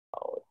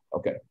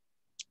Okay,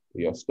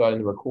 we are starting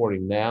the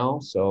recording now.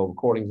 So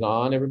recording's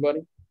on, everybody.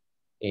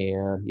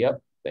 And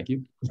yep, thank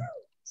you.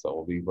 So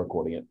we'll be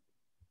recording it.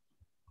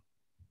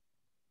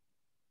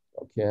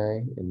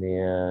 Okay, and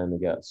then we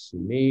got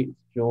Sumit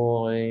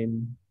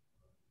join.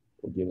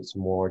 We'll give it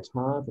some more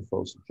time for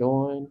folks to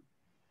join.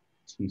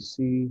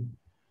 TC.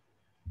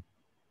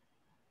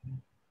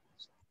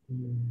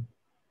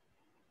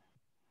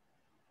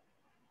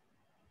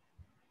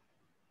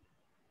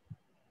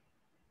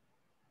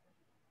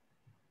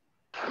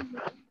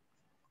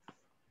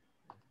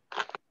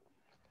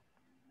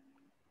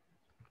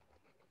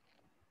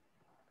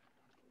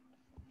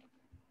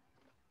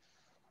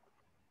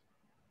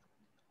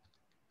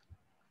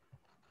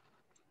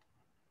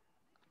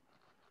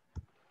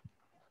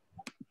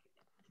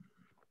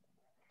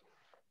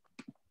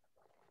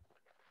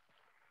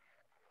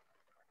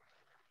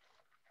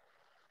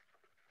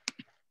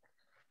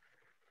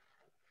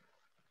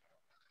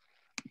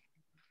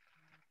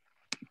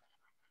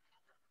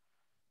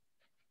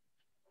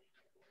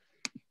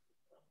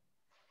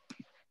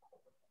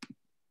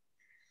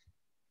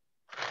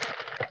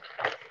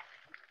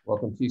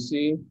 Welcome,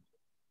 TC.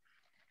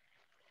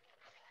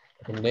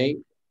 Welcome, Nate.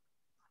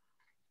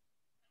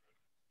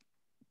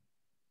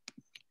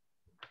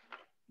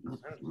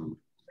 Welcome,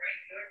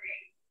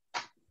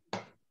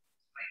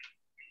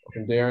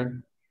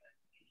 Darren.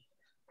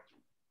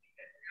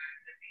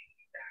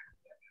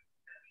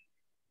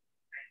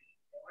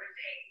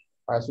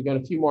 All right, so we got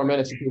a few more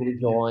minutes for people to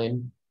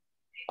join.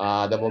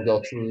 Then we'll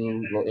go through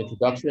a little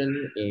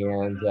introduction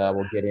and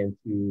we'll get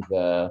into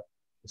the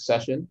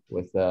session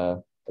with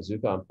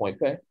Azuka on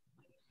PointPay,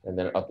 and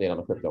then an update on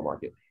the crypto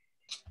market.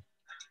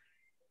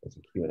 That's a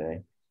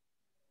Q&A.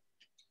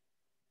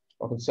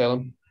 Welcome,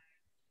 Salem.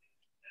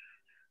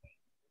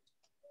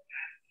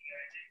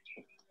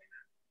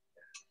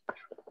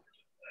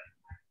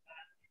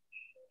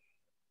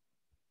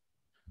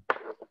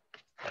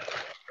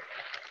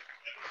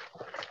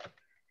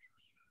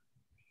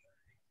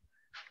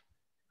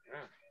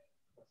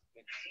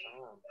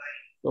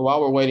 So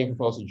while we're waiting for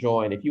folks to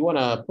join, if you want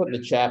to put in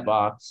the chat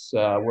box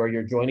where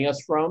you're joining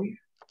us from,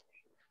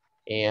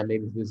 and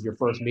maybe this is your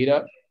first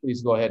meetup,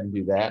 please go ahead and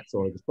do that.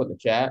 So just put in the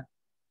chat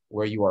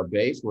where you are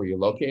based, where you're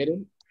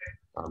located.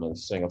 I'm in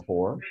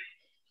Singapore.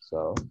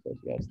 So thank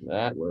you guys for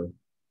that. We're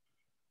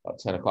about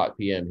 10 o'clock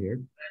p.m.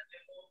 here.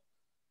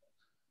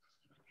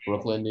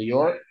 Brooklyn, New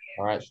York.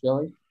 All right,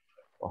 Shelly.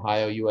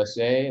 Ohio,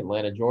 USA.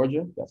 Atlanta,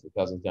 Georgia. That's your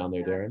cousins down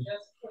there, Darren.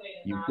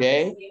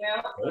 UK.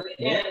 But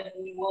again,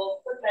 we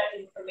will put that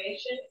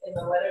information in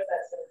the letter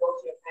that's going to go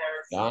to your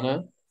parents.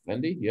 Ghana,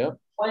 Wendy, yep.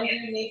 When do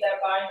you need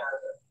that by?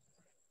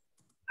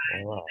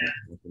 All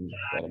right,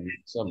 gotta mute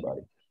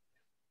somebody.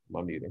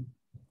 My muting.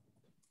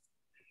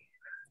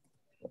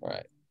 All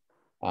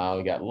right,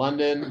 we got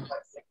London.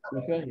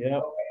 Okay,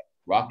 yep.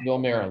 Rockville,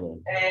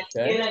 Maryland. And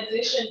okay. In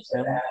addition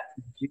to that,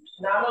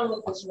 not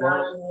only does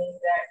Nana need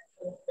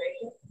that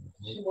information,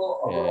 she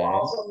will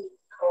also need to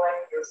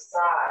collect your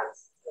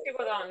size.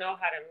 People don't know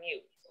how to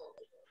mute.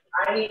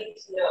 I need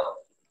to know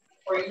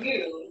for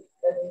you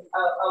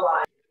a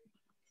line.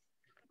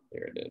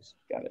 There it is.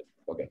 Got it.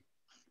 Okay.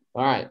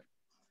 All right.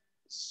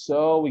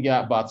 So we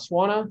got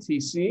Botswana,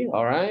 TC.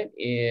 All right.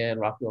 And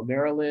Rockville,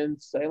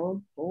 Maryland,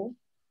 Salem. Cool.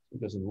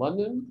 Because in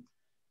London,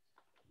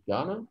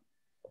 Ghana.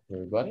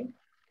 Everybody.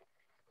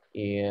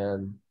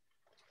 And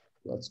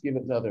let's give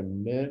it another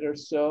minute or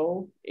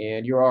so.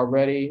 And you're all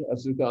ready,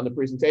 Azuka, on the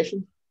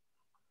presentation?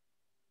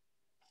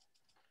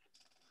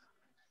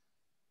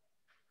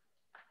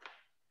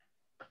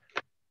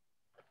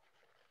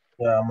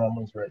 Yeah, I'm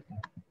almost ready.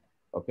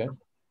 Okay.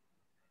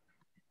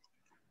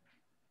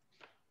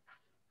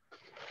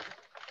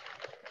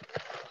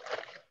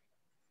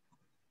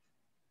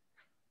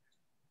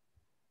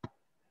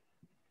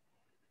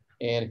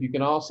 And if you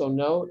can also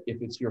note,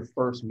 if it's your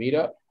first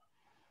meetup,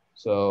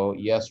 so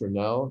yes or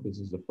no, if this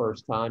is the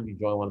first time you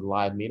join one of the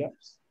live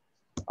meetups,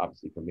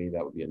 obviously for me,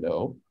 that would be a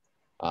no.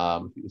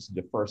 If this is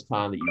the first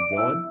time that you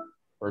join,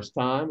 first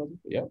time,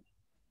 yep.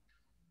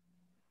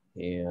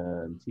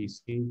 And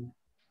TC,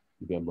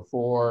 you've been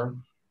before,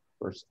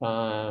 first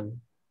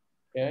time,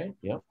 okay,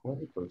 yep,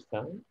 first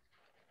time.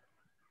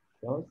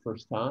 So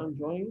first time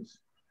joining us,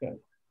 okay.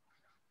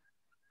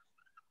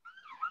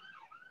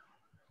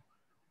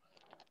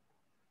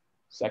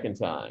 Second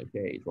time,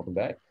 Paige, welcome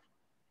back.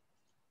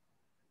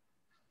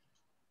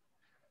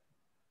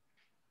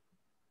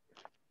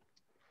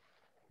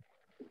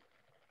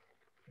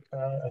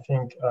 I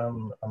think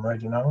I'm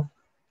ready now.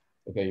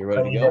 Okay, you're ready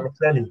to go? Can you hear me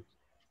clearly?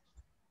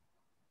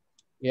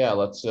 Yeah,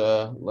 let's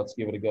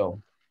give it a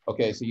go.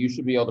 Okay, so you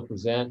should be able to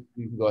present.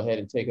 You can go ahead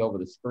and take over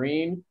the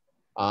screen.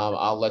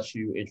 I'll let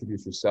you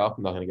introduce yourself.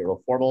 I'm not going to get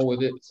real formal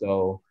with it.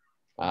 So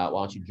why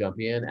don't you jump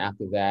in?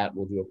 After that,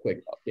 we'll do a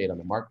quick update on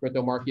the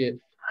crypto market,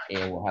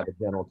 and we'll have a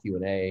general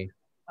Q&A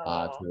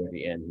toward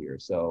the end here.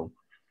 So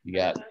you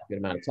got a good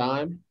amount of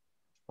time.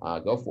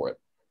 Go for it.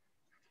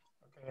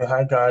 Okay,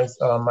 hi guys.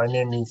 My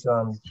name is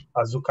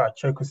Azuka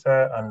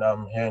Chekuse, and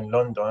I'm here in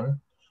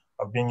London.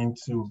 I've been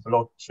into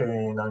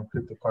blockchain and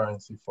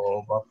cryptocurrency for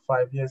over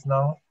 5 years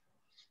now.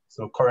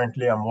 So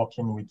currently I'm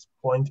working with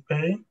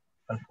PointPay,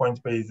 and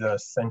PointPay is a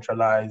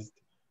centralized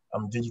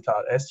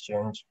digital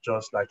exchange,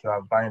 just like you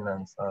have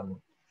Binance and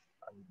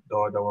the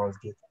other ones,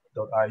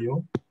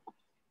 Get.io.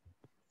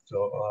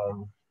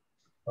 So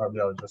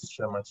probably I'll just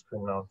share my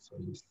screen now so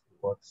you see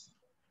what's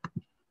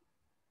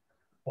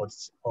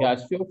up.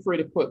 Guys, feel free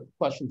to put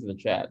questions in the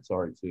chat.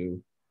 Sorry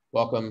to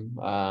welcome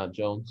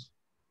Jones.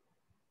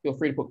 Feel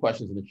free to put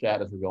questions in the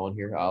chat as we're going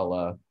here.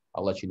 I'll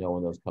let you know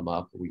when those come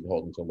up. We can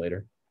hold until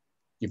later.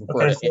 Do you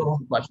prefer to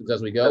answer questions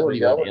as we go, or do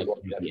you want to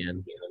answer at the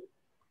end?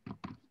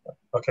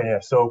 Okay, yeah.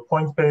 So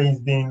PointPay has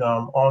been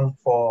on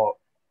for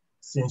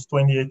since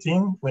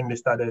 2018 when they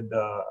started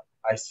the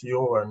ICO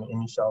or an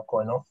initial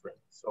coin offering.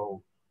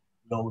 So,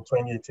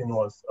 2018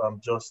 was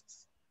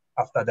just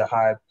after the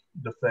hype,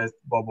 the first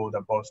bubble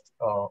that burst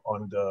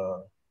on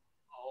the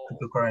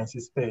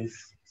cryptocurrency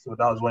space. So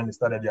that was when they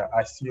started their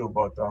ICO.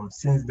 But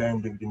since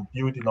then, they've been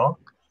building up,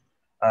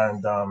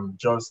 and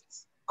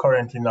just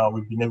currently now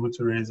we've been able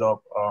to raise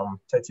up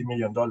 $30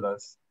 million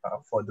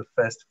for the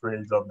first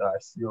phase of the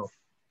ICO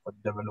for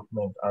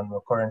development, and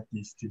we're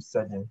currently still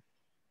selling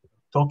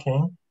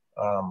token.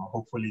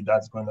 Hopefully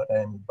that's going to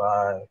end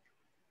by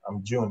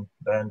June,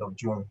 the end of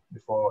June,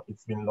 before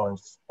it's been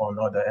launched on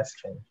other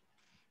exchange.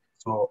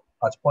 So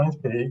at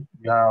PointPay,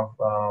 we have,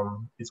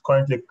 it's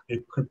currently a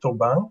crypto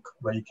bank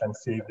where you can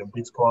save the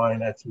Bitcoin,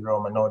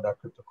 Ethereum, and other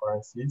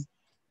cryptocurrencies,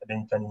 and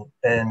then you can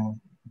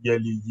earn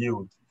yearly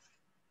yield.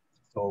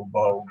 So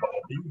but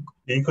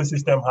the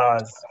ecosystem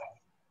has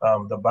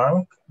the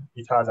bank,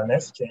 it has an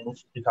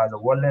exchange, it has a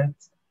wallet,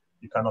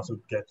 you can also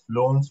get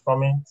loans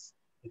from it,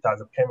 it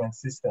has a payment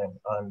system,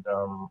 and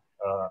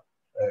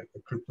a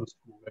crypto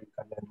school where you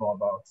can learn more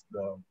about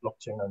the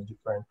blockchain and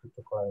different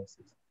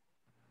cryptocurrencies.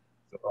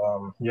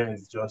 So here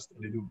is just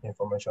a little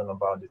information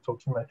about the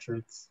token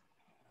metrics.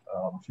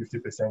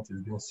 50%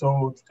 is being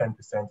sold, 10%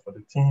 for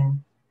the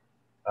team,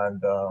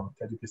 and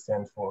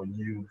 30% for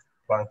youth,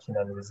 banking,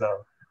 and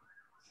reserve.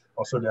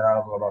 Also, they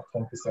have about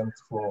 10%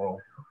 for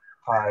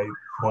high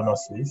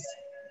bonuses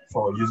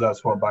for users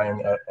who are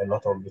buying a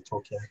lot of the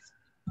tokens.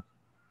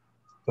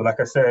 So like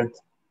I said,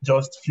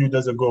 just a few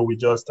days ago, we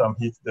just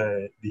hit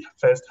the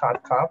first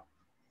hard cap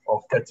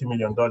of $30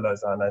 million.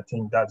 And I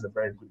think that's a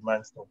very good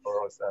milestone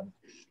for us. And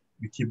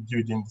we keep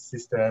building the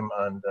system,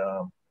 and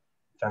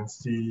can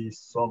see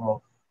some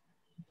of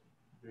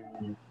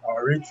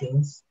our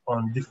ratings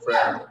on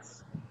different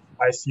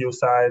ICO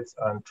sites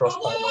and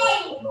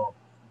Trustpilot and all.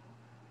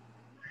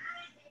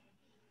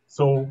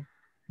 So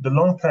the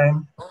long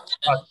term,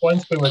 at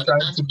PointPay, we're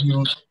trying to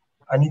build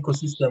an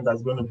ecosystem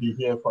that's going to be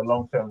here for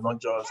long term, not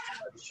just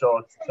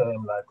short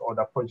term like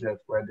other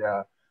projects where they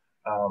are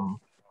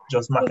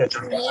just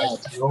marketing their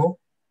ICO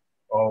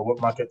or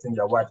marketing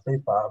their white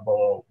paper.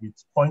 But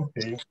with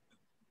PointPay,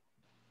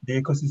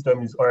 the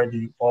ecosystem is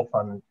already up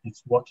and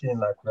it's working.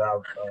 Like we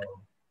have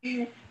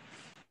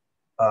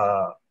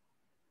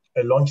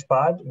a launch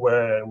pad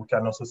where we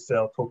can also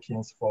sell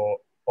tokens for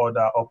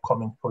other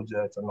upcoming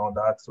projects and all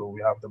that. So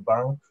we have the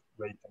bank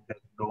where you can get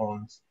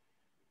loans,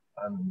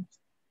 and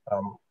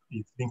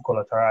it's being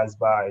collateralized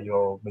by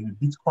your maybe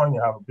Bitcoin.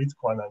 You have a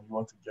Bitcoin and you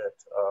want to get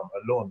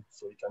a loan,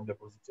 so you can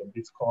deposit your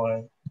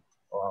Bitcoin,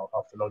 or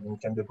after login you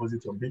can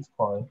deposit your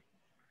Bitcoin,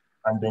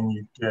 and then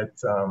you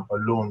get a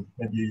loan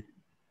maybe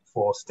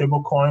for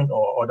stablecoin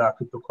or other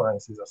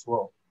cryptocurrencies as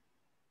well.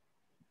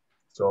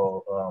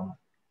 So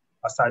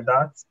aside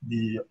that,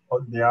 they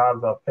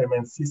have a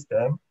payment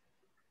system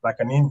like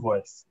an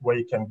invoice where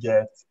you can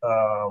get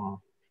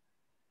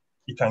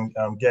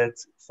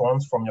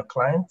funds from your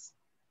clients.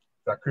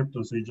 They're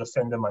crypto, so you just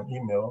send them an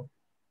email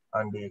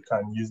and they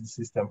can use the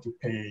system to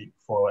pay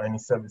for any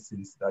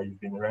services that you've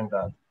been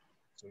rendered.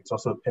 So it's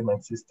also a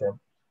payment system.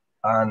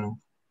 And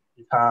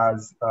it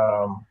has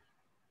a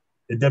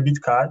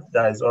debit card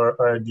that is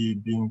already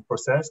being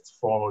processed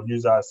for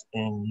users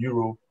in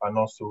Europe and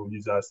also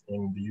users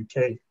in the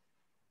UK.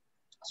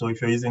 So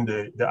if you're using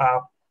the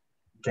app,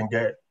 you can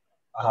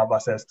have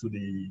access to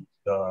the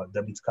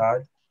debit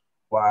card,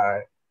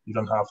 while you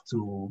don't have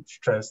to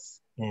stress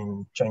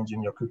in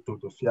changing your crypto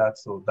to fiat.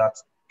 So that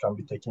can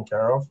be taken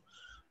care of.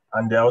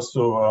 And they're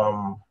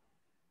also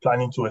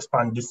planning to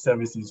expand these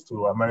services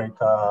to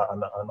America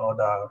and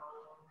other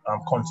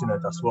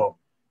continents as well.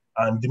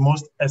 And the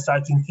most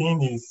exciting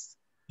thing is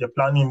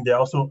they're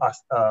also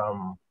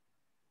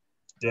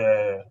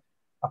they're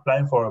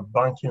applying for a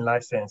banking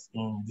license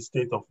in the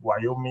state of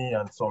Wyoming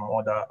and some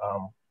other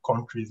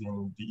countries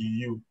in the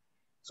EU.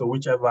 So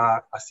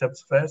whichever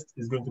accepts first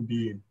is going to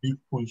be a big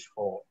push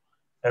for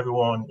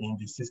everyone in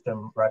the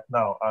system right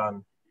now.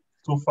 And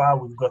so far,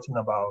 we've gotten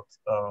about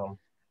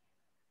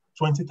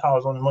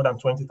more than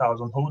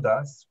 20,000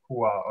 holders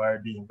who are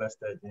already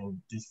invested in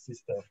this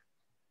system.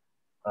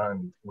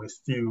 And we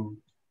still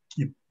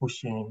keep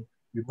pushing.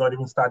 We've not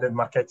even started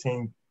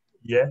marketing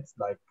yet,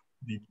 like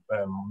the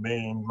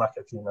main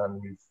marketing,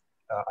 and we've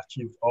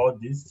achieved all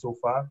this so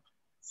far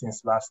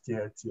since last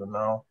year till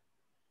now.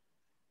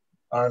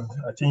 And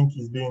I think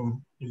it's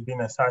been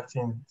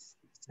exciting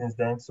since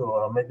then.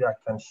 So maybe I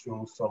can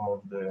show some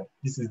of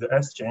this is the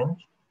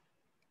exchange.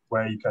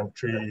 where you can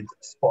trade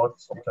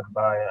spots, you can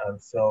buy and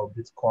sell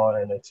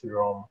Bitcoin and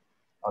Ethereum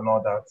and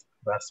all that.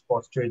 That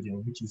spot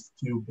trading, which is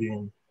still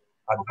being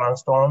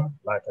advanced on.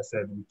 Like I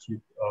said, we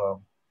keep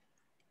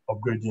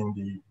upgrading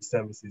the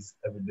services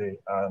every day.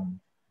 And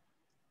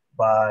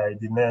by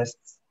the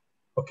next,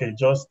 okay,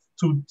 just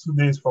two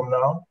days from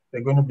now,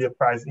 there's going to be a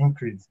price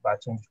increase by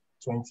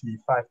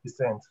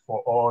 25% for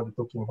all the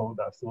token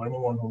holders. So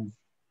anyone who's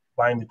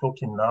buying the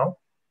token now,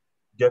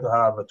 get to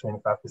have a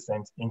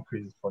 25%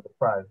 increase for the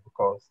price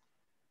because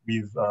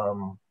we've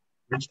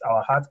reached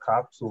our hard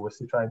cap. So we're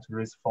still trying to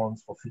raise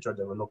funds for future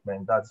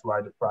development. That's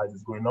why the price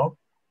is going up,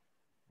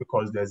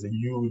 because there's a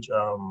huge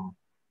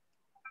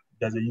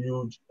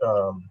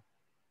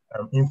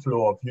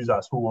inflow of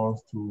users who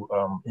wants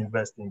to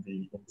invest in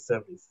the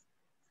service.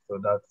 So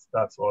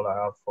that's all I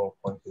have for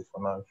PointPay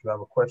for now. If you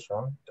have a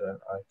question, then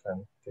I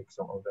can take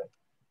some of them.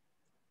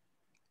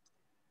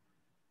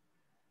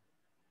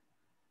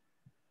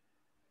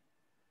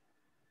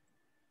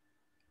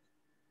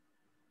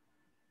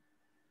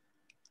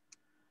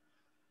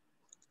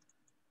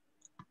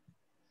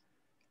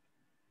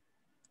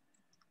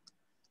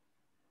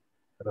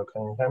 Hello,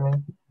 can you hear me?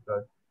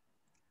 Good.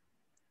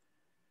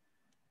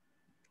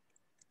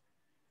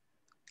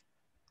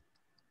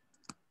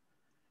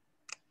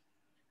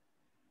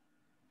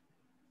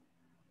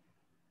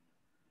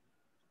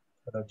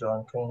 Hello,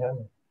 John, can you hear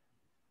me?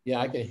 Yeah,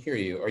 I can hear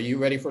you. Are you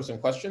ready for some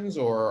questions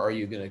or are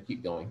you going to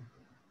keep going?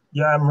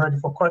 Yeah, I'm ready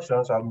for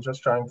questions. I'm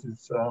just trying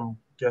to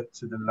get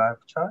to the live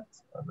chat.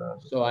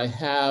 So I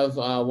have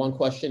one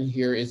question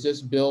here. Is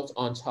this built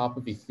on top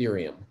of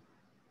Ethereum?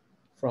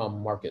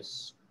 From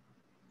Marcus.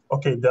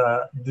 Okay,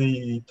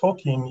 the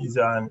token is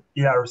an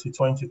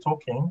ERC20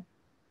 token,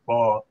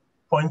 but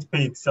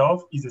PointPay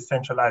itself is a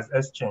centralized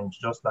exchange,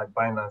 just like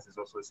Binance is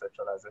also a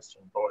centralized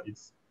exchange, but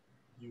it's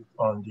used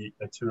on the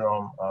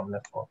Ethereum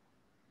network.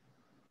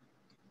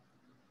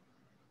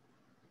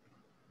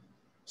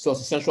 So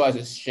it's a centralized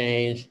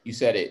exchange. You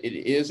said it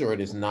is or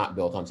it is not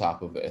built on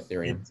top of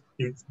Ethereum?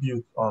 It's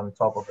built on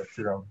top of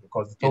Ethereum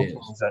because the token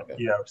is an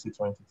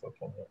ERC20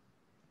 token. Yeah.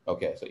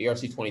 Okay, so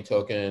ERC20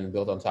 token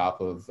built on top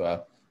of,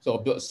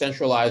 so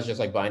centralized just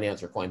like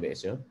Binance or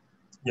Coinbase, yeah?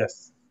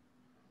 Yes.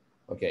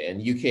 Okay,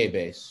 and UK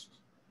based?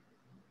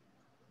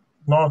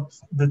 Not,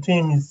 the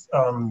team is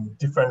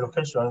different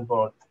locations,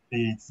 but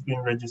it's been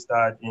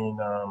registered in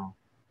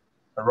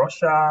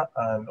Russia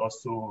and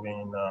also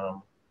in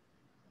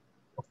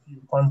a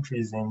few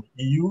countries in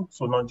the EU,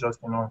 so not just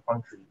in one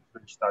country,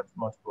 registered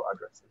multiple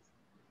addresses.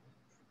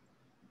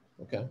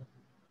 Okay.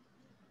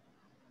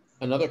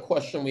 Another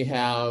question we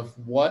have,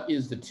 what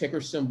is the ticker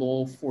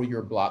symbol for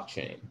your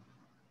blockchain?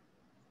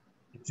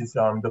 It is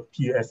the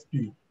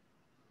PSP.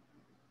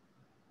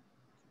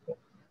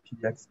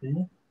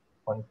 PXP,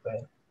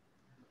 PointPay.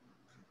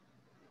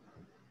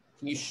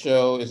 Can you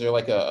show, is there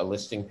like a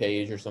listing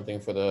page or something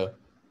for the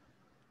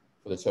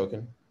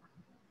token?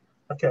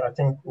 Okay, I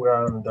think we're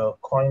on the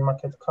coin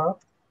market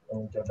cap.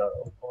 Let me get that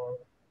open.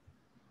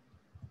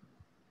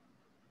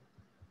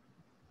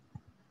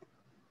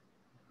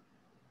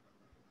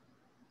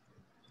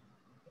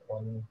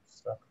 One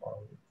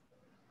second.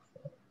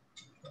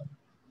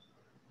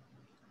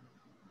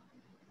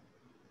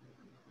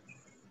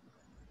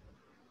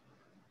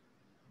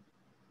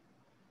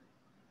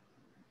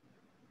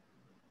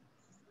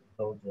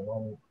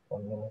 Loading,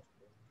 1 minute.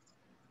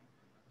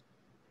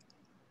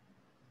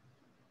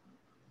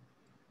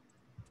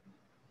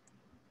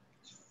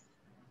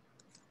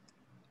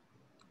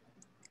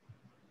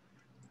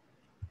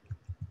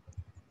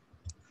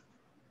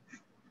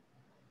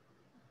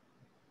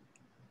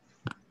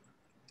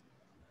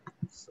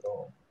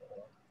 So,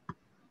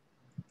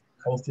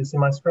 can you still see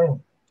my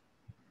screen?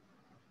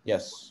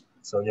 Yes.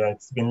 So yeah,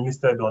 it's been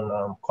listed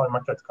on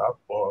CoinMarketCap,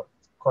 but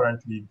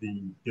currently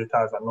the data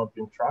has not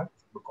been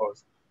tracked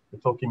because the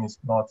token is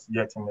not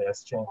yet in the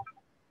exchange.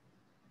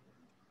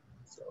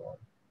 So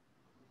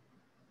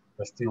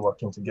we're still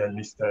working to get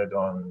listed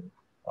on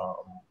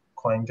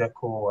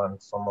CoinGecko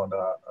and some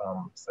other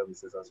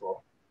services as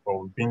well. But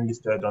we've been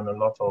listed on a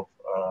lot of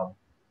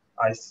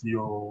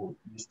ICO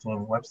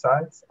listing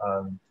websites,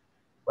 and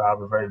we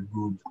have a very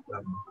good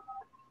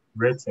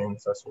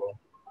ratings as well.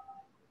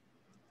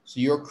 So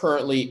you're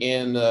currently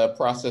in the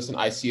process in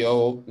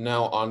ICO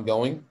now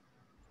ongoing?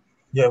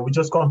 Yeah, we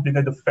just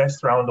completed the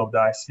first round of the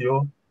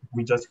ICO.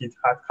 We just hit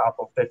hard cap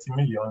of 30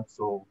 million.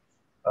 So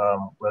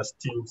we're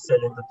still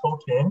selling the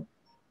token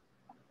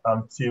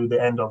until the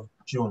end of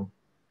June.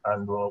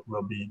 And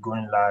we'll be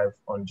going live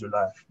on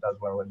July. That's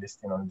when we're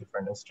listing on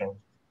different exchanges.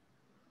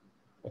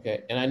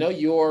 Okay, and I know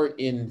you're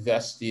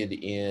invested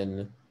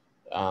in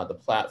the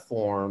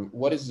platform.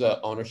 What is the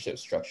ownership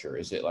structure?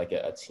 Is it like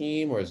a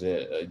team, or is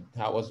it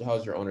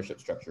how's your ownership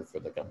structure for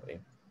the company?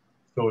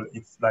 So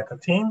it's like a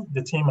team.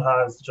 The team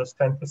has just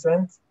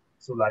 10%.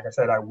 So like I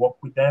said, I work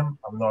with them.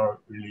 I'm not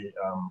really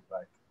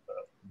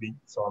big,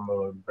 so I'm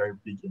a very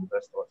big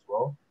investor as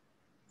well.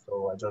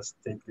 So I just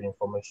take the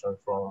information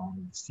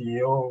from the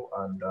CEO,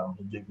 and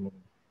he gave me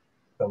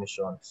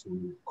permission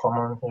to come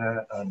on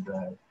here and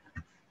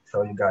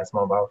tell you guys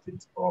more about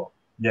it. But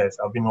Yes,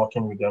 I've been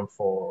working with them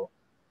for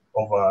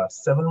over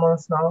 7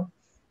 months now.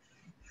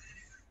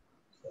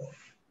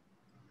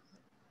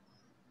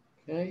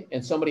 Okay,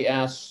 and somebody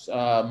asked,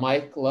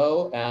 Mike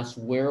Lowe asked,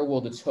 where will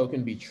the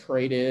token be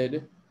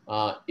traded?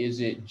 Is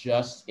it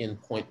just in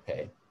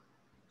PointPay?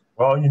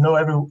 Well,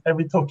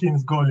 every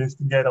token's goal is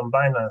to get on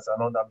Binance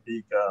and other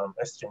big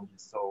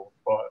exchanges. So,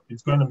 but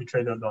it's going to be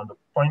traded on the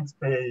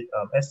PointPay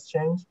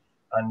exchange,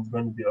 and it's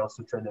going to be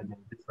also traded in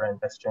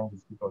different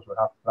exchanges because we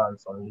have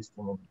plans on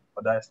listing in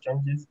other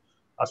exchanges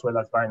as well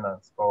as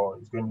Binance. Or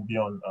it's going to be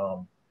on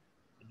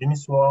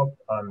Uniswap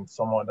and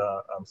some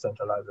other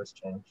centralized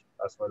exchange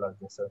as well as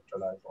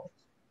decentralized ones.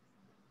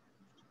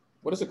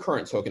 What is the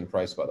current token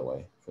price, by the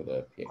way, for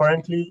the PXP?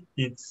 Currently,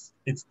 it's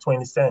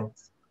 20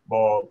 cents,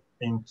 but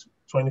in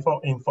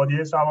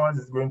 48 hours,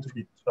 it's going to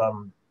be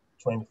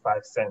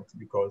 25 cents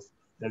because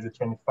there's a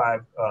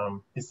 25%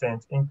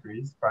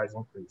 price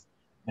increase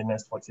in the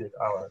next 48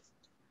 hours.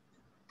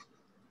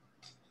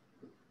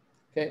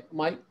 Okay,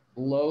 Mike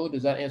Lowe,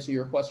 does that answer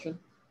your question?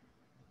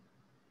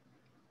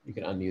 You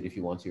can unmute if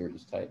you want to, or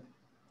just type.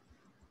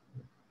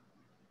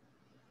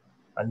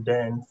 And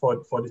then for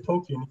the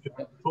token, if you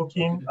have the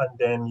token and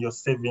then you're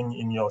saving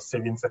in your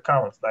savings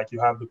account, like you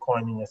have the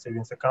coin in your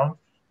savings account,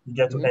 you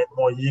get to earn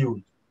more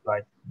yield,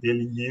 like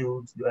daily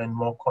yield, you earn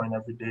more coin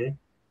every day,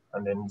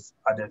 and then it's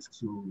added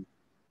to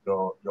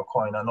your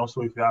coin. And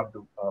also if you have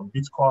the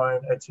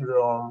Bitcoin,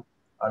 Ethereum,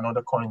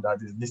 another coin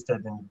that is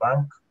listed in the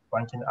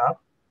banking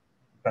app,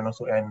 you can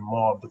also earn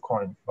more of the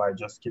coin by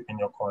just keeping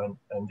your coin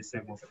in the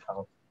savings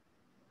account.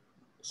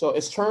 So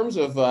in terms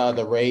of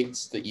the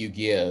rates that you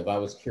give, I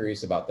was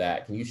curious about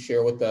that. Can you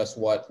share with us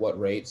what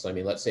rates? I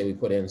mean, let's say we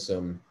put in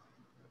some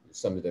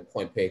of the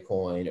PointPay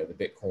coin or the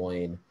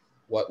Bitcoin.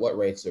 What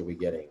rates are we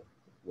getting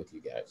with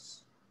you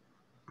guys?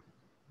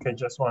 Okay,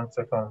 just 1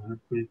 second, real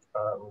quick.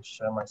 We'll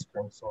share my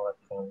screen so I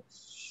can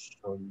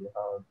show you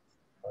how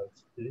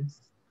it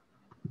is.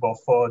 But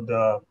for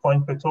the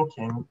PointPay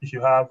token, if you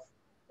have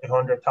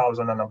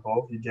 100,000 and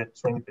above, you get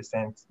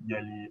 20%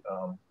 yearly.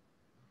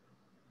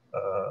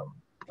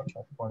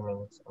 Okay, 1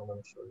 minute. I'm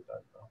going to show you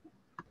that now.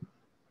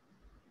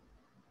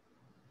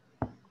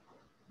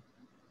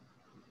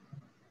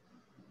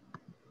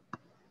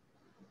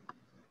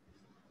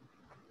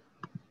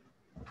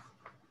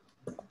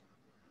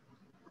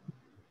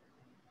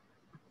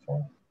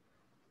 Okay.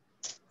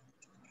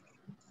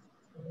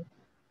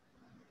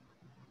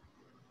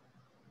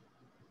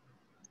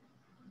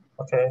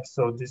 Okay,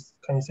 so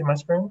can you see my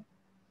screen?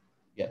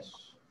 Yes.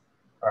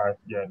 All right,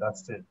 yeah,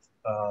 that's it.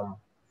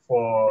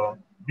 For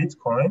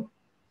Bitcoin,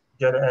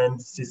 get to earn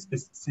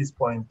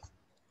 6.20%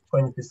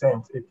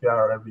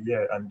 APR every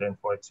year, and then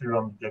for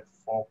Ethereum, you get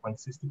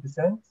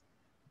 4.60%.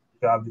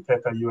 If you have the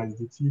Tether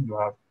USDT, you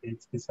have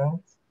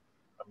 8%.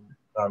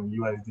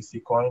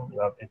 USDC coin, you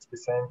have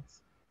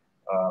 8%.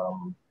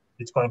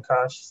 Bitcoin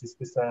Cash,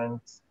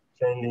 6%.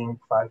 Chainlink,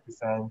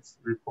 5%.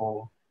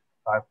 Ripple,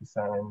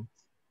 5%.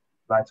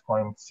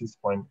 Litecoin,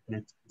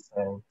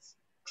 6.8%.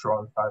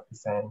 Tron,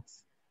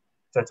 5%.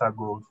 Tether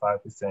Gold,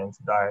 5%.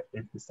 DAI,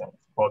 8%.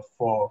 But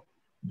for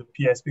the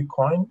PSP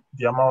coin,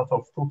 the amount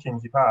of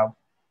tokens you have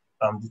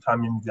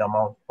determines the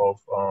amount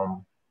of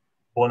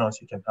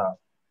bonus you can have.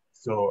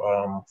 So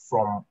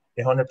from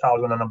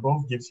 100,000 and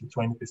above gives you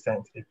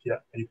 20%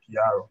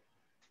 APR.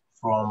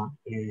 From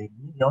a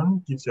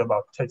million gives you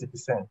about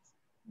 30%.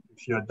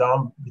 If you're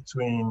down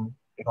between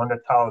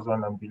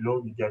 100,000 and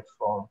below, you get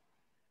from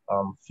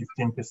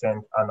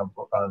 15%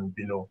 and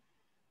below.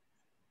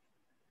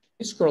 Can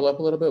you scroll up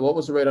a little bit? What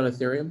was the rate on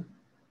Ethereum?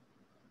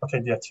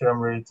 Okay, the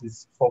Ethereum rate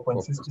is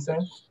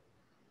 4.6%.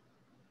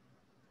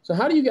 So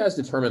how do you guys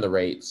determine the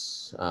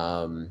rates?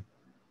 So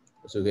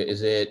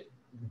is it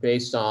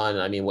based on,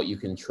 I mean, what you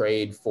can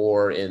trade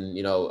for in,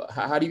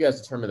 how do you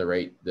guys determine the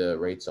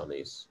rates on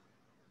these?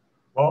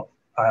 Well,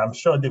 I'm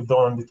sure they've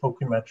done the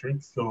token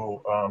metrics.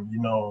 So,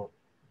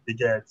 they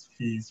get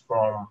fees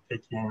from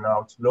taking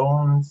out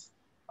loans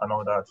and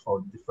all that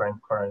for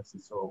different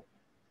currencies. So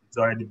it's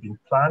already been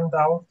planned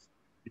out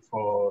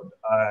before,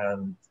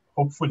 and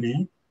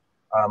hopefully,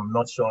 I'm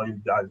not sure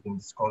if that has been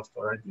discussed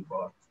already,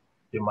 but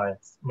they might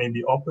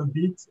maybe up a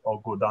bit or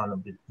go down a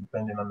bit,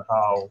 depending on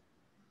how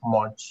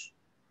much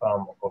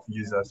of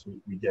users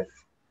we get.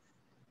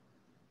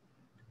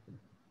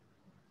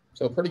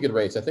 So pretty good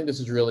rates. I think this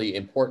is really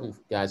important,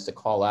 guys, to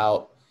call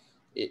out.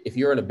 If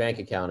you're in a bank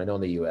account, I know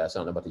in the US, I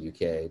don't know about the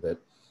UK, but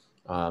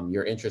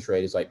your interest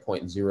rate is like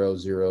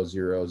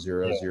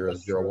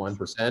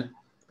 0.0000001%.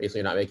 Basically,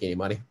 you're not making any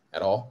money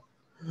at all,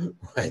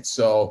 right?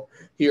 So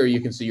here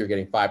you can see you're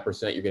getting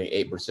 5%, you're getting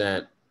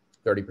 8%,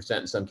 30%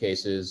 in some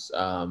cases.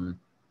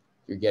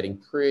 You're getting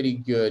pretty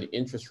good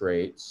interest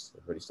rates.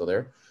 Everybody still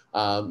there?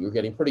 You're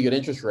getting pretty good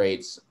interest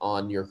rates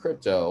on your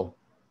crypto.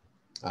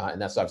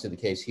 And that's obviously the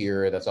case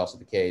here. That's also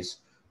the case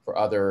for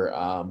other,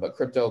 but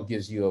crypto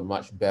gives you a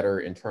much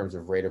better in terms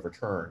of rate of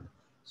return.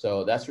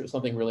 So that's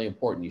something really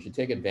important. You should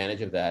take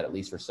advantage of that, at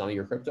least for some of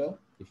your crypto,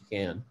 if you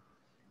can.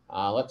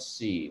 Let's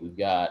see, we've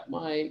got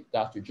Mike,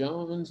 Dr.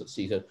 Jones. Let's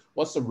see, so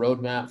what's the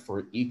roadmap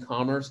for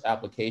e-commerce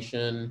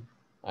application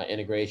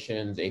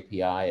integrations,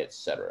 API,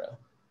 etc.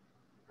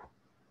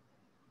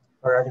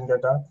 All right, I didn't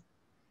get that.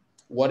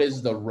 What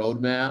is the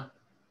roadmap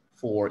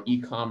for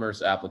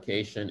e-commerce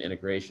application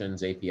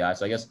integrations, API?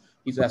 So I guess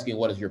he's asking,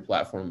 what is your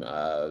platform,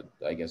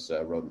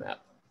 roadmap?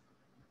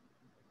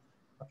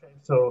 Okay,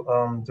 so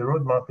the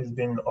roadmap is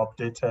being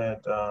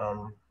updated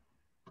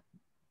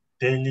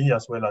daily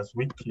as well as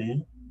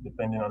weekly,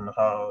 depending on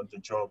how the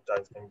job that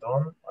has been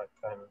done. I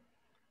can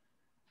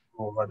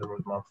go over the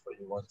roadmap for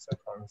you. 1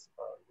 second.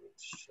 We'll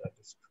share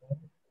the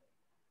screen.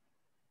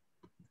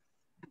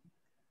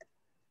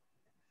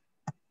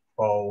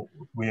 Or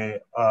we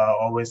are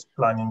always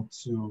planning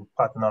to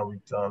partner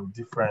with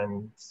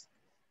different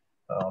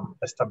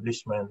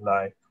establishment.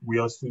 Like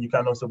you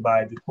can also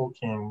buy the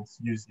tokens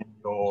using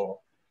your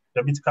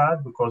debit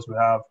card, because we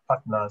have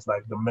partners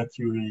like the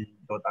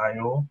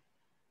Mercury.io.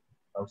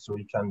 So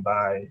you can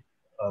buy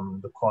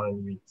the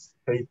coin with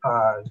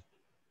PayPal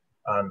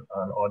and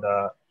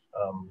other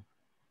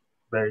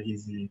very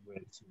easy way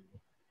to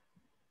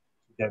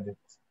get it.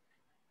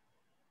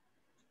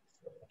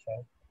 So,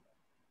 okay.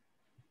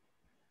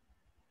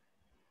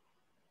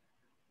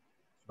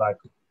 Like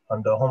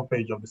on the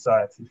homepage of the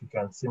site, if you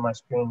can see my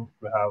screen,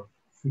 we have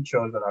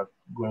features that are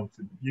going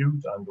to be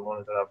built and the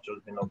ones that have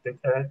just been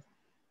updated.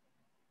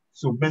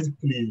 So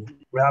basically,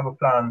 we have a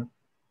plan,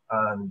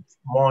 and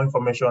more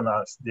information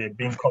as they're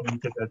being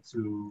communicated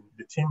to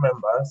the team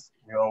members.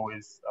 We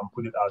always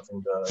put it out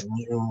in the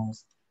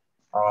news,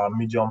 our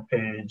Medium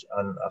page,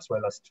 and as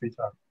well as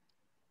Twitter.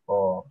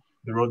 Or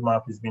the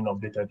roadmap is being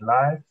updated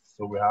live,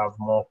 so we have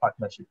more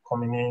partnership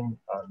coming in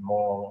and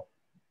more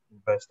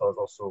investors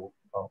also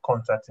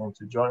contacting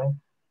to join.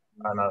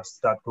 And as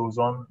that goes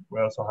on,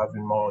 we're also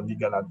having more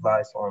legal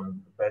advice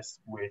on the best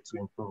way to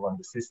improve on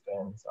the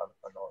systems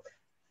and all that.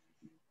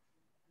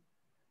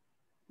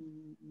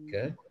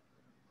 Okay.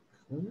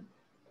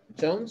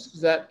 Jones,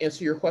 does that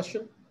answer your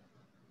question?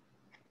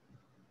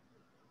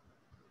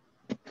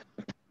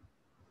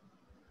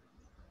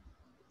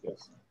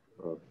 Yes.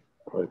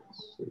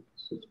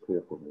 It's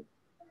clear for me.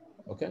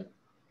 Okay.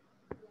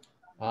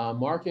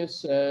 Marcus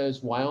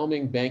says,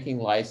 Wyoming banking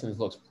license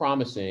looks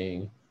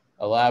promising.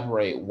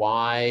 Elaborate,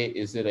 why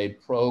is it a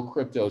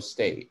pro-crypto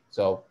state?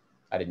 So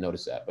I didn't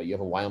notice that, but you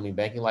have a Wyoming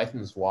banking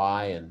license,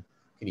 why? And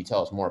can you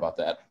tell us more about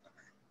that?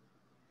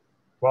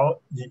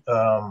 Well,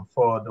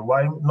 for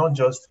not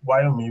just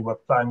Wyoming, we're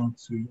planning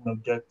to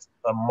get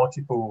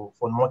multiple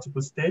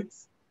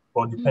states,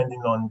 but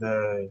depending on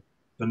the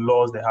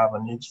laws they have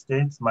in each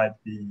state, might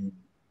be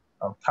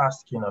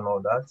tasking and all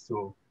that.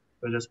 So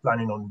we're just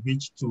planning on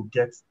which to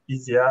get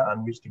easier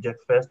and which to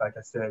get first. Like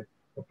I said,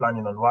 we're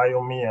planning on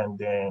Wyoming and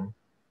then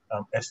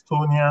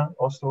Estonia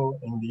also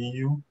in the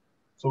EU.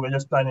 So we're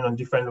just planning on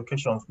different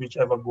locations,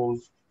 whichever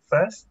goes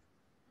first.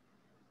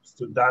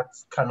 So that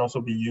can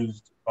also be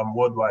used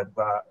worldwide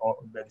by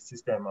the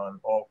system and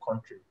all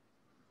countries.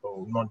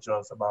 So not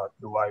just about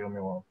the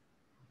Wyoming one.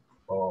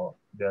 Or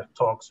there are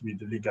talks with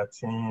the legal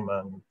team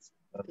and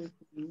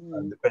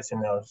the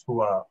personnel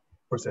who are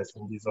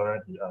processing this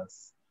already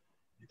as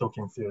the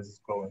token sales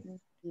is going.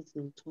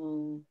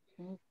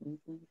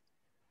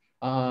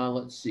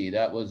 Let's see,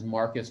 that was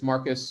Marcus.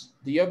 Marcus,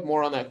 do you have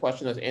more on that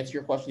question? Does answer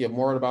your question? Do you have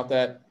more about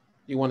that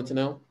you wanted to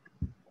know?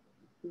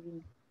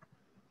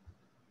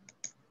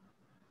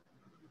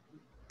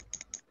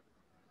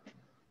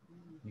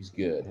 He's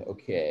good.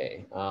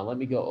 Okay. Let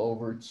me go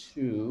over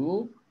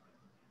to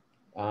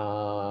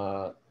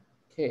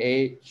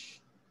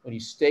KH. When you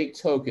stake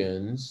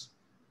tokens,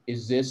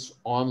 is this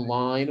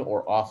online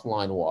or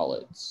offline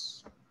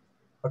wallets?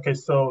 Okay,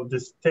 so the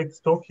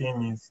staked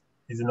token is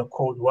in a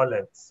cold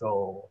wallet.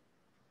 So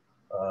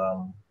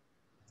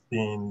it's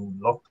been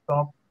locked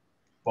up,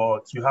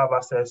 but you have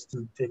access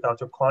to take out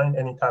your coin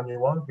anytime you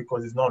want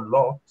because it's not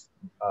locked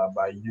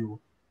by you.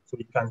 So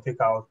you can take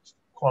out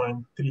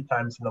coin 3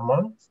 times in a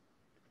month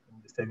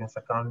in the savings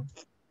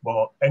account,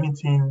 but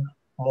anything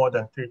more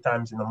than 3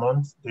 times in a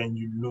month, then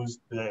you lose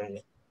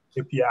the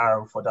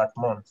APR for that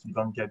month. You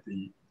don't get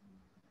the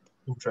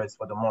interest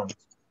for the month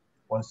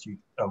once you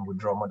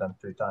withdraw more than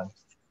 3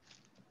 times.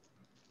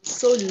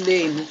 So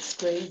lame, it's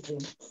crazy.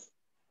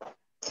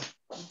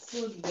 It's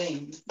so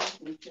lame.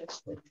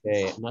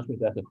 Okay, I'm not sure if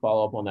that's a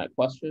follow-up on that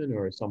question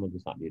or if someone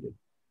just not muted.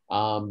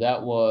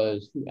 That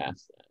was, who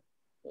asked that?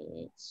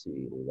 Let's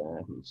see,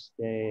 that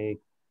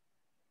mistake.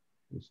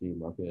 Let's see,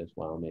 Marcus,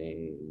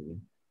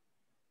 Wyoming.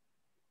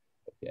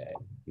 Okay,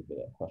 give me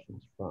that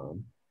question's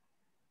from.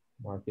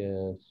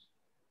 Marcus.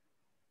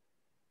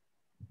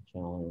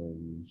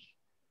 Challenge.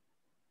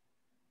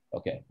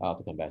 Okay, I'll have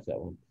to come back to that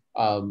one.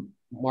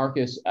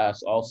 Marcus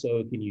asks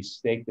also, can you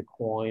stake the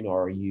coin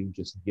or are you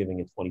just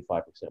giving a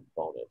 25%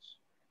 bonus?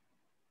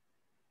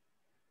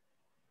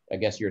 I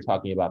guess you're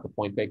talking about the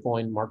PointPay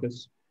coin,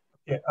 Marcus?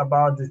 Yeah,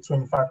 about the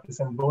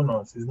 25%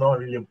 bonus. It's not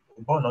really a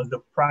bonus. The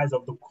price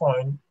of the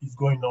coin is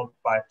going up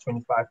by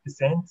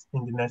 25%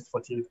 in the next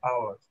 48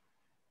 hours.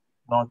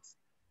 Not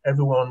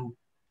everyone,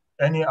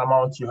 any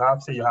amount you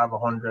have, say you have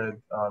 $100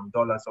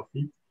 of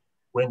it,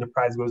 when the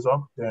price goes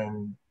up,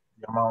 then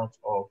the amount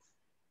of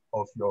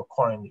your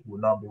coin will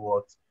now be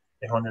worth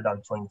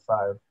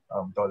 $125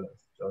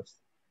 just.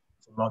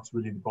 So not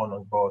really the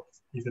bonus, but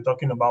if you're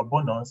talking about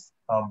bonus,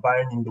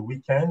 buying in the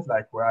weekend,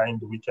 like we're in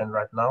the weekend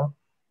right now,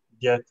 you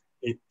get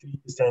a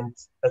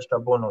 3% extra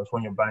bonus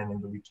when you're buying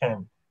in the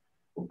weekend.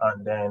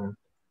 And then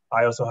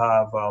I also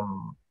have a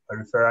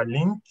referral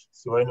link.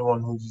 So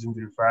anyone who's using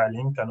the referral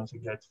link can also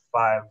get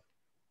 5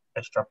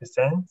 extra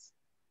percent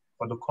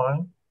for the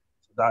coin.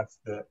 So that's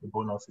the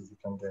bonuses you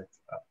can get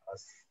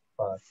as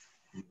far as.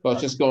 So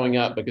it's just going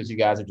up because you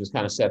guys have just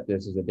kind of set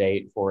this as a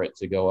date for it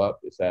to go up.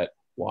 Is that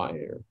why?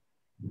 Or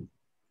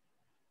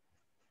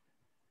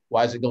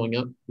why is it going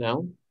up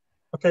now?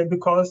 Okay,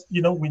 because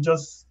we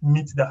just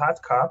meet the hard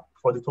cap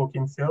for the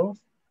token sales,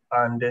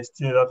 and there's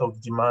still a lot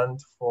of demand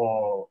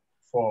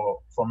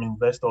from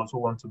investors who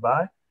want to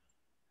buy.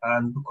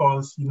 And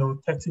because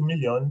 30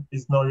 million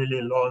is not really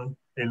a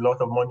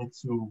lot of money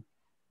to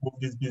move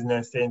this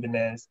business say in the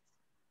next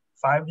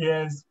 5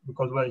 years,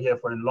 because we're here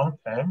for a long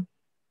term,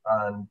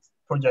 and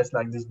projects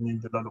like this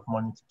need a lot of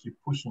money to keep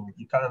pushing.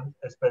 You can't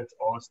expect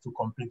us to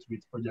compete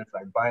with projects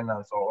like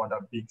Binance or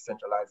other big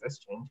centralized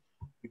exchange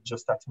with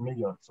just 30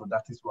 million. So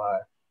that is why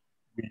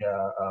we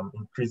are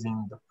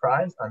increasing the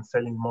price and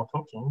selling more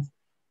tokens.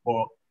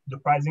 But the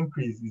price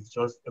increase is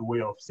just a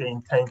way of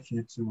saying thank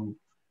you to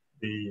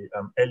the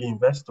early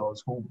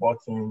investors who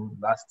bought in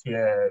last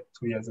year,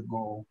 2 years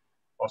ago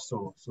or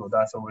so. So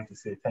that's a way to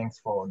say thanks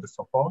for the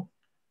support.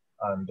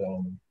 And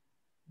then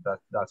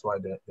that's why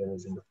there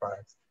is in the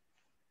price.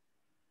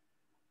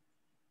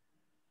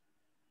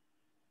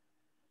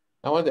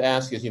 I wanted to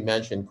ask, as you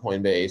mentioned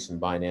Coinbase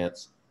and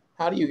Binance,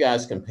 how do you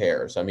guys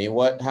compare? So, I mean,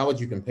 how would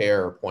you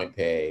compare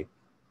PointPay?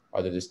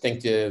 Are there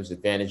distinctives,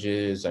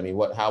 advantages? I mean,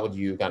 how would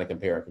you kind of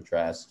compare and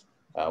contrast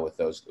with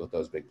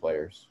those big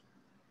players?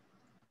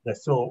 Yeah,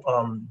 so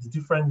the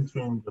difference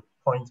between the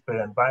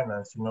PointPay and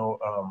Binance,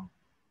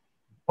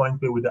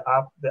 PointPay with the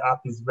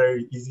app is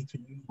very easy to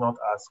use, not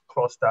as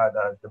clustered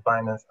as the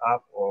Binance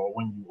app, or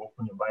when you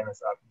open your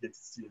Binance app, you get to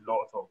see a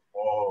lot of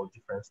all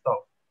different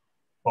stuff.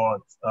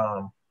 But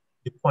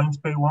the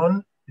PointPay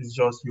one is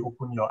just you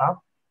open your app,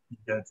 you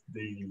get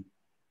the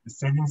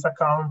savings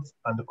account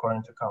and the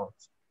current account.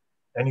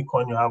 Any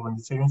coin you have on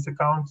the savings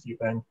account, you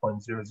earn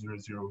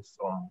 0.000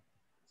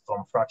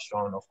 some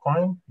fraction of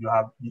coin.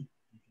 If you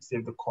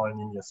save the coin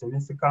in your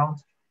savings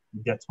account,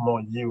 you get more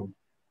yield.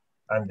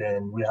 And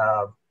then we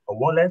have a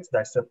wallet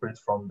that's separate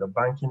from the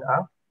banking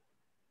app.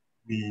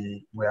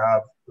 We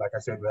have, like I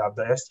said, we have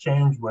the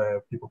exchange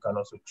where people can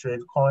also trade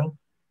coin.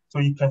 So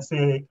you can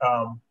say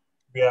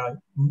we are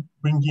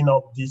bringing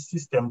up this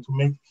system to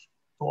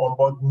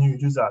onboard new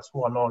users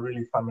who are not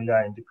really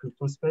familiar in the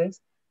crypto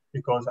space.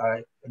 Because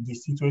the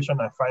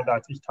situation I find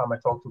out each time I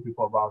talk to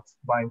people about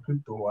buying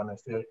crypto, and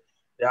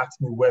they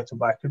ask me where to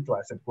buy crypto,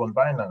 I said, go on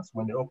Binance.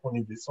 When they open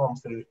it, some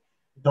say, you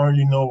don't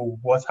really know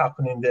what's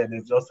happening there.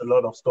 There's just a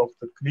lot of stuff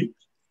to click,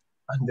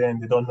 and then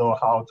they don't know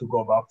how to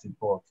go about it.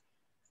 But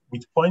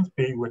with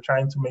PointPay, we're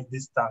trying to make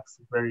these tasks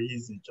very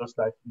easy. Just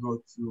like you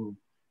go to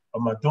a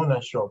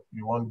McDonald's shop,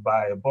 you want to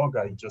buy a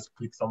burger, you just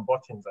click some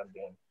buttons, and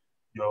then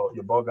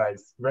your burger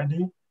is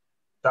ready.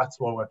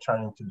 That's what we're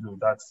trying to do.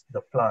 That's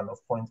the plan of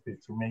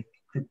PointPay, to make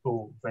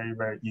crypto very,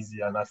 very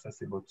easy and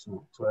accessible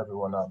to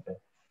everyone out there.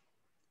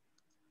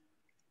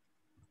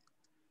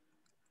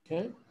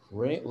 Okay,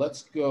 great.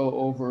 Let's go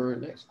over,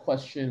 next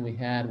question we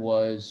had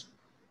was,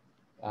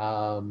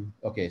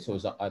 okay, so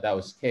that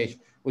was KH.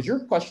 Was your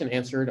question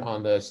answered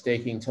on the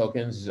staking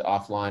tokens? Is it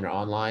offline or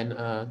online,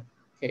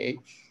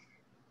 KH?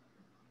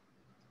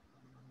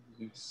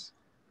 Yes.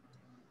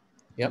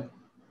 Yep.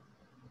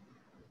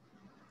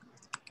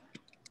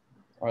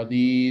 Are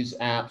these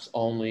apps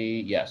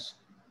only? Yes.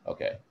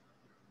 Okay.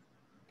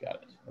 Got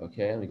it.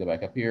 Okay, let me go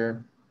back up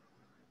here.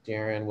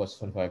 Darren, what's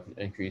 25%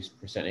 increase?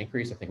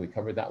 I think we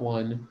covered that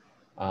one.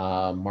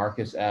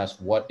 Marcus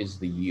asked, what is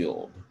the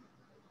yield?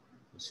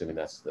 Assuming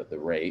that's the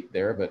rate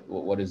there, but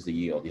what is the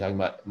yield? You talking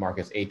about,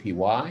 Marcus,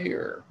 APY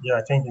or? Yeah,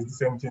 I think it's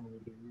the same thing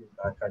with the yield.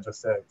 Like I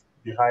just said,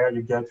 the higher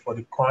you get for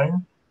the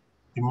coin,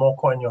 the more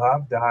coin you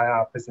have, the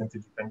higher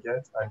percentage you can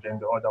get, and then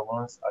the other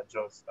ones are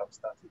just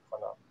static for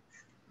now.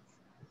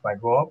 It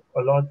might go up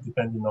a lot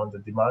depending on the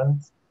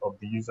demand of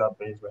the user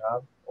base we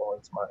have, or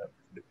it might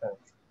depend.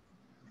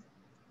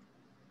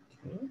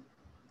 Okay.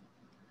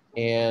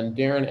 And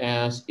Darren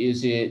asked,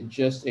 is it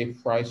just a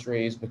price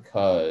raise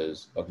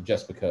because,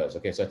 just because?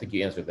 Okay, so I think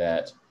you answered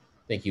that.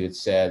 I think you had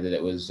said that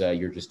it was,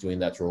 you're just doing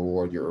that to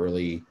reward your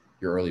early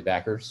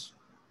backers.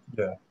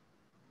 Yeah.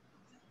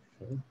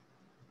 Okay.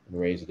 And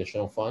raise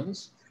additional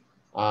funds.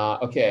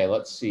 Okay,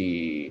 let's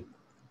see.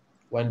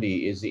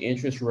 Wendy, is the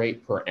interest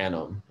rate per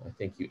annum? I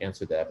think you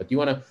answered that, but do you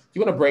want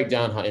to break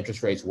down how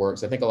interest rates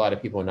works? I think a lot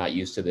of people are not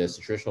used to this.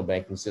 The traditional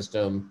banking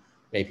system,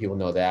 maybe people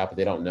know that, but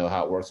they don't know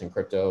how it works in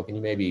crypto. Can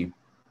you maybe,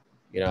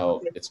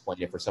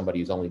 explain it for somebody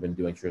who's only been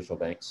doing traditional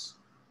banks?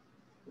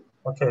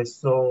 Okay,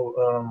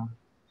 so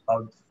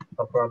I'll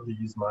probably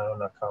use my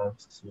own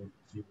account to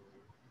give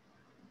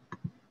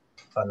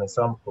an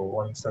example.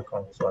 1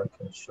 second so I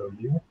can show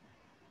you.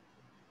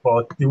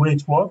 But the way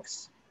it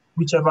works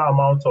whichever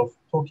amount of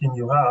token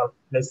you have,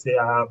 let's say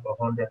I have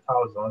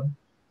 100,000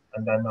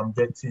 and then I'm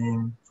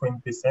getting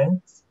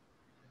 20%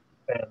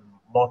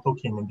 more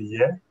token in the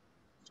year.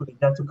 So they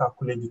get to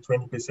calculate the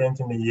 20%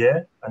 in the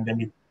year and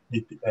then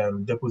they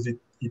deposit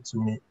it to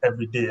me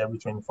every day, every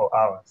 24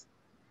 hours.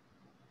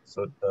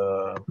 So,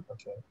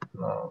 okay,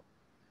 now.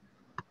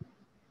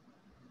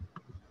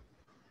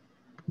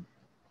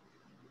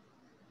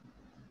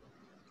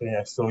 Okay,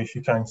 yeah, so if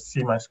you can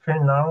see my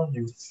screen now,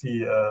 you see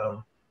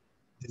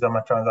these are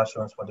my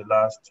transactions for the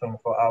last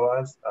 24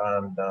 hours.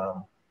 And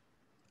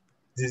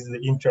this is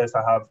the interest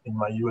I have in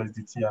my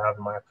USDT I have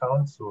in my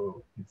account.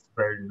 So it's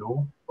very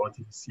low. But if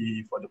you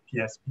see for the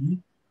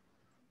PSP,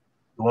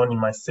 the one in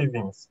my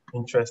savings,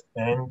 interest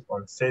earned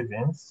on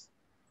savings,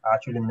 I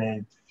actually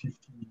made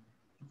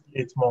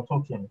 58 more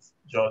tokens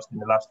just in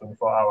the last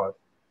 24 hours.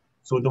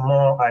 So the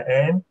more I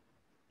earn,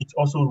 it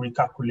also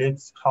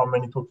recalculates how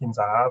many tokens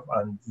I have,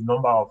 and the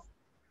number of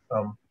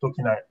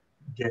token I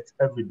get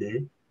every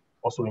day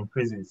also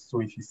increases. So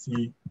if you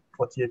see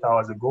 48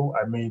 hours ago,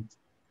 I made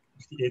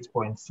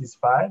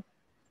 58.65,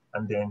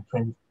 and then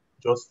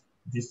just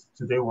this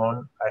today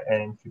one, I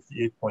earned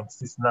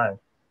 58.69.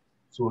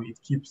 So it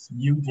keeps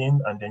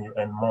yielding and then you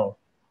earn more.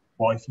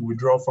 Or if you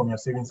withdraw from your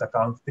savings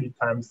account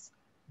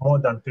more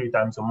than three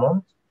times a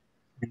month,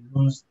 you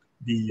lose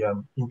the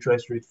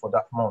interest rate for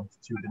that month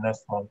till the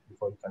next month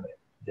before you can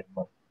get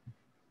more.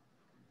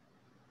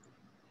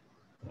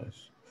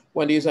 Nice.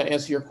 Wendy, does that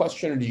answer your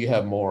question, or do you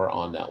have more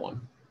on that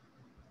one?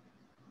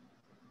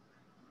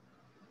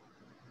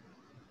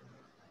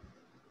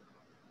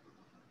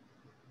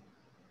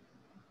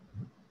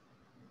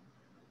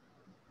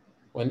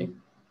 Wendy?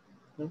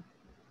 No?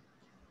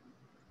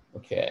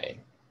 Okay.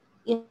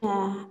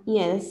 Yeah,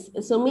 yes.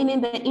 So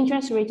meaning the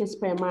interest rate is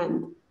per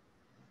month,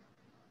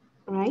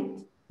 right?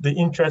 The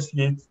interest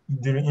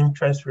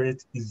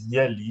rate is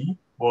yearly,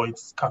 but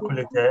it's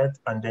calculated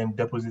and then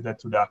deposited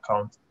to the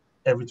account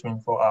every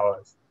 24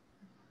 hours.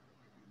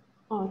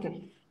 Oh,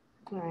 okay,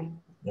 all right.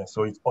 Yeah,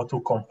 so it auto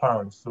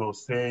compounds. So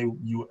say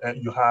you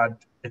had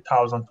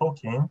 1,000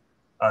 token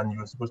and you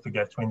were supposed to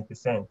get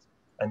 20%.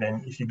 And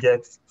then if you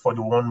get for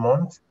the 1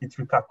 month, it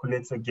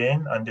recalculates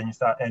again and then you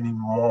start earning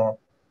more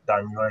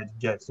than you already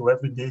get. So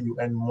every day you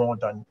earn more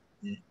than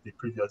the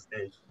previous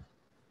day.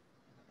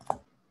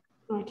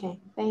 Okay,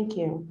 thank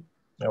you.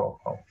 You're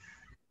welcome.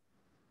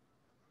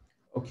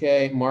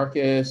 Okay,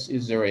 Marcus,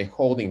 is there a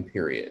holding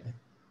period?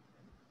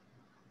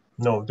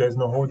 No, there's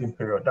no holding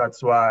period.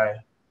 That's why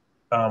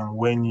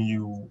when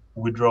you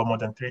withdraw more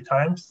than 3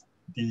 times,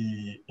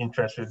 the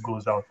interest rate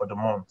goes down for the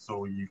month.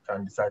 So you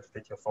can decide to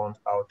take your funds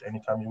out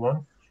anytime you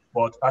want.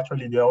 But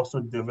actually, they're also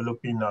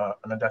developing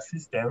another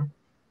system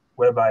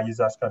whereby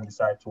users can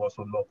decide to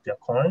also lock their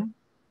coin.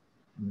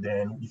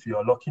 Then if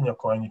you're locking your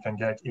coin, you can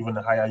get even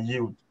a higher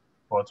yield.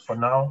 But for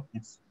now,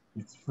 it's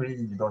free.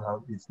 You don't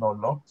have, it's not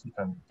locked. You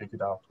can take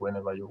it out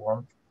whenever you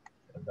want.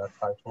 And that's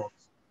how it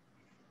works.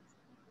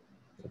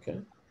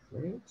 Okay,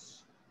 great.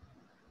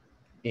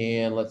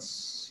 And let's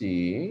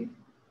see.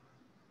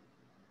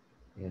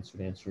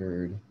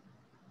 Answered.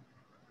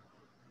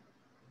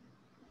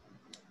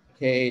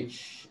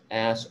 Kate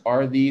asks,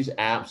 are these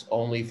apps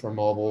only for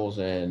mobiles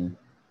and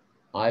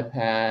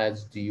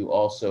iPads? Do you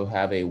also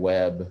have a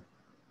web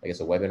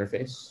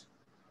interface?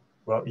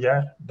 Well,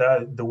 yeah,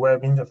 the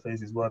web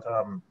interface is what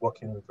I'm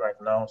working with right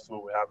now.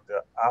 So we have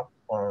the app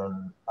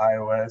on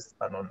iOS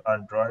and on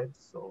Android.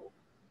 So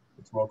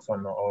it works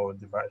on all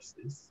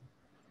devices.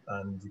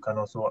 And you can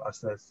also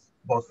access,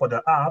 but for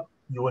the app,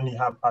 you only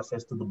have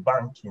access to the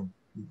banking,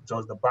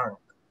 just the bank.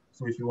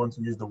 So if you want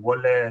to use the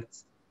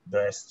wallet,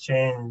 the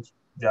exchange,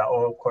 they are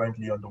all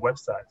currently on the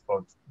website,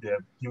 but they're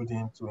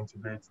building to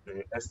integrate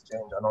the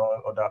exchange and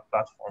all other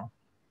platforms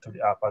to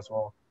the app as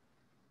well.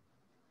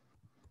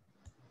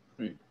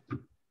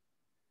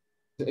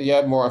 Do you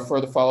have more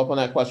further follow-up on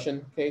that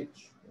question, Kate?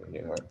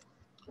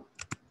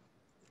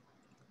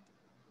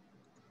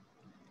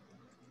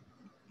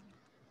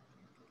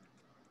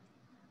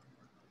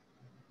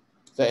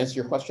 Does that answer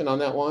your question on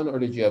that one, or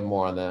did you have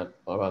more on that,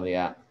 on the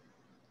app?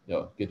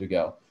 No, good to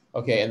go.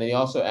 Okay, and then he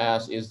also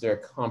asked, is there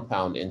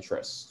compound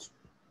interest?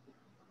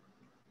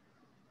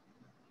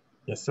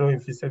 Yeah, so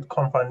if you said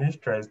compound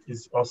interest,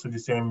 it's also the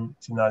same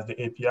thing as the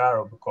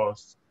APR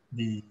because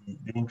the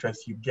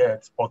interest you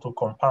get auto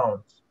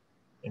compounds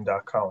in the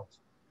account.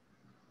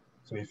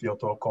 So if you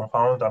auto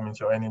compound, that means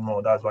you're earning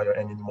more. That's why you're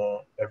earning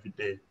more every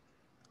day.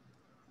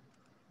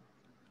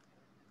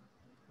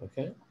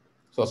 Okay,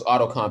 so it's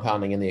auto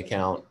compounding in the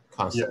account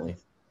constantly,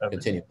 yes,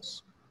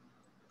 continuous.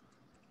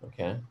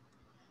 Okay,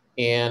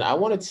 and I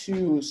wanted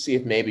to see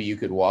if maybe you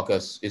could walk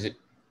us.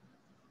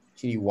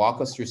 Can you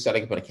walk us through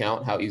setting up an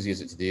account? How easy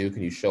is it to do?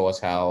 Can you show us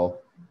how?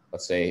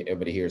 Let's say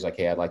everybody here is like,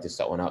 hey, I'd like to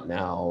set one up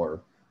now,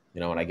 or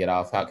when I get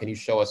off, how can you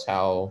show us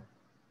how?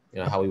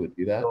 How we would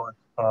do that? So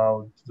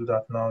I'll do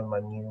that now in my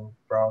new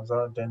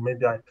browser. Then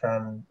maybe I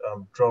can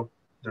drop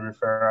the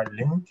referral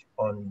link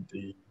on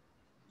the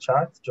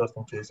chat just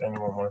in case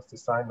anyone wants to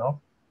sign up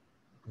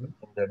and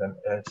get an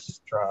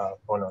extra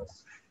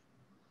bonus.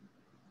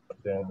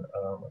 Then,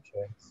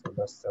 okay, so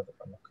let's set up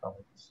an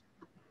account.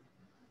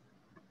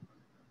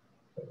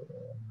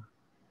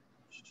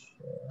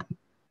 Share.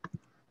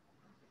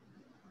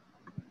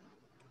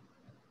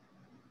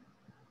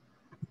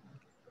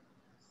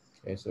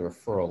 Okay, so the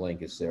referral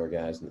link is there,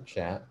 guys, in the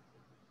chat.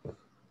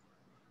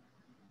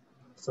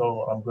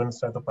 So I'm going to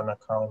set up an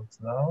account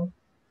now.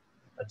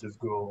 I just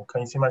go,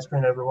 can you see my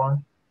screen,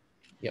 everyone?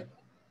 Yep.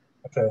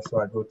 Okay, so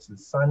I go to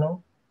sign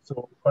up.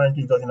 So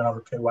currently it doesn't have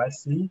a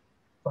KYC.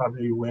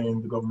 Probably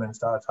when the government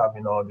starts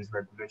having all this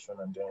regulation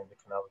and then they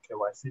can have a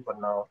KYC,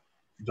 but now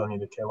you don't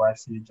need a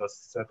KYC,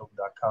 just set up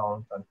the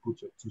account and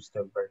put your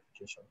two-step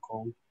verification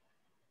code,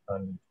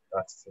 and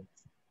that's it.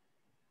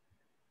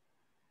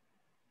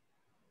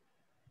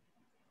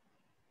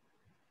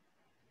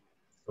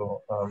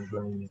 So I'm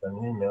going to use an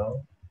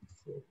email.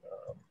 So,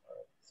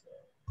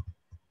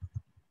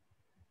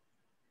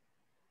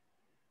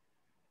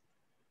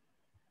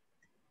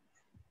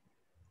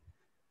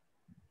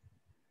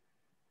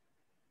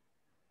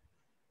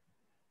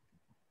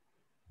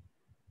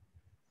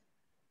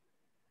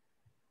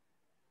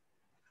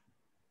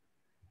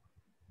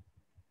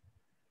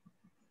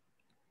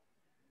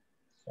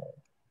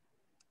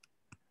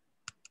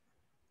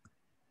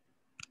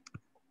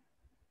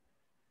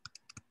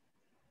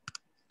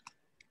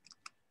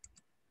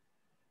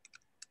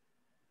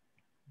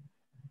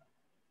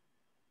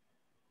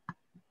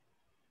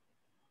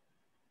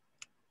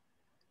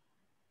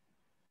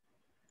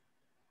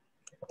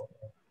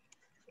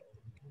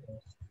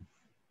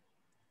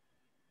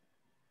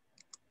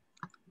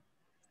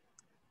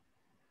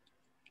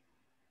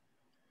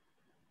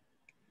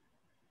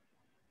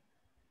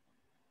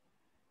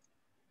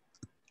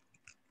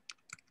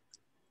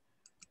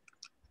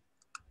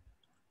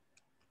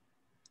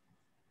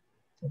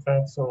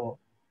 okay, so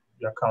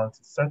the account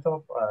is set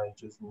up. I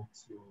just need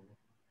to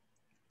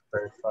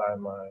verify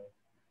my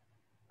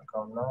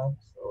account now.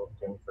 So I'm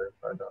going to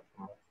verify that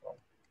from my phone.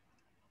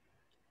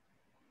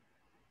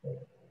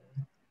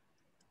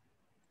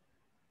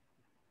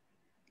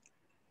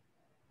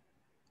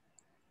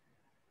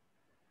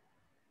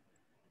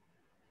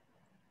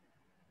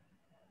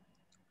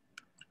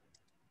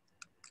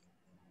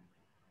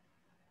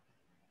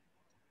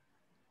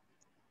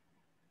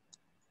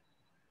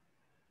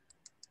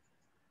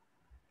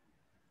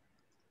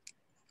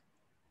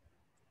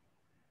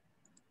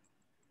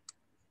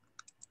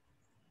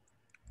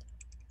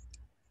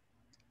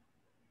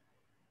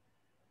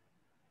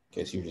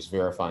 Okay, so you're just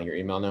verifying your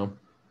email now?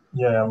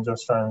 Yeah, I'm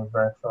just trying to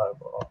verify.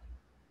 But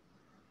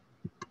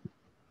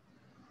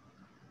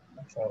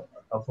okay,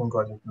 I haven't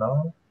got it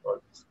now,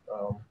 but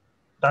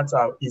that's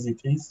how easy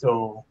it is.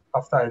 So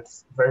after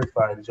it's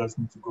verified, you just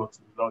need to go to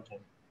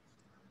login,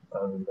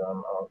 and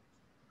I'll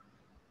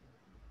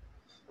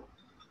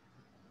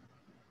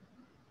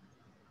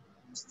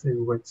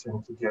still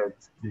waiting to get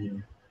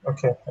the,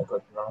 okay, I got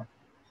it now.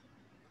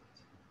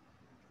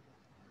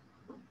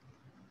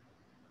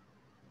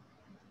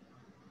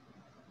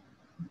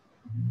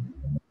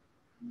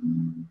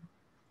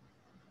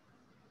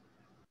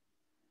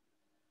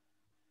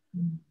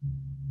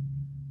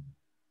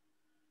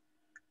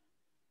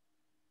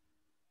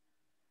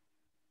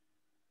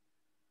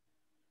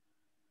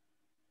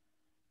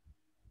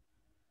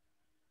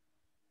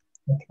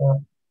 Okay,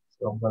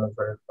 so I'm gonna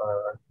verify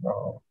right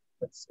now.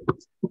 Let's see.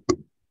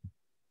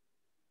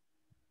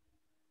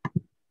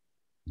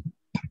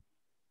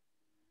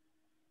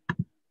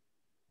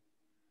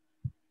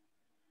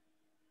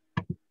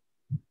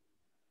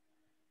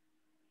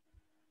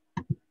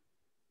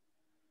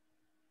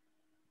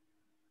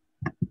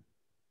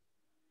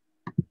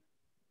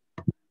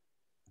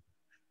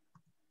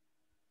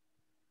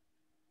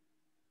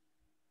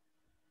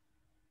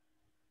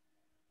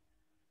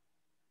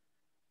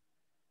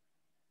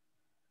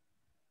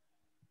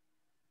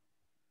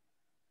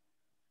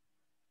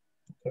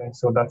 Okay,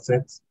 so that's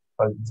it.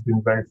 It's been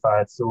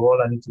verified. So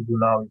all I need to do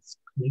now is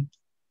click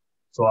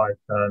so I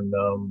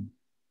can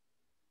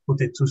put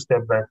a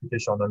two-step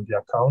verification on the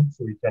account.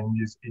 So you can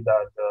use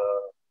either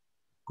the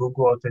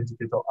Google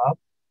Authenticator app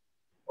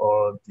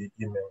or the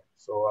email.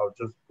 So I'll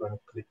just going to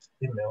click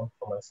email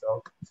for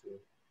myself to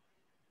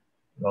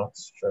not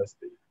stress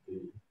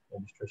the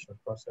registration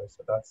process.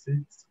 So that's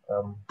it.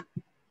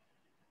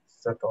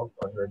 Set up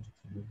and ready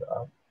to use the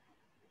app.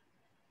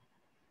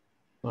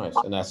 Nice,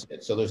 and that's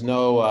it. So there's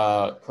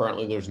no,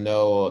 currently there's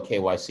no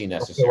KYC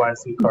necessary.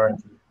 KYC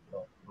currently,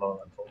 no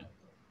at all.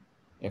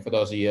 And for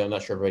those of you, I'm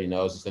not sure everybody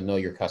knows, is to know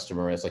your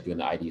customer. It's like doing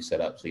the ID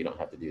setup, so you don't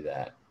have to do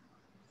that.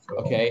 So,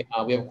 okay,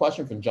 we have a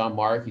question from John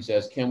Mark. He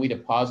says, can we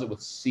deposit with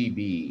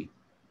CB?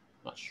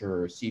 Not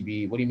sure,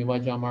 CB, what do you mean by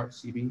John Mark,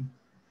 CB? You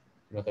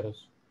know what that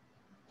is?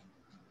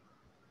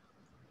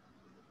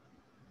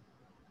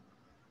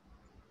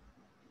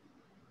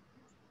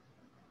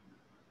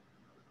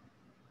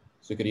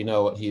 So could you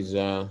know what he's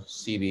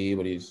CB,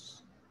 what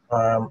he's?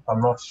 I'm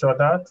not sure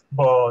that,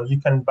 but you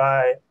can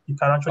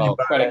actually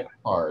buy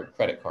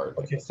credit card.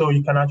 Okay, so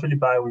you can actually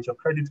buy with your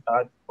credit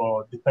card,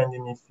 but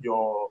depending if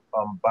your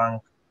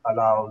bank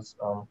allows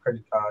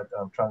credit card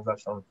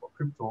transaction for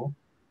crypto,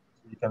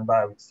 You can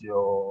buy with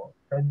your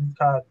credit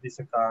card,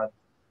 Visa card,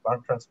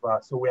 bank transfer.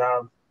 So we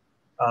have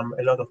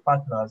a lot of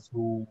partners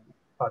who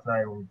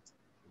partner with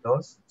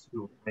us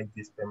to make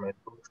this payment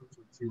go through.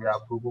 So we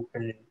have Google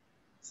Pay,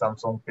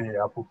 Samsung Pay,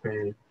 Apple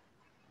Pay,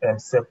 and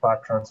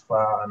SEPA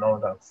transfer and all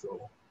that. So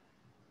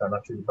you can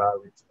actually buy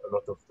with a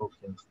lot of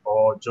tokens,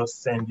 or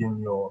just send in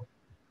your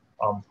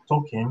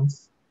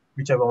tokens,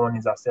 whichever one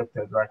is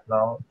accepted right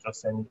now,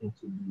 just send it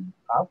into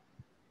the app.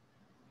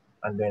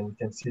 And then you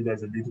can see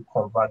there's a little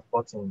convert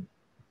button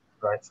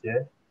right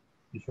here.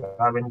 If you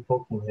have any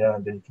token here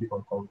and then you click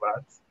on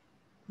convert,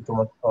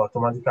 it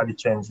automatically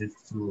changes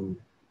to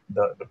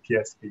the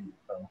PSP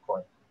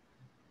coin.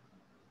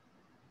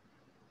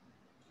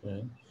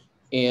 Okay.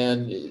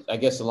 And I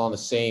guess along the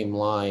same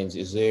lines,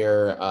 is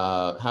there,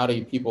 how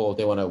do people, if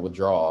they want to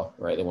withdraw,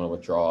 right? They want to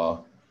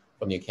withdraw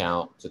from the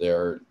account to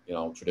their,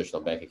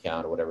 traditional bank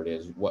account or whatever it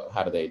is.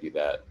 How do they do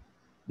that?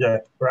 Yeah,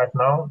 right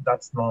now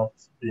that's not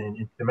being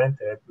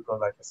implemented because,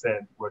 like I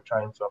said, we're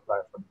trying to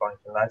apply for the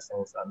banking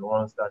license, and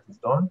once that is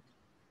done,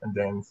 and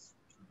then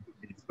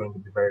it's going to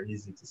be very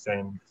easy to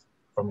send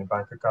from your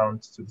bank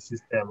account to the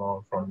system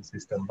or from the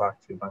system back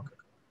to your bank account.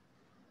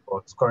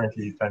 But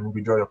currently, you can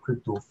withdraw your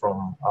crypto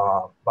from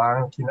our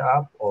banking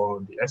app or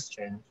the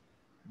exchange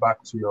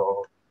back to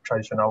your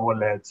traditional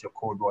wallet, your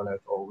cold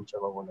wallet, or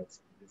whichever wallet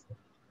you're using.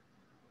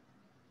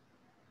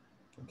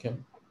 Okay.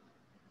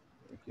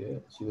 Very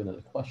good. See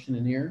another question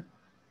in here.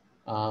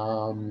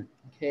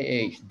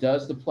 KH,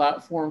 does the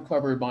platform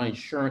cover by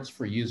insurance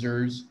for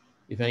users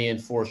if any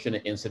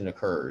unfortunate incident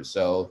occurs?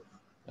 So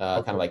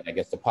kind of like, I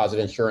guess, deposit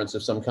insurance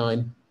of some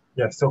kind?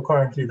 Yeah, so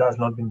currently that's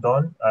not been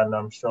done, and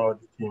I'm sure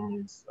the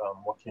team is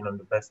working on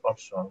the best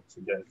option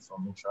to get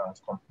some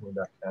insurance company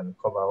that can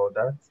cover all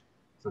that.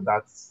 So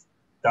that's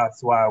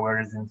why we're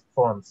raising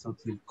funds, so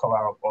to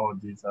cover up all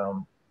these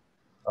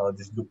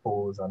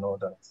loopholes and all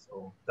that.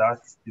 So that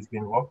is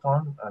being worked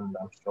on, and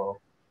I'm sure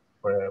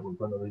we're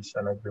going to reach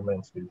an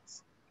agreement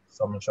with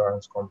some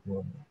insurance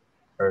company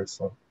very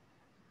soon.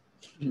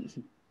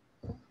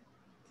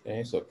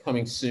 Okay, so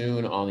coming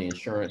soon on the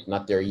insurance,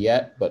 not there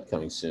yet, but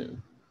coming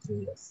soon.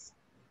 Yes.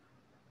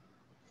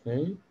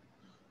 Okay.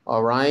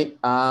 All right.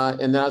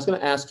 And then I was going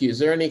to ask you, is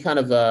there any kind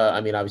of, I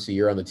mean, obviously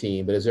you're on the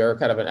team, but is there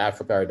kind of an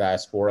Africa or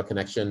diaspora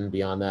connection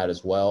beyond that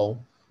as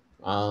well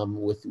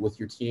with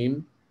your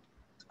team?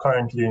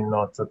 Currently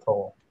not at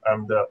all.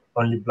 I'm the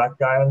only Black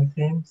guy on the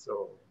team,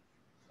 so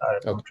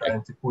I'm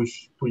trying to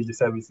push the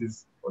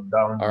services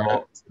down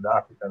more to the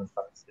African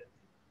parts.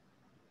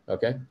 Yeah.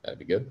 Okay, that'd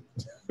be good.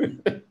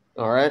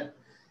 All right.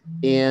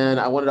 And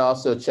I wanted to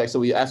also check, so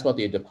we asked about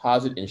the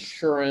deposit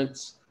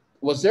insurance.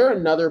 Was there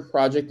another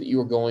project that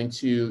you wanted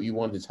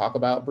to talk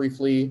about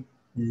briefly?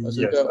 Yes,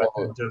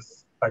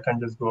 I can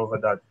just go over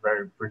that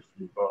very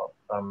briefly. But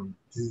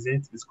this is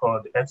it. It's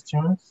called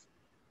XTunes.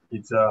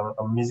 It's a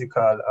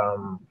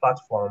musical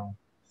platform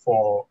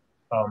for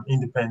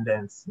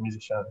independent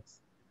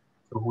musicians,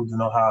 so who do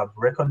not have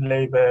record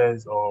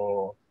labels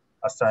or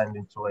assigned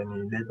into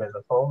any labels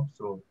at all.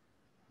 So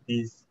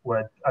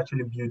we're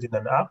actually building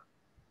an app.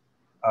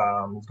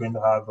 It's going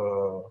to have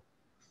a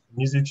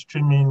music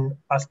streaming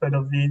aspect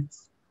of it,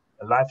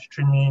 a live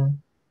streaming,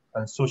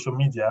 and social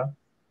media.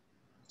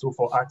 So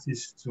for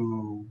artists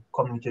to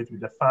communicate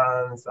with the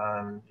fans,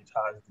 and it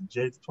has the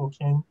Jade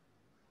token,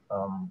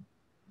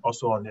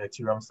 also on the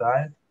Ethereum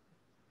side.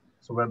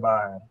 So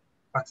whereby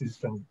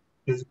artists can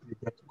basically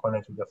get to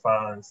connect with the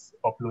fans,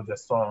 upload their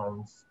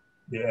songs,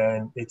 they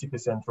earn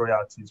 80%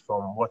 royalties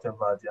from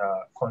whatever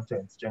their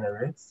content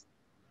generates,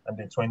 and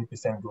then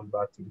 20% goes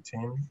back to the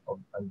team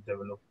and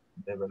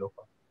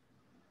developer.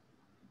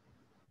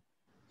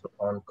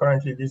 So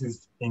currently this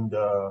is in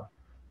the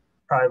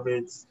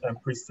private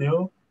and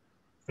pre-sale.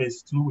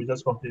 Phase 2, we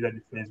just completed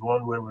the phase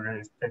 1 where we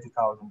raised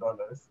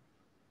 $30,000,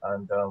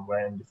 and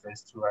we're in the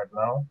phase 2 right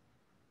now.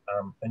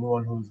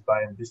 Anyone who's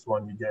buying this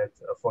one, you get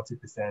a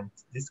 40%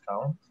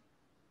 discount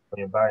when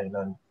you're buying,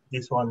 and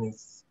this one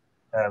is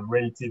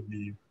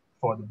relatively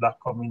for the Black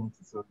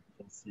community. So you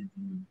can see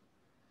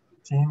the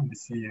team, the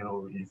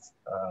CEO is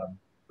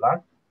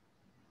Black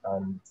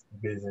and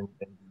based in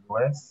the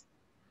US.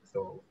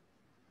 So,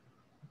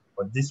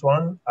 but this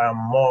one, I'm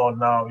more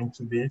now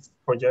into this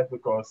project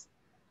because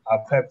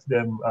I've helped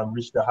them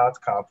reach the hard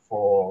cap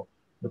for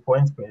the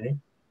PointPay,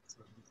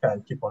 so we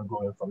can keep on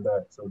going from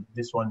there. So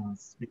this one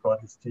is because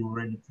it's still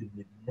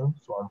relatively new,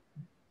 so I'm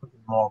putting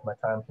more of my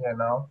time here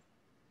now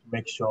to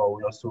make sure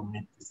we also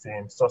meet the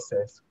same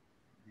success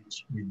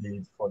which we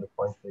did for the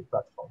PointPay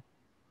platform.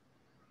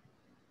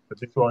 So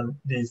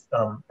this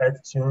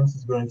XTunes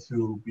is going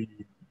to be,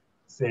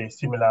 say,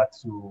 similar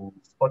to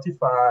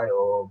Spotify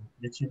or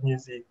YouTube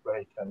Music, where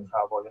you can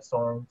have all your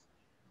songs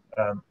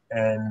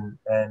and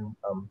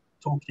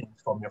tokens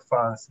from your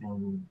fans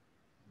in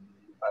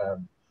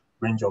the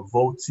range of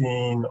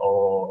voting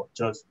or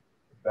just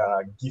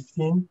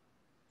gifting.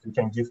 So you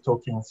can give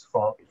tokens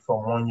from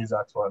one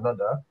user to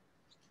another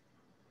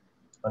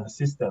on the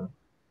system.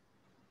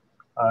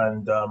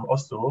 And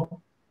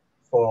also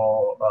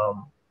for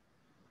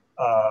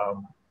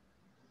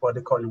what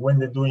they call it, when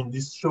they're doing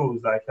these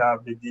shows, like how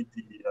they did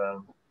the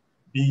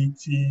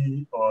BET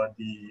or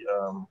the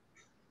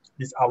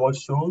these award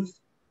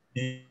shows,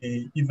 the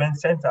event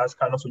centers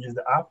can also use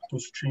the app to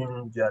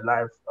stream their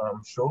live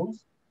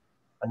shows,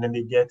 and then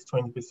they get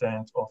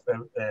 20%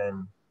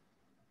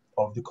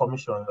 of the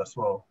commission as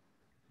well,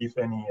 if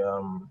any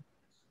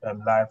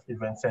live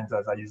event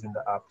centers are using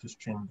the app to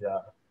stream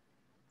their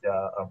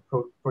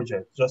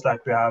project. Just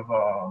like we have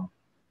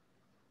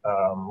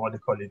what they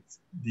call it,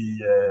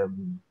 the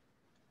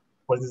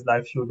what's this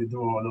live show they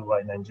do all over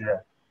in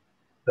Nigeria?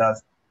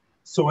 That's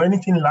so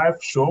anything live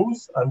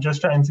shows. I'm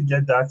just trying to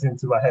get that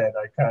into my head.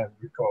 I can't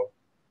recall.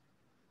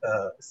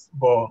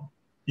 But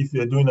if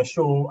you're doing a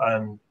show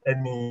and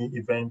any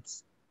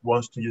event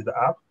wants to use the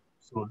app,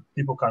 so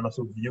people can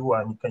also view,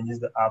 and you can use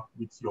the app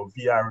with your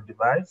VR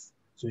device.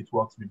 So it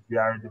works with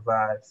VR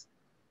device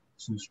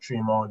to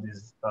stream all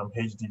these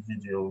HD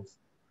videos.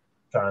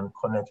 Can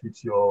connect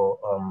with your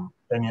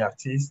any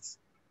artists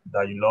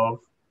that you love.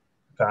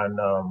 Can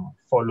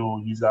follow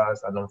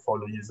users and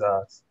unfollow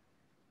users.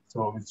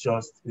 So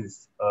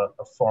it's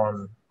a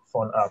fun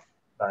app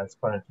that's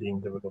currently in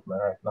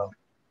development right now.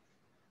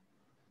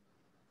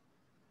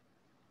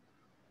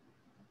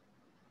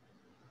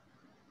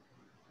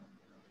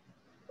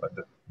 But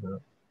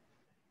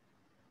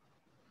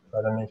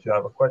I don't know if you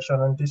have a question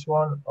on this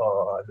one,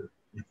 or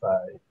if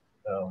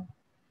So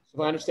if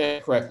I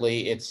understand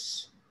correctly,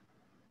 it's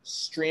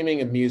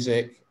streaming of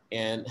music.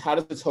 And how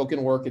does the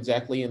token work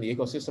exactly in the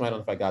ecosystem? I don't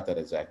know if I got that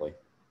exactly.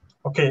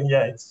 Okay,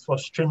 yeah, it's for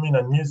streaming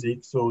and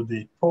music. So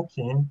the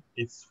token,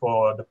 it's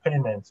for the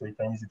payment. So you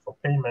can use it for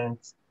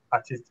payment,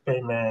 artist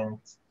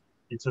payment.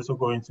 It's also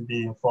going to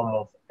be in form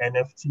of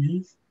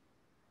NFTs.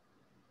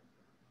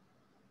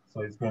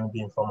 So it's going to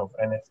be in form of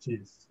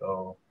NFTs.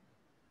 So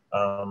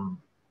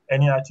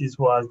any artist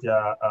who has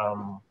their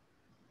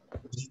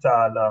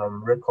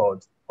digital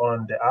record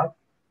on the app,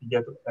 you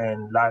get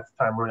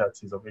lifetime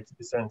royalties of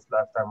 80%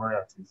 lifetime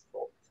royalties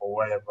for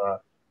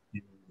whatever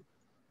you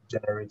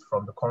generate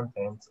from the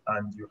content,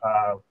 and you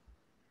have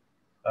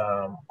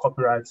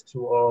copyright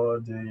to all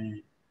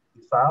the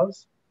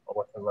files or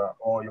whatever,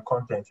 or your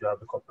content, you have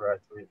the copyright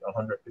to it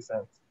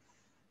 100%.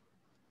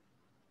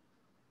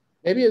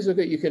 Maybe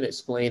Azuka, you can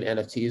explain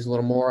NFTs a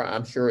little more.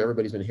 I'm sure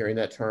everybody's been hearing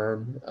that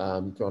term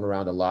thrown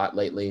around a lot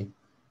lately,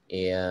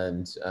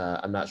 and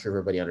I'm not sure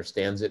everybody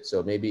understands it.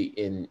 So maybe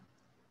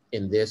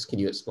in this, can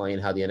you explain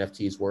how the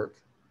NFTs work?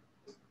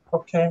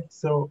 Okay,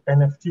 so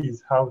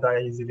NFTs, how would I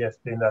easily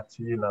explain that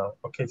to you now?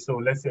 Okay, so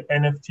let's say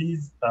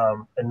NFTs,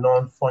 a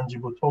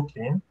non-fungible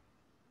token.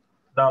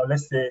 Now,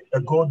 let's say a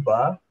gold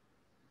bar,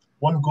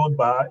 one gold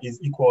bar is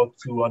equal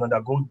to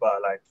another gold bar,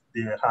 like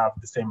they have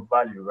the same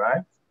value,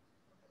 right?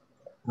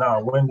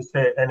 Now, when we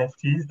say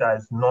NFTs, that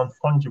is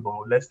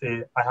non-fungible. Let's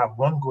say I have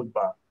one gold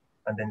bar,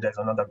 and then there's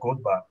another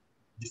gold bar,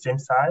 the same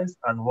size,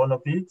 and one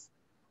of it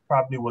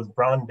probably was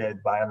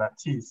branded by an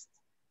artist.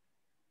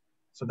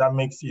 So that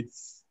makes it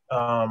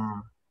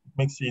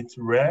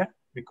rare,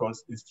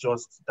 because it's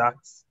just that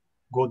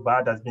gold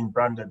bar that's been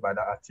branded by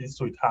the artist,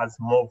 so it has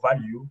more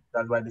value.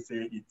 That's why they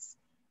say it's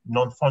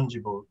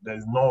non-fungible.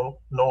 There's no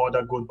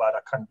other gold bar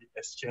that can be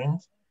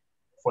exchanged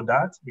for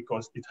that,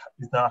 because it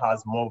now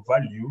has more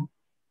value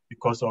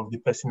because of the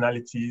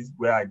personalities,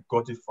 where I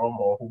got it from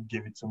or who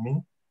gave it to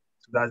me.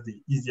 So that's the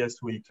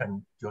easiest way you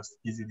can just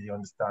easily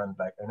understand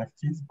like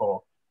NFTs, but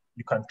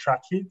you can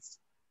track it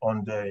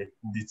on the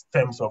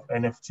terms of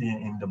NFT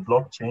in the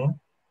blockchain.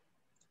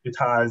 It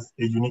has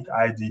a unique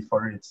ID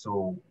for it.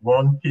 So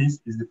one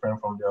piece is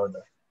different from the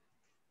other.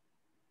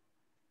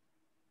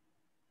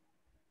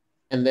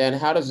 And then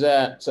how does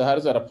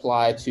that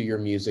apply to your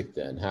music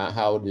then?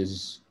 How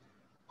does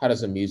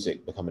the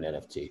music become an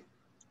NFT?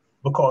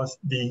 Because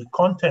the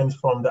content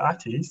from the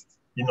artist,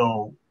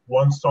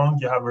 one song,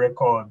 you have a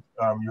record,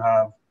 you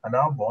have an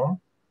album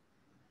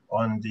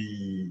on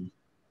the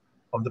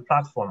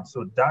platform.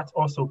 So that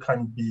also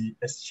can be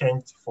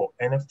exchanged for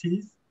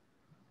NFTs.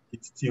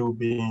 It's still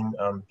being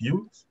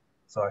built.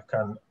 So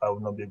I will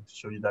not be able to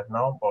show you that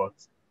now, but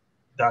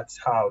that's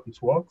how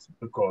it works,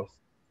 because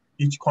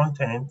each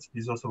content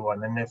is also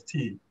an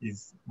NFT,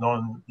 is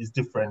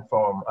different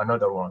from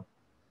another one.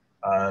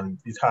 And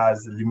it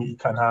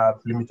can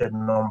have limited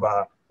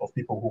number of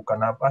people who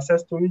can have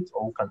access to it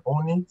or who can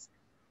own it.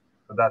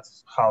 So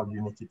that's how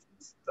unique it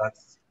is.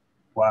 That's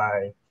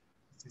why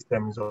the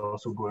system is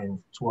also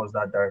going towards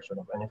that direction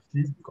of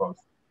NFTs, because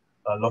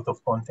a lot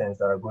of contents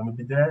that are going to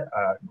be there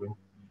are going to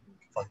be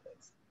unique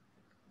contents.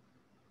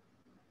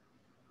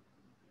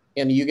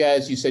 And you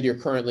guys, you said you're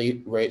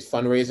currently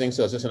fundraising.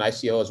 So is this an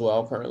ICO as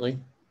well currently?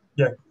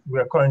 Yeah, we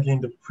are currently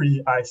in the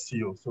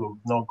pre-ICO. So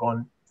we've not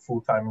gone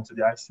full-time into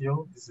the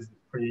ICO. This is the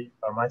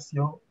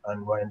pre-ICO,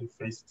 and we're in the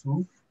phase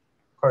 2.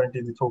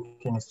 Currently, the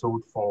token is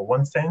sold for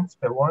 1 cent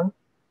per one.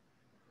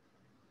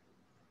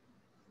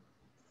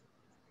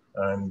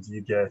 And you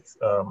get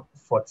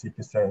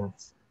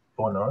 40%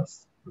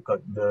 bonus,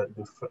 because the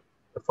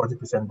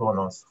 40%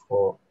 bonus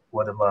for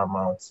whatever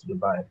amount you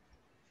buy.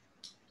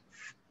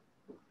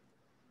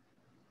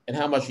 And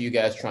how much are you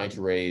guys trying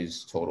to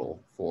raise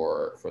total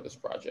for this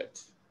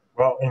project?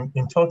 Well,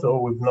 in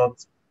total, we've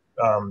not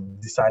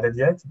decided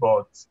yet,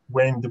 but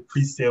when the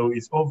pre-sale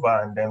is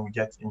over and then we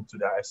get into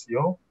the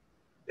ICO,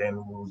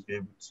 then we'll be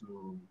able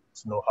to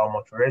know how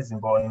much we're raising.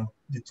 But in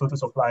the total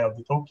supply of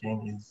the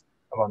token is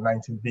about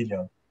 90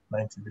 billion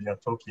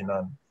token,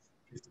 and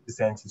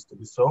 50% is to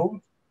be sold,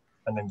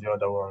 and then the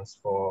other ones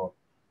for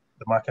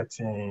the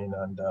marketing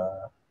and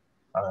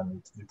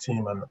the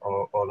team and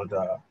all of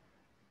the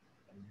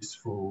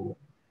useful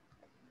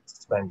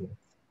spending.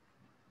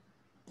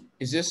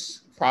 Is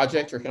this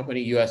project or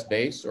company US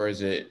based or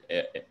is it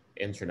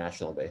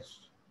international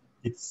based?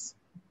 It's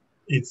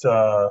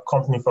a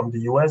company from the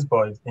US,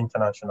 but it's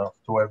international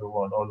to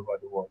everyone all over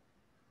the world.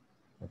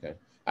 Okay.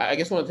 I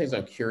guess one of the things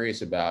I'm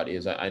curious about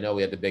is I know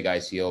we had the big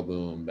ICO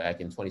boom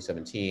back in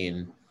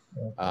 2017.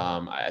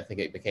 I think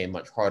it became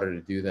much harder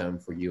to do them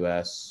for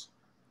US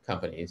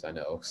companies. I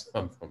know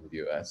some from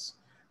the US.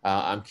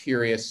 I'm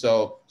curious.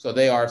 So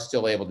they are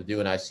still able to do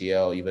an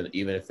ICO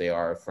even if they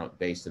are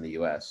based in the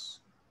US.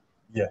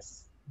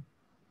 Yes,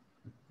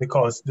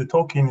 because the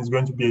token is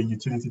going to be a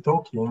utility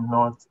token,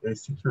 not a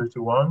security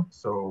one.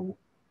 So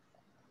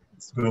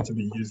it's going to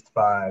be used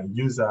by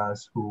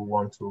users who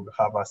want to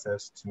have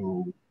access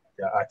to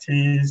their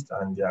artists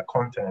and their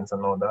contents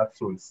and all that.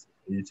 So it's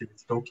a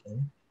utility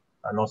token,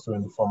 and also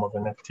in the form of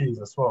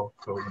NFTs as well.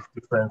 So it's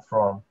different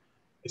from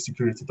a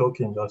security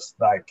token, just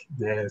like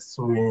they're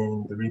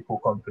suing the repo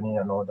company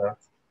and all that.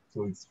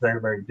 So it's very,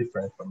 very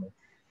different from it.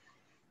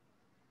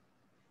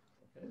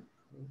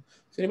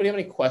 Does anybody have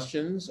any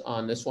questions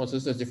on this one? So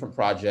this is a different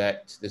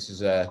project. This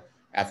is a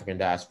African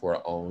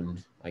diaspora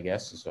owned, I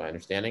guess, is my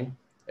understanding.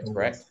 That's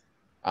correct.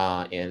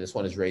 And this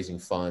one is raising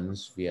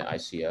funds via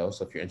ICO.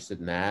 So if you're interested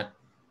in that,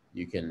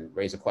 you can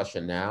raise a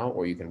question now,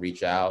 or you can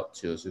reach out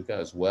to Azuka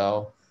as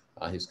well.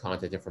 His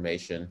contact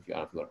information, if you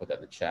want to put that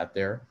in the chat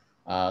there.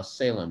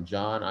 Salem,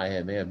 John,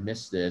 may have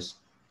missed this.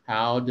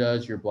 How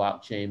does your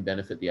blockchain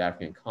benefit the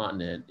African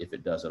continent, if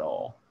it does at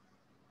all?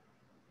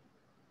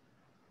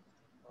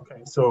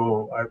 Okay,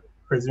 so I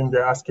presume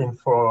they're asking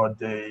for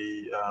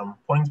the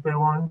PointPay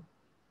one?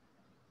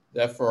 Is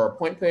that for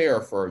PointPay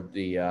or for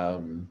the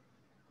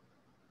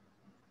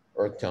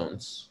Earth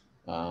Tones,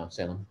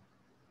 Salem?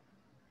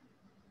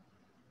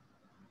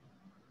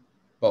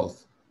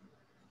 Both.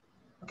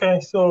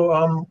 Okay,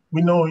 so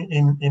we know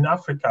in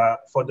Africa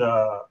for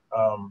the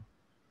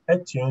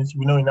iTunes,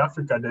 we know in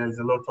Africa there is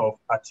a lot of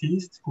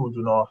artists who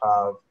do not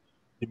have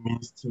the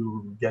means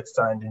to get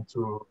signed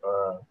into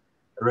a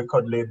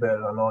record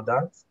label and all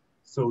that.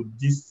 So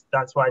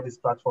that's why this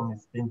platform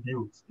is being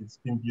built. It's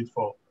been built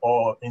for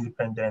all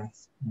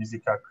independent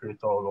musical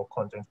creators or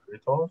content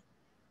creators,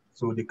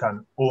 so they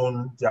can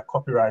own their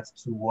copyrights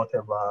to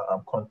whatever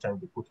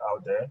content they put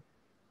out there.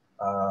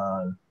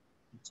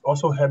 It's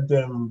also helped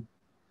them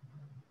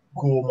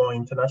go more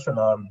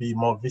international and be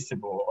more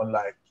visible,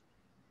 unlike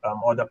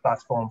other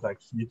platforms like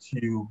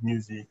YouTube,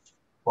 music.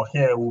 But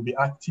here we'll be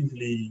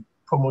actively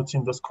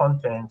promoting those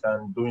content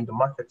and doing the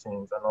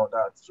marketing and all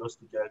that, just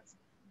to get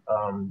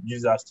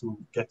users to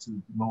get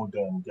to know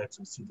them, get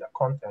to see their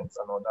contents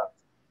and all that.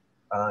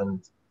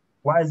 And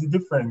why is it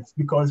different?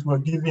 Because we're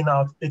giving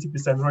out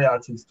 80%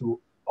 royalties to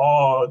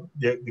all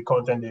the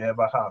content they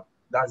ever have.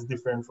 That's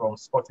different from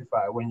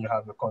Spotify. When you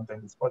have the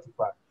content in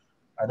Spotify,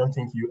 I don't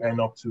think you earn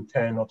up to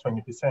 10 or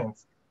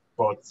 20%.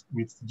 But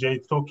with J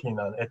Token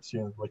and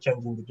iTunes, we're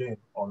changing the game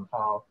on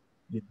how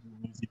they do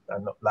music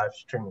and live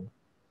streaming.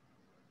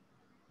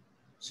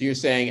 So you're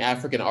saying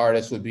African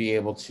artists would be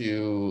able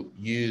to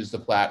use the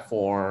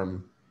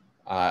platform,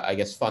 I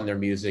guess, fund their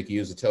music,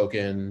 use the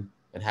token,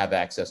 and have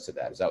access to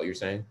that. Is that what you're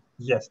saying?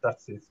 Yes,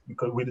 that's it.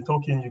 Because with the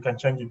token, you can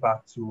change it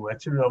back to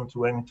Ethereum,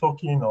 to any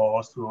token, or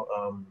also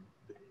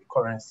the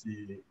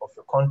currency of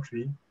your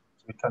country.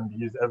 So it can be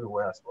used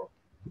everywhere as well.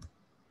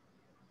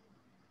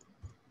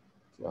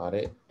 Got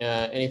it.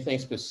 Anything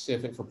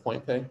specific for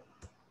PointPay?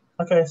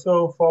 Okay,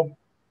 so for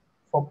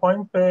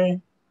PointPay,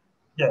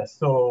 yes.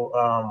 So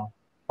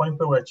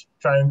PointPay, we're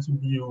trying to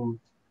build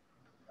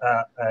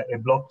a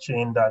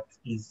blockchain that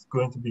is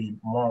going to be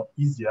more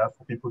easier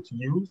for people to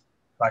use.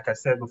 Like I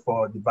said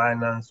before, the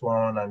Binance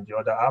one and the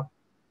other app,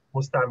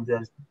 most times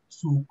there's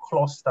two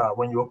cluster.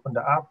 When you open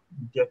the app,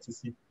 you get to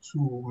see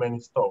too many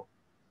stuff.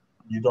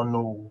 You don't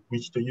know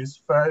which to use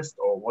first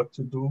or what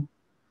to do.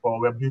 But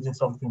we're building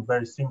something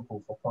very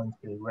simple for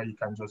PointPay, where you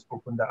can just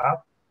open the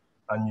app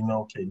and you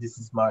know, okay, this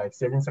is my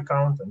savings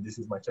account and this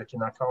is my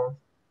checking account.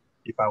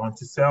 If I want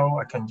to sell,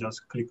 I can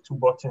just click two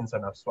buttons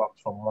and I've swapped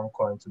from one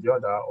coin to the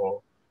other,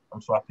 or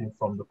I'm swapping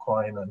from the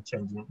coin and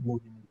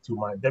moving it to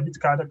my debit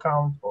card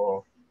account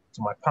or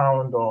to my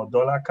pound or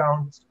dollar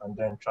account, and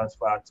then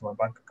transfer it to my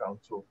bank account.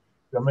 So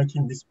we're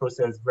making this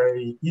process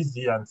very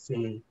easy, and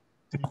say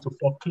 3 to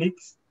 4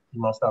 clicks, you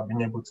must have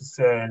been able to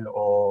sell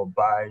or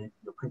buy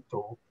your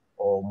crypto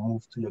or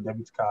move to your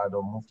debit card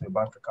or move to your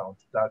bank account.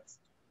 That's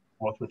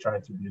what we're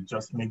trying to do,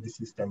 just make the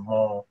system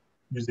more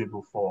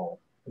usable for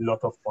a lot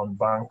of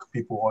unbanked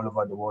people all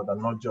over the world,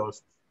 and not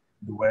just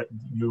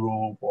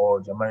Europe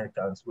or the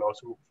Americans. We're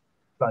also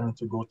planning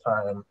to go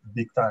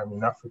big time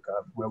in Africa,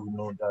 where we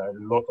know there are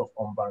a lot of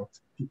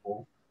unbanked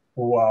people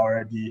who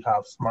already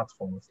have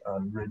smartphones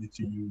and ready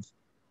to use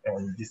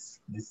these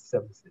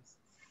services.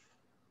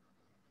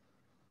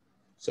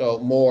 So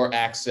more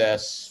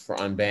access for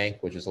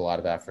unbanked, which is a lot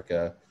of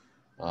Africa,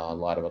 a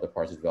lot of other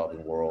parts of the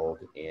developing world,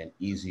 and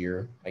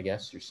easier, I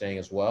guess you're saying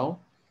as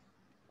well.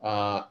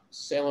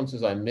 Salem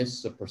says, I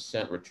missed the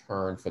percent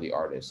return for the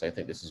artist. I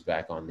think this is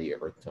back on the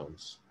earth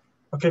tones.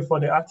 Okay, for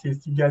the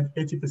artist, you get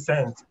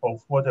 80%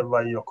 of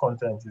whatever your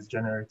content is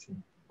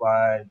generating,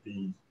 while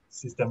the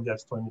system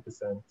gets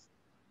 20%.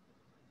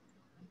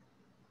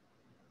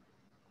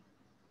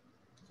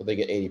 So they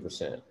get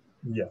 80%.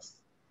 Yes.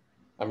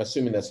 I'm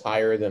assuming that's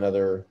higher than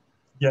other.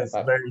 Yes,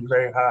 very,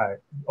 very high.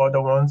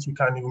 Other ones, you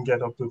can't even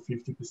get up to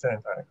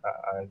 50%,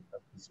 I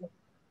presume.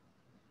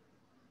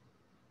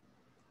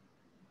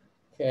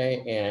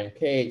 Okay, and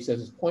Kate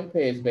says, PointPay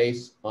is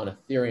based on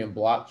Ethereum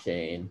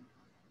blockchain.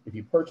 If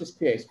you purchase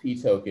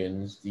PXP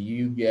tokens, do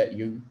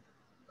you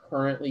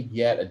currently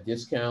get a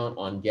discount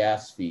on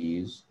gas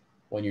fees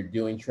when you're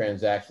doing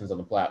transactions on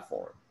the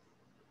platform?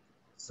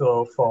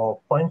 So for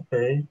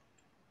PointPay,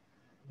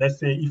 let's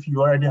say if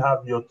you already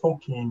have your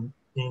token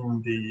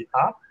in the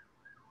app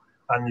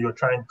and you're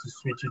trying to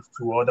switch it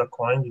to other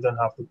coin, you don't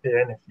have to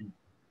pay any fee.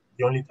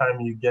 The only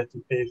time you get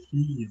to pay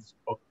fee is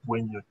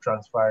when you're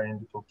transferring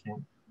the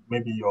token,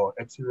 maybe your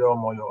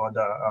Ethereum or your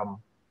other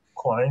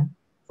coin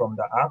from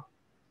the app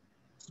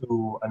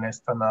to an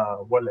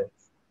external wallet.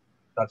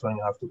 That's when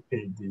you have to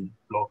pay the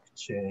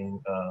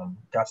blockchain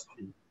gas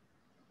fee.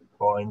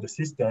 But in the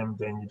system,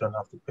 then you don't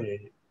have to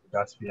pay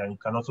gas fee, and you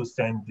can also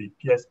send the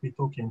PSP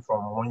token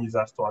from one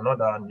user to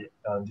another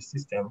on the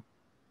system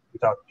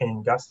without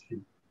paying gas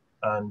fee.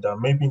 And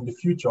maybe in the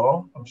future,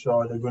 I'm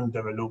sure they're going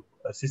to develop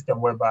a system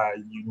whereby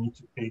you need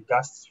to pay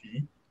gas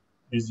fee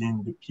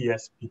using the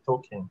PSP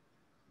token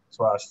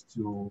so as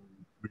to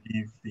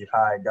relieve the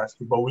high gas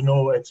fee. But we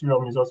know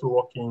Ethereum is also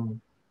working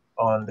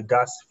on the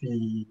gas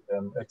fee,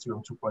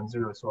 Ethereum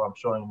 2.0. So I'm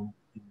sure in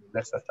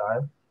lesser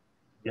time,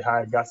 the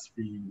high gas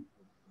fee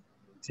will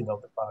be a thing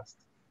of the past.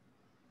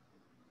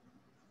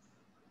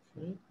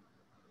 Okay.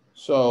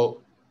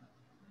 So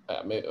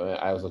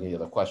I was looking at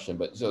the other question,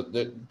 but so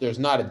there's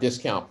not a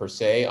discount per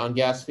se on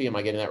gas fee. Am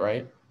I getting that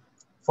right?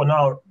 For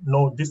now,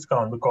 no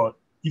discount, because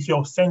if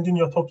you're sending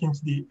your token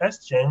to the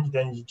exchange,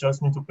 then you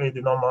just need to pay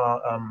the normal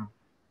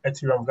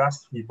Ethereum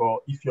gas fee. But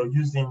if you're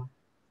using,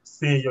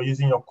 say you're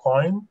using your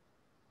coin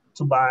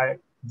to buy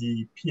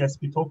the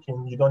PSP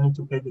token, you don't need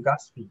to pay the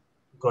gas fee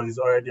because it's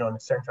already on a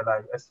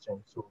centralized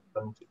exchange, so you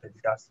don't need to pay the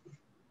gas fee.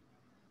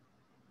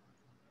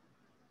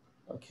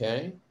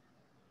 Okay.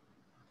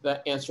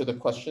 That answer the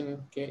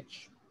question,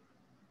 Gage?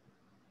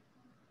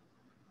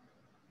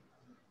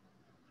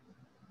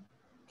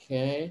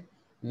 Okay.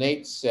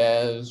 Nate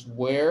says,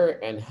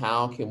 where and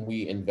how can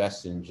we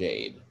invest in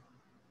Jade?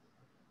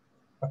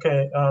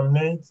 Okay,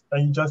 Nate,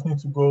 you just need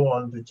to go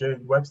on the Jade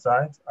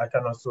website. I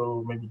can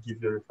also maybe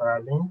give you a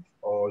referral link,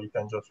 or you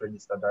can just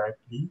register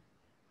directly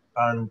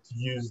and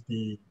use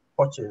the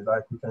purchase.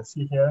 Like you can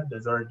see here,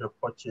 there's already a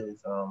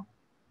purchase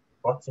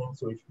button.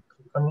 So if you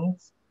click on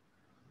it,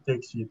 it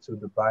takes you to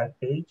the buy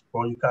page,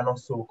 or you can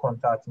also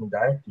contact me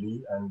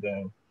directly and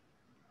then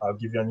I'll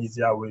give you an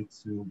easier way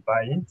to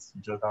buy it.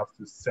 You just have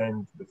to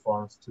send the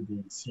funds to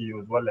the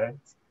CEO's wallet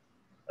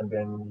and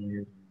then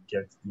you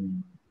get the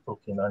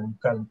token, and you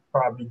can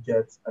probably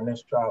get an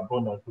extra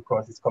bonus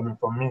because it's coming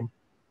from me.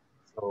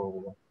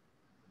 So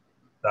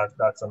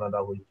that's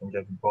another way you can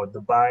get it. But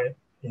the buy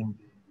in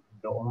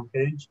the home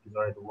page is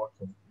already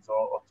working. It's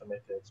all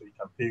automated. So you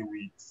can pay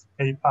with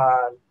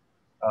PayPal,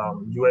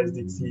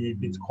 USDT,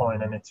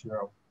 Bitcoin, and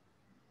Ethereum.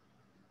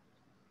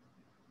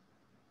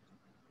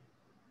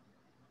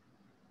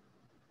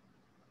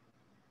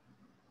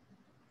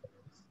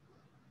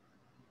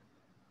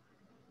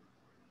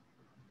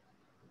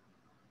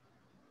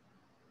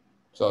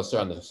 So it's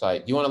on the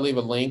site. Do you want to leave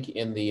a link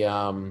in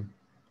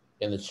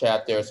the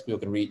chat there so people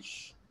can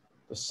reach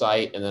the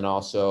site, and then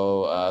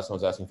also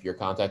someone's asking for your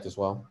contact as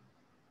well?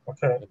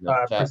 Okay,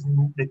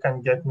 they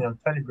can get me on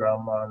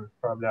Telegram and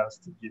probably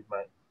ask to give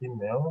my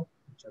email,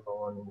 whichever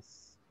one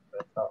is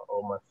better,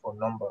 or my phone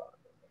number.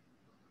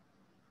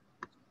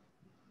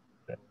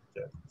 Then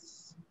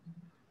just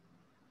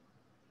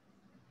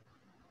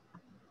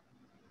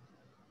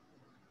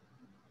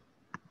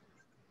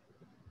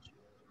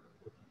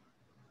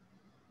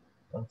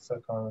 1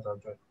 second, I'll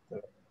get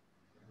the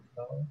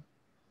now.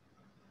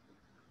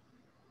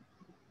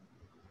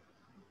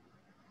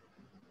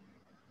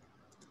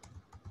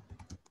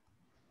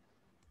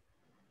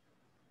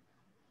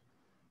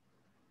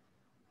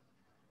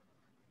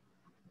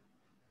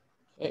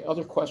 Okay,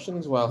 other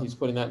questions while he's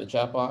putting that in the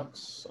chat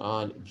box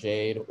on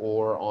Jade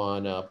or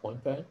on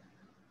PointPay?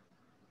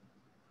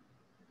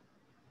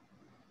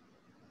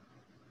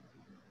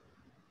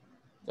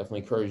 Definitely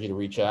encourage you to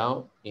reach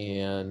out,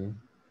 and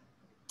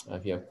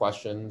if you have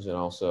questions, and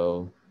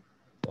also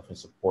definitely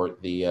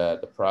support the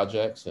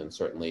projects, and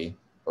certainly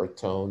Earth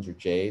Tones or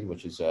Jade,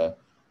 which is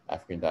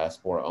African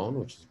diaspora owned,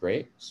 which is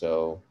great.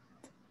 So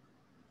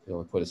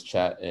He'll put his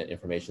chat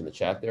information in the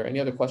chat there. Any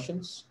other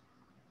questions?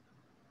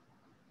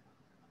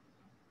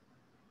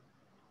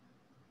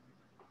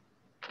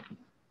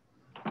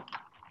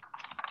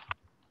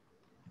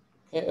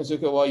 Okay,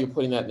 Azuka, while you're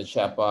putting that in the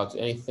chat box,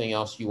 anything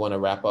else you want to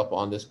wrap up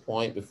on this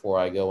point before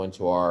I go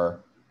into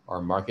our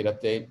market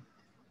update?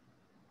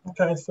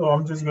 Okay, so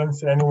I'm just going to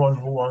say anyone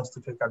who wants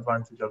to take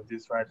advantage of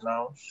this right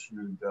now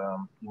should,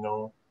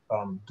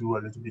 do a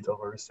little bit of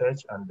a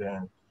research, and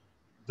then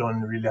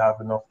don't really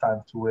have enough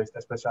time to waste,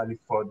 especially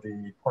for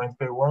the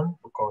PointPay one,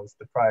 because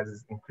the price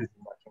is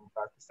increasing by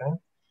 25%.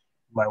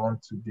 You might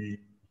want to be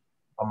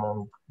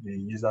among the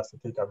users to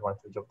take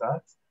advantage of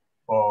that.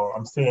 Or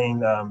I'm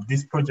saying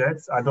these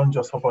projects, I don't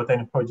just support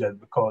any project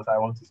because I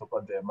want to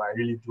support them. I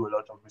really do a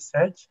lot of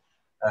research,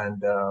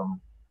 and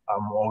I'm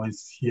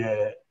always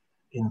here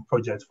in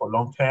projects for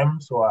long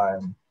term. So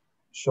I'm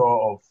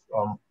sure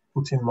of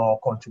putting more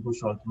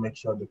contribution to make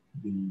sure that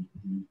the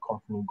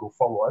company go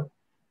forward.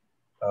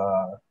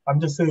 I'm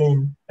just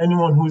saying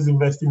anyone who's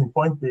investing in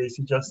PointPay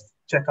should just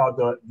check out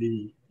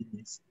the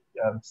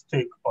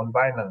stake on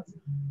Binance.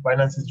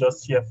 Binance is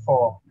just here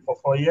for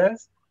 4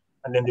 years,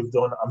 and then they've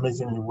done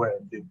amazingly well.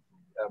 They've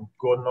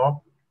gone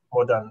up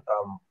more than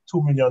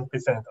 2 million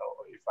percent,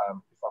 or if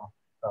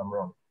I'm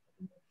wrong,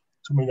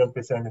 2 million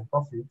percent in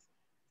profit.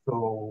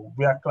 So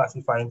we are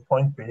classifying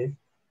PointPay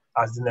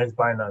as the next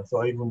Binance,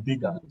 or even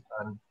bigger,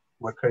 and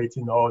we're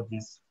creating all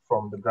this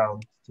from the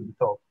ground to the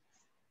top.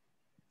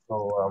 So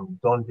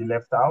don't be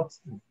left out.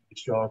 Be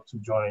sure to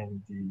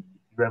join the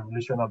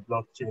revolution of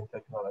blockchain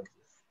technology.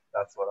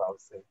 That's what I would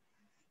say.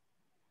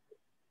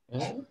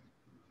 Okay.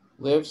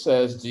 Liv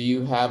says, do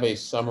you have a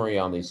summary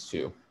on these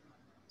two?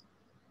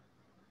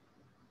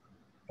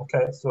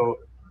 Okay, so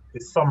a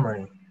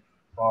summary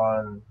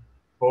on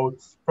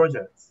both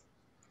projects.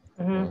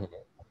 Mm-hmm.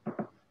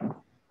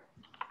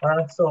 All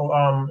right, so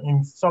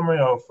in summary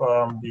of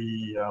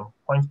the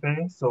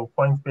PointPay, so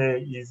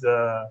PointPay is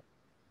a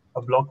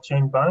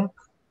blockchain bank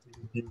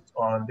built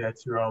on the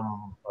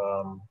Ethereum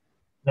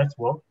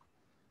network.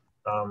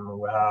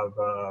 We have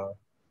a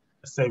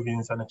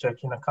savings and a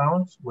checking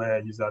account where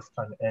users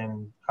can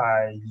earn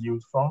high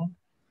yield from,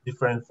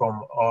 different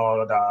from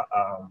all other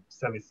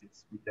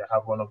services. They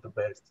have one of the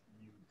best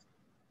yields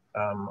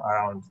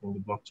around in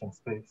the blockchain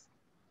space.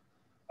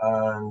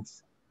 And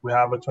we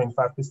have a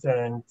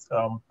 25%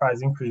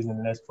 price increase in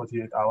the next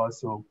 48 hours.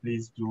 So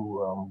please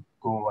do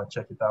go and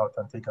check it out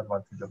and take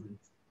advantage of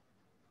it.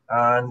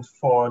 And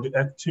for the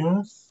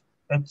Etunes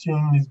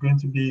is going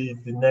to be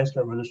the next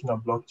revolution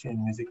of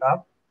blockchain music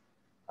app,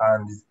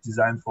 and it's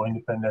designed for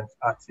independent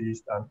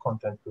artists and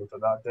content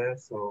creators out there.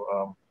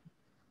 So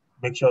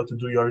make sure to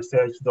do your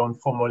research. Don't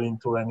FOMO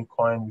into any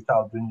coin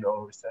without doing your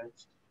own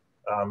research.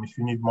 If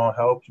you need more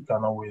help, you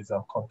can always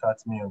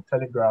contact me on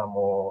Telegram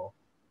or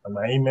on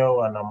my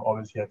email, and I'm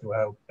always here to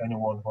help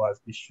anyone who has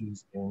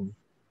issues in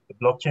the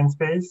blockchain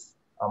space.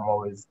 I'm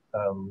always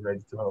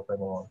ready to help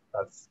anyone.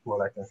 That's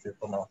what I can say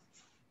for now.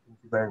 Thank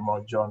you very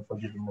much, John, for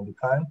giving me the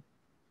time.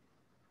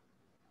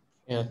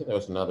 And I think there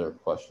was another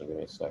question. Give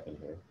me a second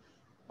here.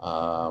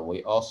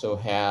 We also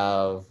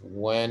have,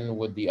 when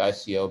would the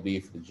ICO be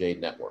for the Jade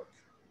Network?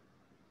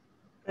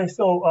 Okay,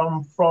 so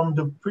from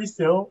the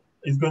pre-sale,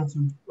 it's going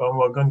to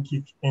we're going to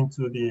kick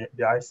into the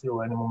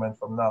ICO any moment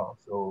from now.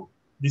 So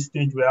this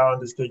stage, we are on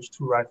the stage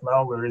 2 right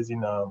now. We're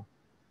raising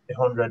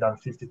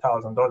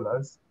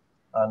 $150,000,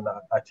 and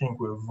I think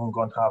we've even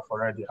gone halfway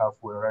already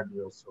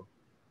also.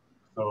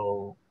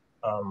 So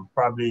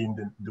probably in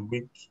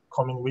the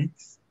coming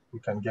weeks, we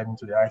can get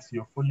into the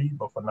ICO fully.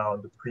 But for now,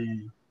 the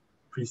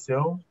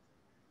pre-sale,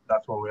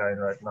 that's what we are in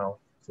right now.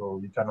 So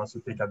you can also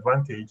take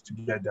advantage to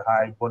get the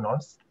high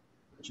bonus,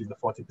 which is the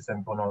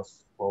 40%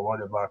 bonus for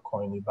whatever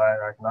coin you buy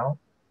right now.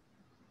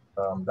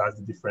 That's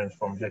the difference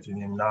from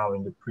getting in now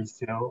in the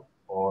pre-sale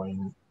or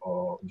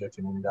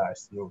getting in the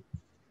ICO.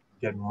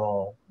 Get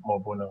more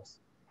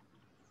bonus.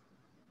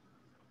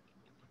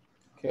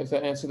 Okay, does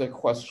that answer the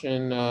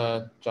question,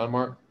 John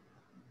Mark?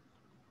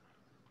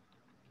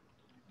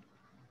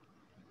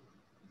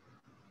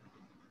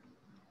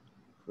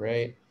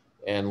 Great.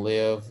 And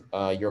Liv,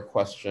 your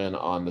question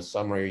on the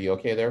summary, are you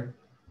okay there?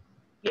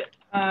 Yeah.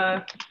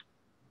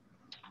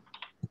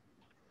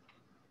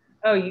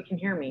 Oh, you can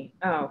hear me.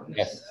 Oh,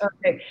 yes.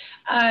 Okay.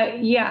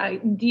 Yeah.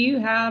 Do you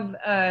have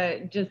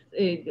just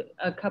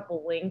a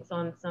couple links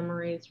on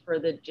summaries for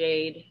the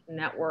Jade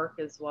network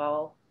as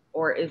well?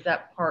 Or is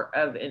that part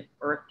of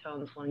Earth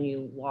Tones when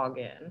you log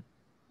in?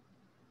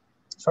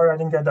 Sorry, I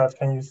didn't get that.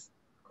 Can you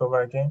go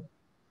back again?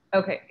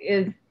 Okay.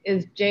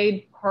 Is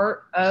Jade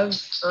part of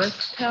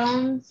Earth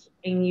Tones,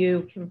 and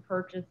you can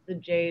purchase the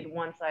Jade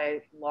once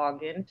I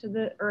log into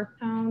the Earth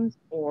Tones,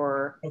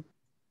 or?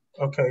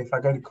 Okay, if I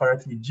got it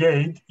correctly,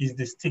 Jade is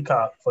the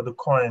sticker for the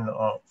coin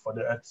for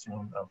the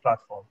Ethereum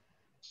platform.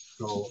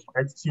 So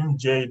Ethereum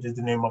Jade is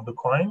the name of the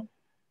coin,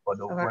 but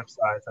the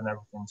website and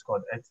everything is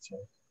called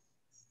Ethereum.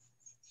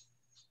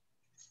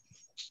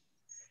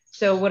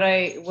 So would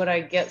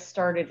I get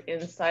started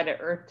inside of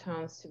Earth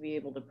Tones to be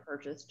able to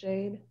purchase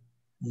Jade?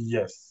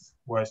 Yes,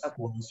 once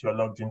you're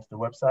logged into the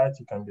website,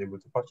 you can be able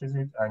to purchase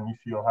it. And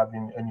if you're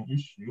having any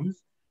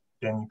issues,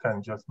 then you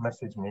can just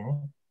message me.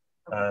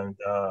 And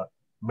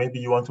maybe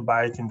you want to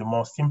buy it in the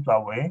more simpler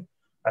way.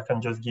 I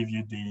can just give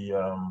you the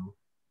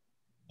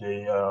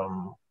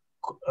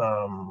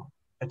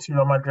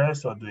Ethereum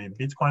address or the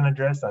Bitcoin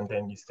address, and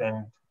then you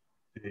send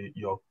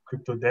your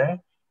crypto there,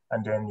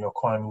 and then your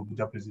coin will be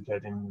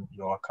deposited in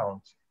your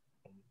account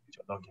with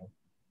your login.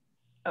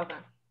 Okay.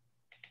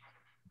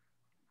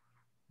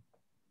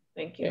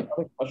 Thank you. Okay,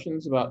 other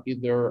questions about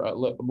either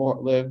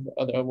Liv,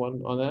 other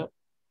one on that?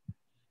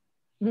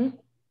 Mm-hmm.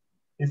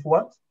 If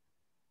what?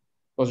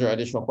 Was there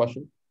additional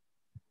question?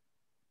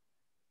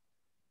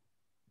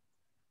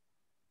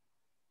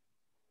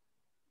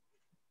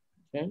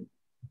 Okay,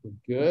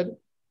 good.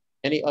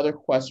 Any other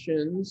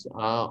questions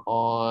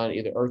on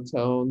either Earth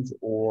Tones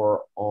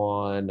or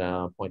on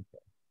PointPay?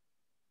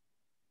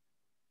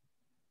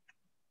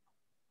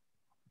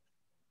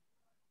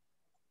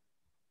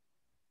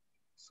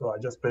 So I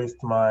just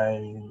pasted my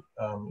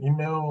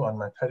email and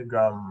my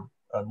Telegram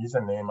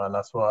username, and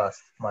as well as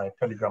my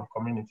Telegram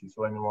community.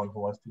 So anyone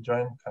who wants to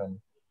join can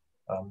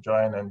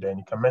join, and then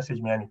you can message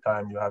me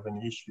anytime you have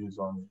any issues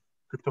on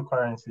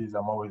cryptocurrencies.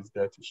 I'm always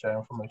there to share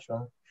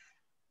information.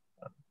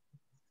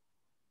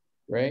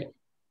 Great.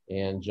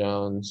 And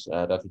Jones,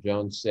 Dr.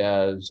 Jones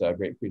says,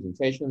 great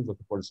presentations.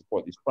 Looking forward to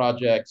support these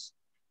projects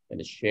and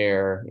to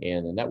share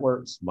in the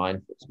networks,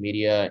 Mindfulness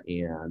Media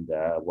and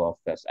Wealth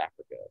Fest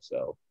Africa.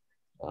 So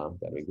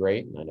that'd be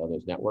great. And I know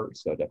those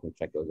networks, so definitely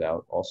check those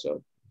out also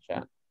in the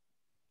chat.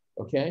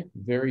 Okay,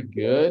 very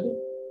good.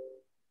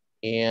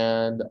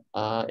 And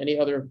any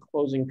other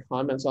closing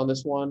comments on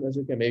this one,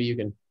 Azuka? Maybe you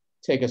can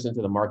take us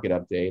into the market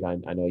update.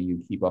 I know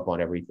you keep up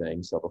on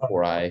everything. So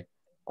before I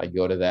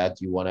go to that,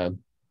 do you want to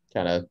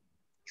kind of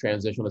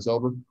transition us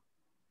over?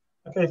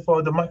 Okay,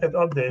 for the market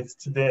updates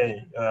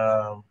today,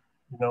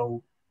 you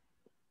know,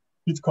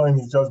 Bitcoin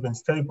has just been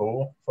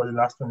stable for the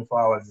last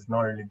 24 hours. It's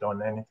not really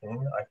done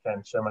anything. I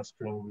can share my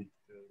screen with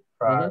the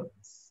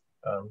price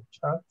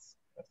charts.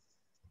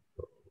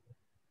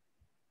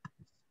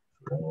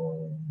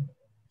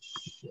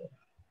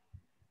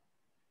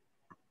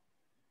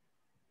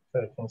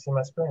 Okay, can you see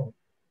my screen?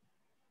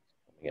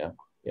 Yeah,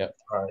 yeah.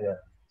 Yeah.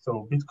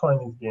 So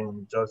Bitcoin has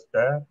been just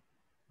there,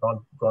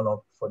 not gone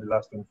up for the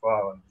last 24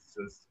 hours. It's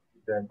just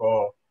there.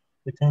 But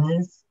the thing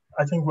is,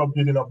 I think we're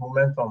building up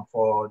momentum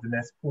for the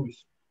next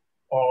push.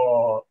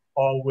 All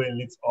way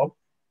leads up.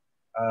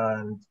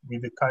 And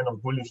with the kind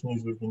of bullish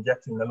news we've been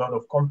getting, a lot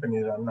of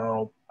companies are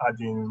now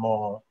adding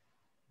more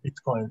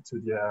Bitcoin to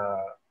their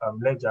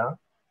ledger.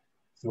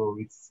 So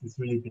it's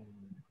really been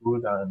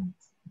good and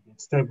been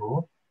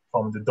stable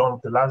from the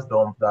last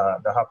dump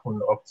that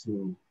happened up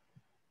to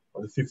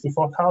the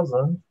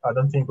 54,000. I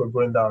don't think we're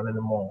going down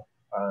anymore.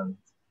 And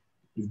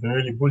it's been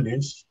really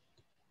bullish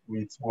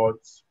with what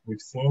we've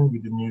seen,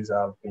 with the news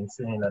I've been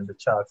seeing and the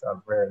charts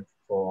I've read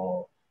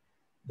for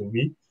the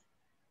week.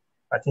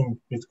 I think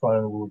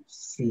Bitcoin would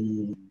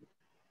see,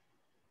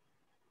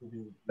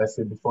 let's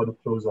say before the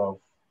close of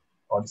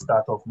or the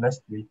start of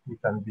next week, we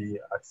can be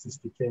at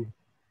 60K.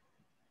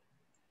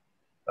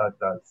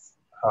 That's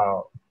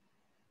how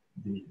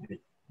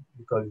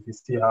because if you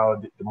see how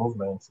the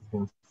movement has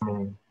been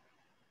forming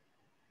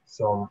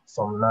some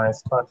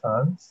nice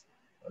patterns.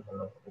 I don't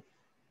know.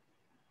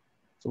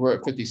 So we're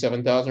at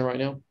 57,000 right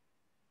now?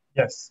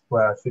 Yes,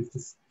 we're at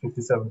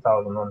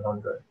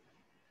 57,100.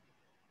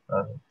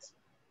 And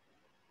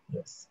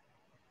yes.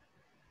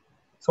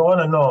 So all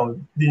in all,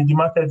 the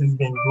market has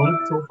been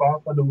good so far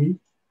for the week.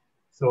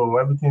 So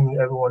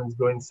everyone is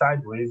going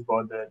sideways,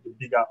 but the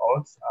bigger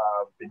odds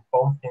have been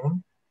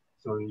pumping.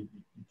 So you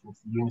can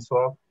see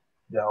Uniswap,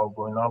 they're all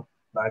going up.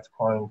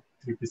 Litecoin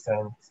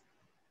 3%,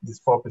 this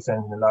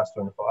 4% in the last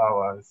 24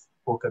 hours.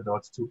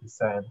 Polkadot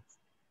 2%,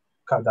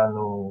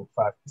 Cardano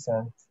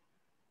 5%.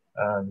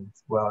 And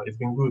well, it's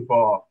been good,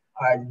 but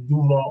I do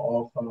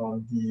more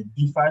of the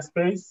DeFi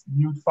space,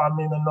 yield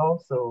farming and all.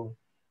 So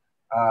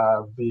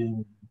I've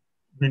been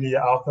really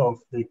out of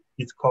the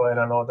Bitcoin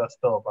and all that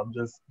stuff. I'm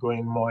just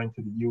going more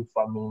into the yield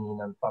farming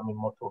and farming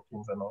more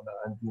tokens and all that.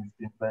 And it's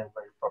been very,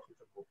 very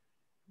profitable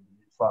in the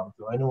yield farm.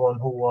 So anyone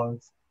who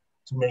wants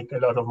to make a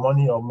lot of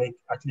money or make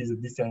at least a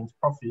decent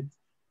profit,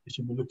 you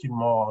should be looking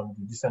more on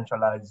the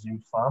decentralized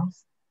yield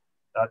farms.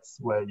 That's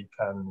where you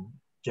can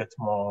get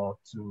more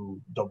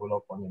to double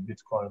up on your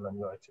Bitcoin and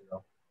your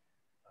Ethereum.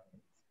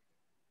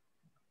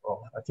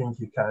 Well, I think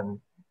you can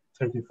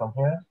take it from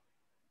here.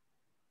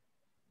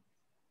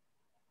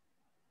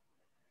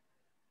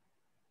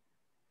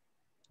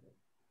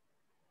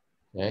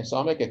 Okay, so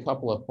I'll make a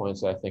couple of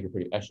points that I think are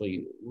pretty,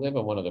 actually, Liv,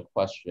 on one other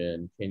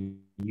question, can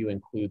you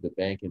include the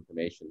bank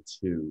information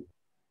too?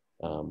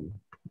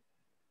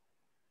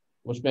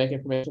 Which bank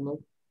information, Liv?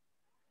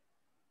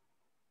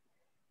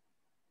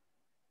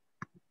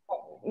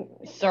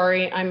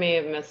 Sorry, I may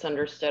have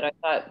misunderstood. I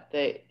thought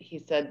that he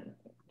said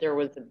there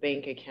was a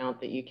bank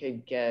account that you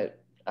could get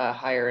a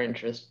higher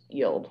interest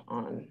yield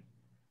on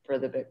for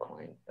the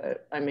Bitcoin,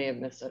 but I may have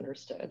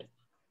misunderstood.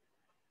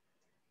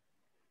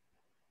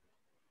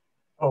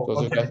 Oh,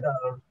 So okay.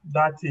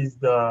 That is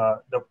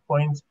the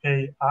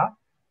PointPay app.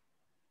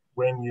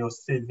 When you're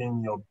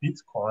saving your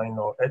Bitcoin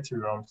or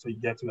Ethereum, so you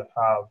get to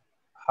have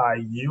high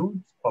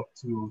yields up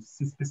to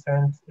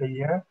 6% a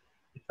year.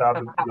 If you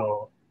have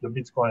your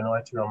Bitcoin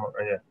or Ethereum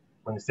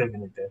when you're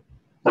saving it there,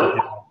 so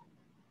it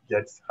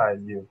gets high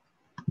yield.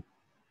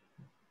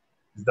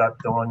 Is that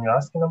the one you're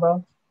asking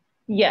about?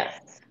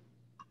 Yes.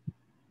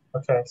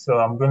 Okay, so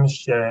I'm going to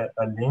share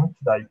a link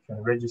that you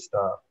can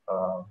register.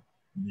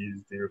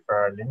 Use the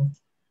referral link,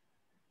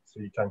 so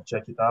you can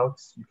check it out.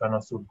 You can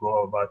also go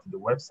over to the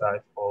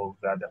website or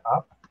via the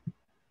app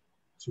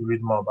to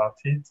read more about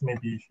it.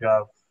 Maybe if you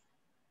have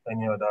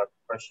any other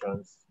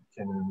questions, you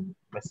can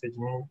message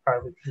me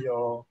privately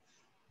or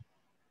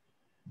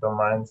don't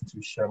mind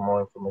to share more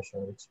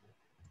information with you.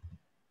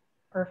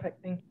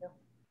 Perfect, thank you.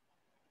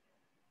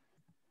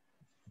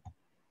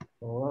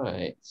 All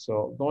right,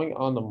 so going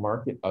on the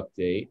market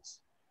update,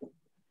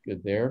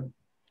 good there.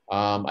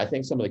 I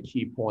think some of the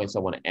key points I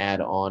want to add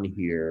on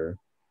here.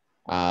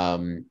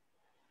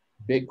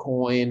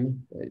 Bitcoin,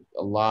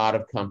 a lot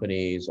of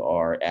companies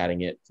are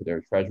adding it to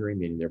their treasury,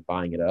 meaning they're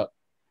buying it up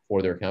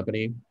for their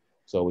company.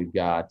 So we've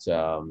got,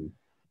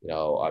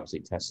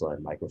 obviously Tesla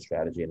and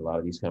MicroStrategy and a lot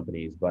of these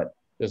companies, but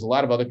there's a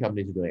lot of other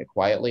companies who are doing it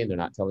quietly and they're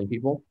not telling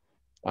people.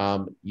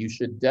 You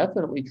should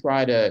definitely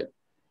try to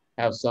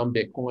have some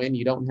Bitcoin.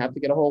 You don't have to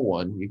get a whole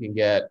one. You can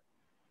get,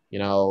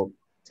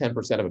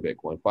 10% of a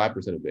Bitcoin,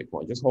 5% of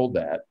Bitcoin. Just hold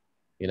that.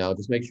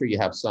 Just make sure you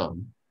have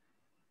some,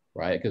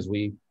 right? Because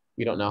we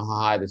don't know how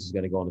high this is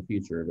going to go in the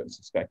future, but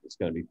suspect it's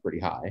going to be pretty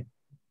high.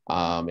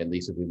 At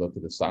least if we look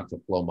at the stock to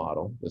flow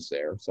model that's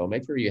there. So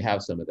make sure you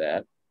have some of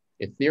that.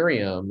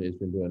 Ethereum has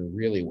been doing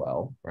really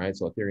well, right?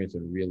 So Ethereum's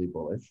been really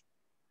bullish.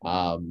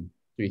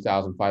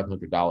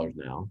 $3,500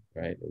 now,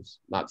 right? It was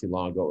not too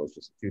long ago, it was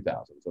just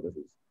 2,000. So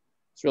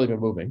it's really been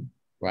moving,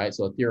 right?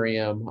 So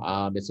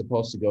Ethereum, it's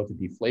supposed to go to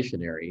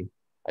deflationary,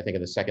 I think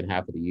in the second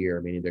half of the year,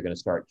 meaning they're going to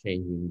start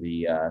changing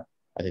the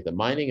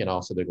mining, and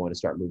also they're going to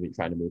start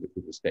trying to move the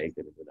proof of stake.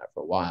 They've been doing that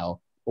for a while.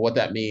 But what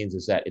that means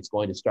is that it's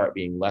going to start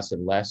being less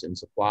and less in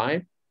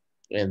supply.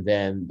 And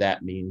then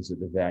that means that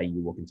the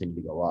value will continue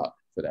to go up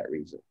for that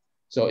reason.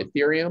 So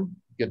Ethereum,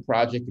 good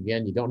project.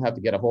 Again, you don't have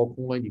to get a whole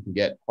coin. You can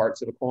get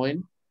parts of a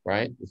coin,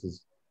 right? This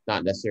is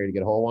not necessary to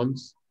get whole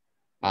ones.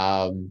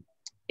 And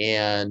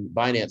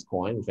Binance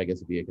Coin, which I guess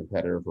would be a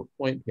competitor for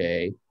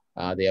PointPay,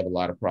 they have a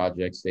lot of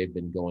projects. They've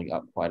been going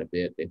up quite a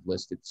bit. They've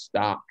listed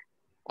stocks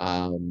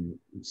on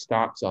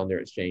their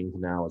exchange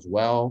now as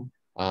well.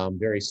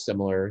 Very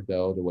similar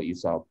though to what you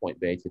saw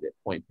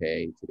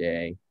PointPay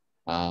today.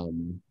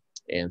 And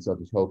so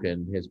the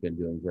token has been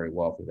doing very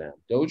well for them.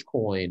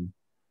 Dogecoin,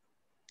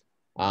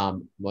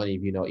 many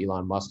of you know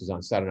Elon Musk is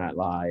on Saturday Night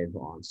Live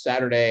on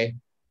Saturday.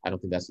 I don't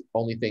think that's the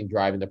only thing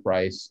driving the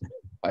price,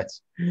 but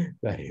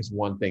that is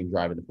one thing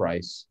driving the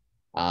price.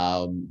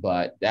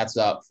 But that's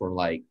up from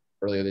like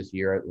earlier this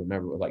year. I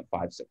remember it was like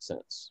 5-6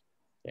 cents.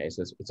 Okay,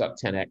 so it's up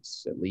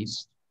 10x at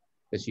least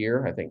this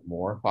year. I think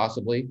more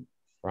possibly,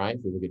 right?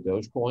 If we look at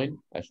Dogecoin,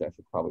 actually, I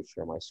should probably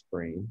share my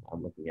screen.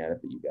 I'm looking at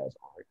it, but you guys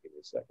aren't. Give me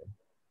a second.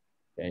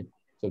 Okay,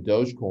 so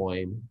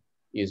Dogecoin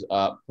is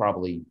up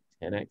probably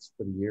 10x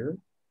for the year.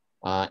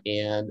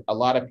 And a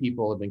lot of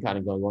people have been kind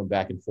of going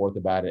back and forth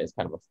about it as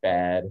kind of a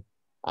fad.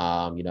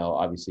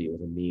 Obviously it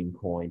was a meme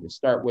coin to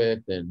start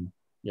with, and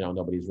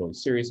nobody's really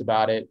serious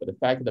about it. But the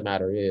fact of the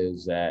matter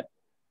is that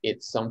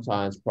it's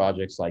sometimes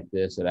projects like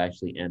this that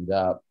actually end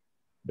up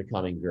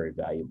becoming very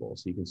valuable.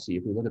 So you can see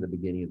if we look at the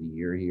beginning of the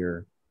year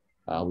here,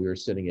 we were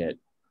sitting at,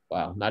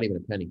 wow, not even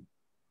a penny,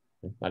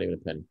 not even a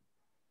penny.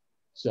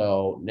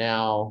 So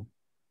now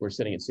we're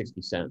sitting at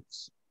 60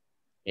 cents.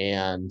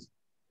 And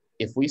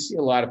if we see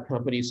a lot of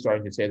companies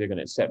starting to say they're going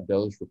to accept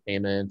Doge for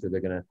payment or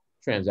they're going to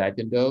transact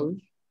in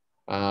Doge,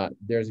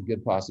 there's a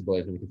good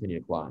possibility it's going to continue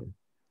to climb.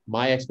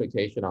 My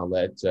expectation, I'll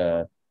let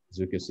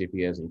Zuka see if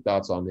he has any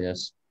thoughts on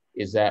this,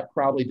 is that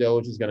probably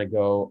Doge is going to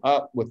go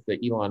up with the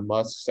Elon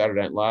Musk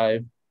Saturday Night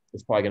Live.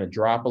 It's probably going to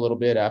drop a little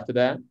bit after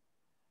that.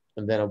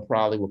 And then it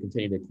probably will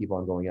continue to keep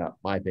on going up,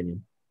 my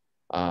opinion,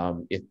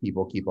 if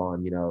people keep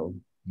on,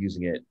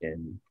 using it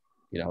and,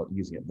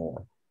 using it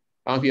more.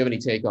 I don't know if you have any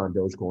take on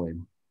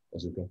Dogecoin,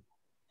 Azuka.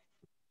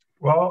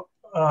 Well,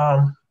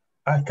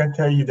 I can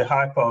tell you the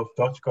hype of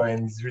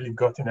Dogecoin has really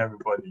gotten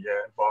everybody,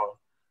 yeah. But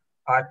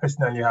I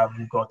personally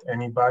haven't got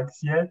any bags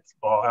yet,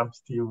 but I'm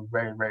still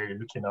very, very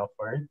looking out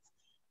for it.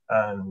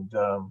 And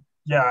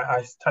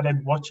I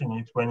started watching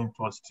it when it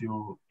was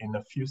still in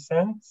a few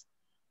cents.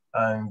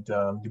 And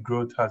the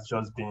growth has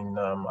just been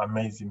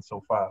amazing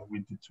so far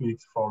with the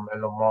tweets from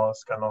Elon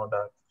Musk and all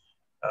that.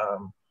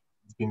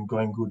 It's been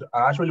going good.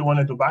 I actually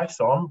wanted to buy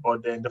some,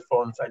 but then the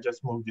funds, I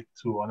just moved it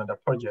to another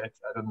project.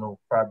 I don't know,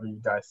 probably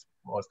you guys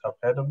must have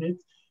heard of it.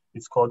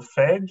 It's called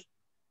FEG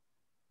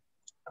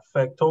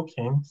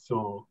token.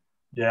 So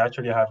they're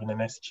actually having an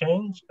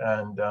exchange,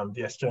 and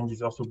the exchange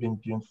is also being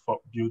built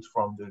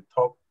from the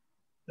top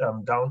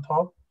down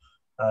top.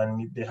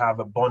 And they have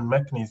a bond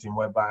mechanism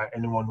whereby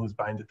anyone who's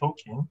buying the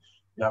token,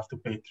 you have to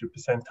pay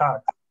 3%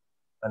 tax.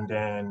 And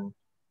then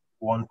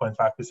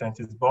 1.5%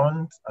 is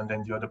bond, and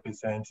then the other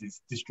percent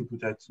is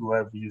distributed to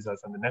every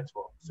users on the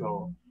network.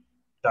 So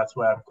that's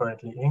where I'm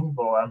currently in,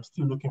 but I'm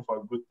still looking for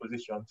a good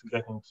position to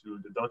get into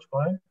the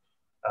Dogecoin.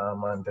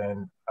 And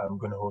then I'm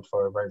going to hold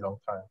for a very long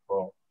time.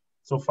 But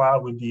so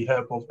far, with the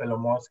help of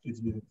Elon Musk, it's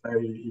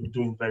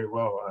doing very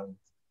well, and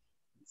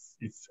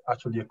it's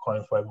actually a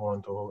coin for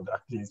everyone to hold.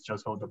 At least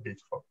just hold a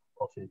bit of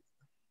it.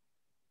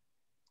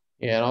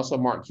 Yeah, and also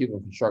Mark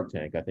Cuban from Shark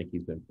Tank. I think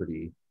he's been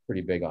pretty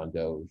big on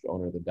Doge,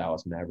 owner of the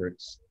Dallas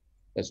Mavericks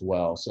as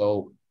well.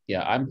 So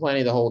yeah, I'm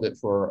planning to hold it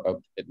for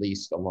at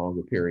least a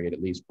longer period,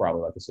 at least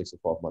probably like a 6 to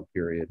 12 month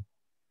period.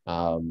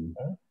 And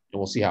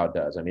we'll see how it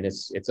does. I mean,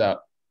 it's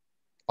up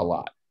a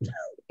lot.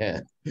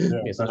 Yeah.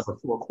 It's the number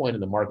 4 coin in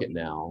the market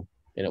now,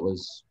 and it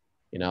was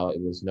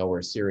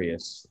nowhere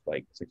serious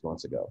like 6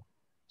 months ago.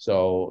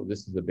 So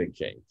this is a big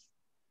change.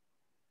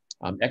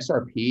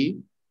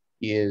 XRP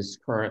is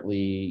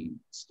currently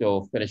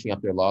still finishing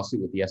up their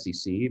lawsuit with the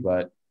SEC,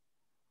 but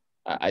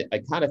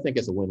I kind of think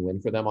it's a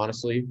win-win for them,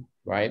 honestly,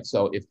 right?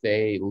 So if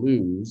they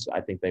lose, I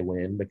think they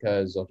win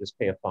because they'll just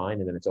pay a fine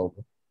and then it's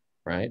over,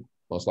 right?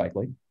 Most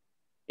likely.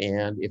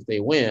 And if they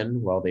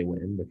win, well, they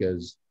win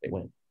because they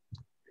win.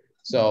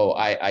 So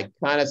I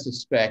kind of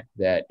suspect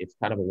that it's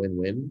kind of a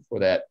win-win for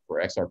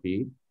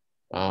XRP.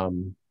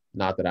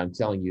 Not that I'm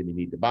telling you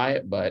need to buy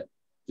it, but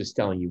just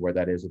telling you where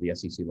that is with the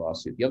SEC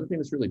lawsuit. The other thing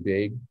that's really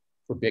big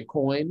for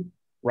Bitcoin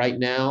right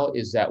now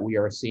is that we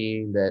are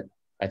seeing that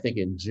I think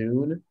in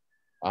June,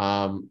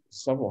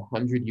 several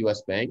hundred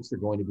US banks are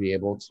going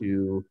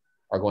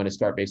to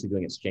start basically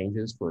doing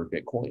exchanges for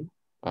Bitcoin.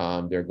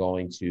 They're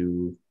going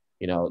to,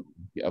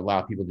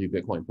 allow people to do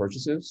Bitcoin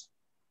purchases.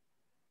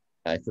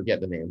 I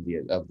forget the name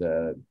of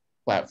the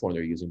platform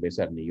they're using based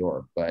out of New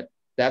York, but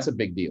that's a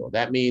big deal.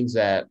 That means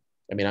that,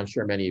 I'm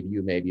sure many of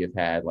you maybe have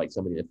had like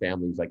somebody in the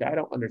family who's like, I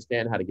don't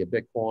understand how to get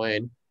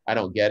Bitcoin. I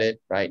don't get it,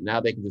 right?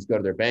 Now they can just go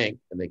to their bank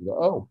and they can go,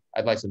 oh,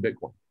 I'd like some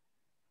Bitcoin.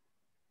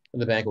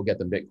 And the bank will get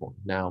them Bitcoin.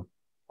 Now,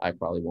 I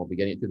probably won't be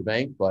getting it through the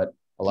bank, but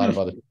a lot of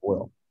other people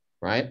will,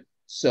 right?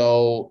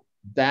 So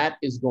that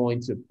is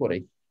going to put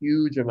a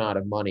huge amount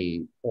of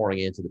money pouring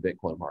into the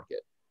Bitcoin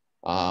market,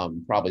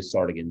 probably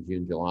starting in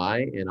June,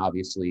 July. And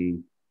obviously,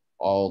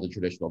 all the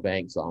traditional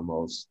banks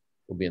almost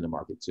will be in the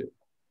market too.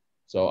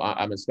 So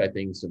I'm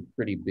expecting some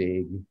pretty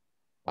big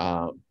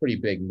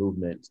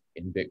movement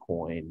in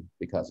Bitcoin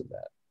because of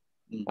that.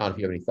 I don't know if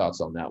you have any thoughts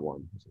on that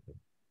one.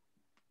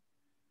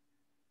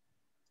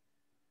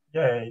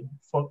 Yeah,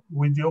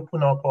 with the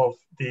open up of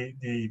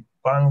the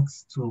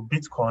banks to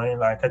Bitcoin,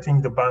 like I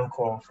think the bank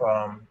of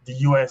the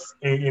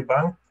USAA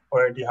Bank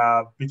already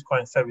have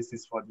Bitcoin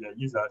services for their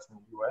users in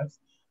the US,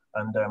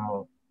 and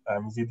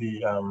is it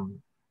the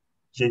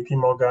JP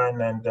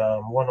Morgan and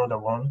one other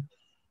one.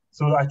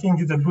 So I think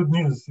it's a good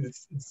news.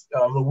 It's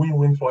a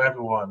win-win for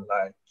everyone.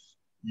 Like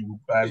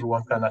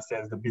everyone can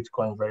access the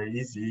Bitcoin very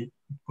easy. It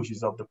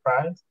pushes up the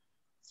price.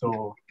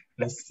 So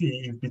let's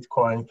see if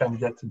Bitcoin can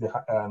get to the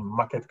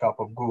market cap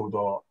of gold,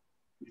 or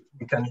if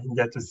we can even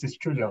get to 6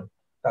 trillion.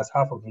 That's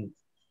half of it.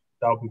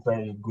 That would be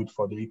very good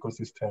for the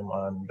ecosystem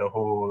and the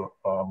whole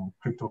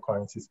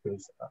cryptocurrency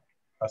space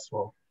as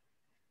well.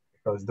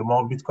 Because the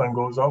more Bitcoin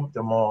goes up,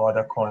 the more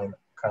other coin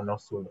can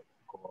also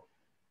go up.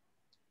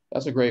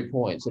 That's a great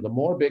point. So the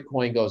more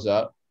Bitcoin goes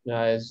up,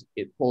 guys,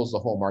 it pulls the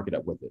whole market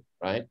up with it,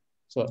 right?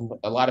 So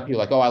a lot of people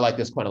are like, oh, I like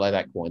this coin, I like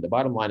that coin. The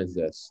bottom line is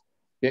this.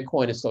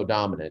 Bitcoin is so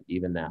dominant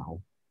even now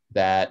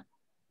that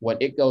when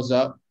it goes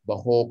up, the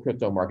whole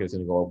crypto market is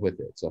going to go up with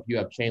it. So if you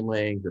have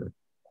Chainlink or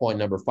coin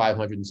number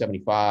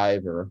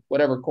 575 or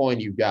whatever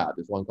coin you've got,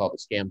 there's one called the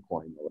scam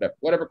coin or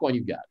whatever coin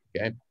you've got,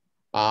 okay?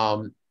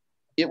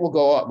 It will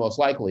go up most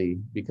likely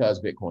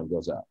because Bitcoin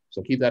goes up.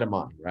 So keep that in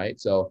mind, right?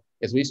 So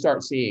as we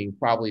start seeing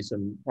probably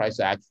some price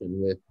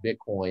action with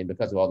Bitcoin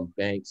because of all these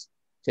banks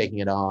taking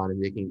it on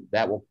and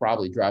that will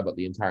probably drive up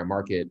the entire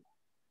market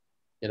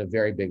in a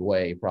very big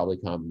way, probably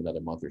come another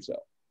month or so.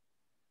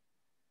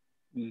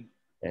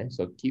 Okay,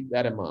 so keep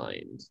that in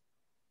mind.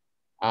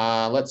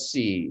 Let's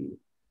see.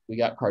 We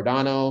got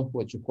Cardano,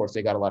 which of course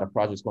they got a lot of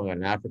projects going on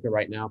in Africa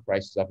right now.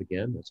 Price is up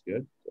again. That's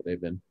good. So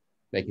they've been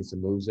making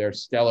some moves there.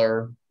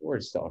 Stellar,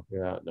 where's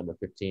Stellar? Number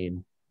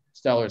 15.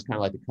 Stellar is kind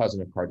of like the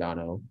cousin of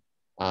Cardano.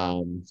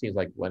 Seems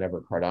like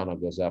whenever Cardano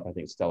goes up, I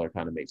think Stellar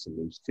kind of makes some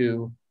moves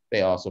too.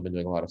 They also been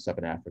doing a lot of stuff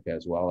in Africa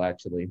as well,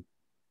 actually.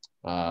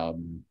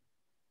 Polkadot,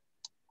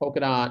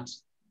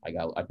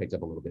 I picked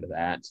up a little bit of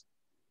that.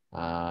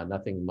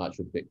 Nothing much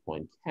with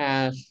Bitcoin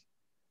Cash.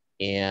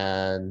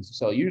 And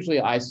so usually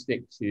I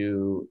stick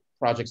to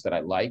projects that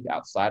I like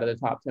outside of the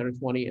top 10 or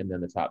 20 and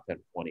then the top 10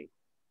 or 20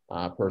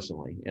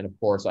 personally. And of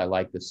course, I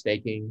like the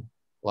staking,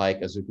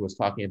 like Azuka was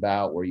talking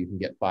about, where you can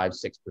get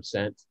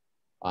 5-6%,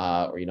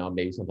 or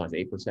maybe sometimes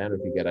 8%, or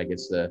if you get, I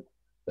guess, the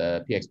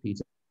PXP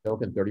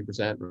token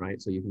 30%,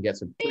 right? So you can get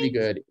some pretty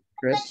good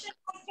interest.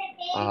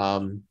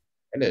 You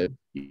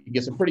can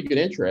get some pretty good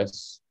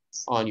interest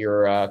on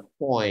your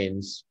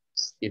coins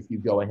if you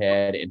go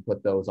ahead and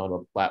put those on a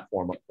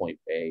platform like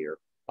PointPay or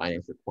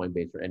Binance or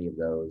Coinbase or any of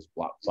those,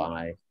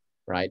 BlockFi,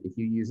 right? If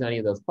you use any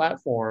of those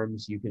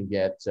platforms, you can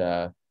get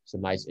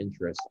some nice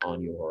interest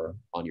on your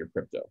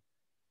crypto.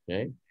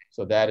 Okay,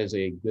 so that is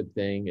a good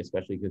thing,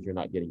 especially because you're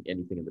not getting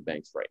anything in the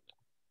banks right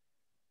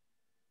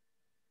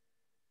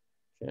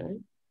now. Okay,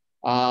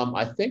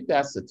 I think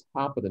that's the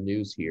top of the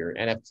news here.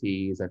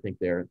 NFTs, I think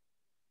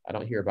I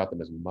don't hear about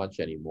them as much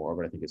anymore,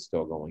 but I think it's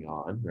still going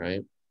on,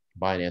 right?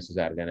 Binance has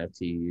added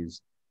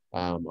NFTs.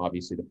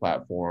 Obviously, the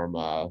platform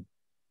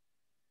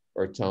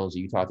Earth Tones,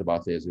 you talked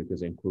about this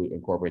because it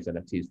incorporates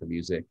NFTs for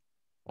music.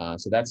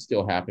 So that's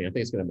still happening. I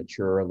think it's going to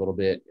mature a little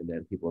bit, and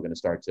then people are going to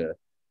start to,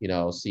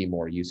 see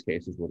more use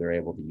cases where they're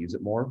able to use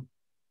it more.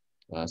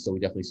 So we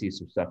definitely see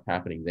some stuff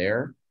happening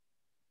there.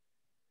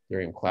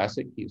 Ethereum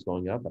Classic keeps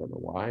going up. I don't know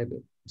why, but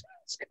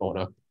it's going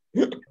up.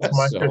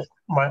 So,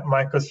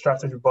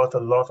 MicroStrategy bought a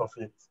lot of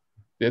it.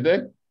 did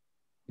they?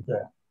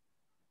 Yeah.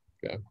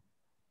 Okay.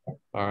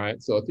 All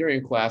right. So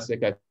Ethereum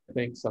Classic, I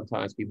think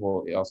sometimes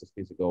it also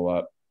seems to go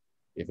up.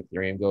 If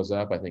Ethereum goes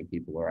up, I think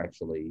people are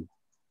actually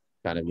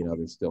kind of,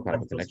 there's still kind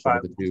of a connection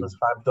with the two. It was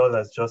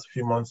 $5 just a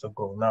few months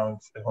ago. Now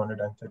it's $135.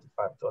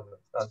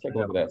 Let's take a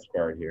look at that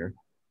chart here.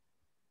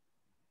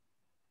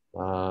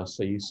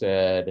 So you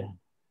said,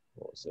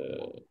 what was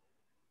it?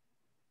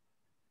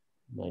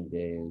 9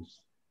 days.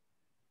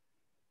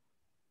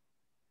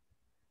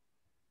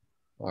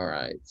 All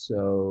right.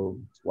 So,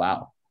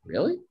 wow.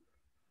 Really?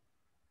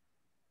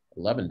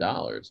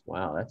 $11.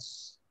 Wow.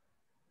 That's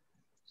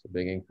a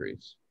big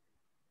increase.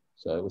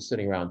 So it was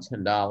sitting around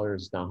 $10,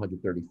 it's now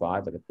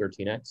 135, like a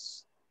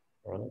 13x,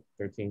 right?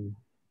 13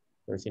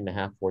 and a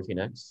half, 14x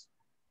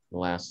in the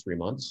last 3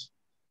 months.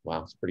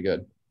 Wow, it's pretty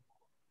good.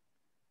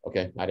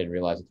 Okay, I didn't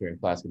realize Ethereum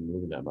Classic was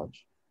moving that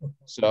much.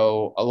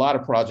 So a lot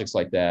of projects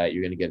like that,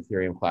 you're going to get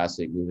Ethereum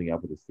Classic moving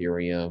up with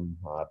Ethereum,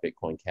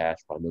 Bitcoin Cash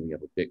probably moving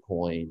up with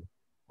Bitcoin.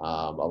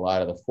 A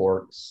lot of the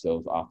forks,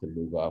 those often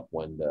move up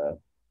when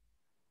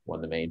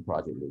the main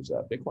project moves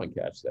up. Bitcoin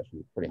Cash is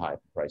actually pretty high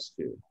price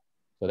too.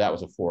 So that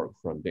was a fork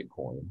from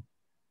Bitcoin.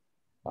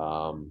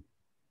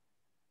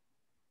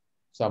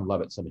 Some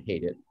love it, some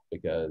hate it,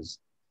 because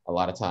a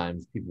lot of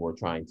times people were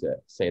trying to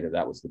say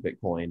that was the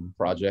Bitcoin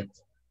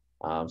project.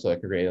 So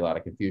it created a lot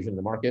of confusion in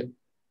the market,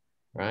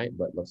 right?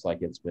 But looks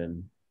like it's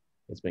been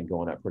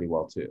going up pretty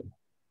well too.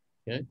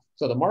 Okay.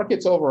 So the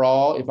markets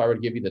overall, if I were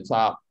to give you the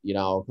top,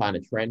 kind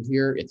of trend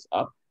here, it's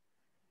up.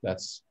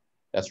 That's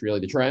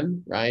really the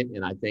trend, right?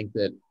 And I think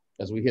that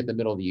as we hit the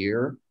middle of the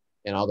year,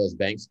 and all those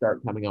banks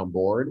start coming on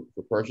board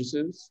for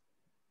purchases,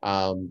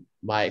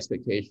 my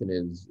expectation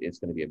is it's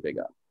going to be a big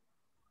up,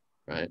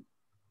 right,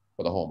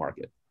 for the whole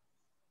market.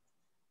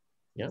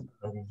 Yeah.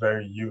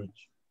 Very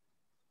huge.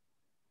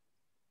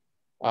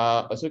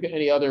 Let's look at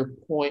any other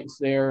points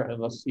there,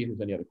 and let's see if there's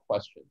any other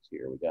questions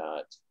here.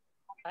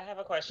 I have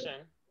a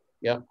question.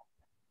 Yeah.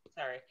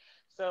 Sorry.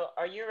 So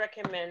are you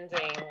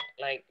recommending,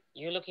 like,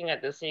 you're looking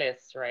at this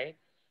list, right?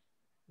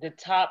 The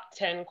top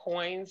 10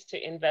 coins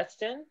to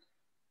invest in?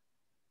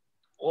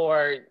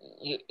 Or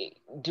you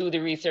do the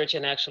research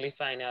and actually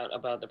find out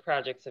about the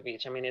projects of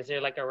each? I mean, is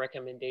there like a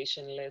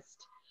recommendation list?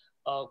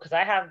 Oh, because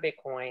I have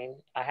Bitcoin.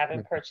 I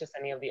haven't purchased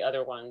any of the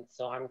other ones.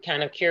 So I'm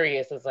kind of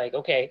curious. It's like,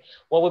 okay,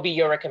 what would be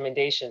your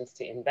recommendations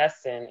to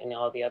invest in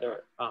all the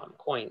other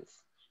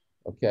coins?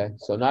 Okay,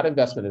 so not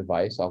investment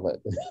advice. I'll let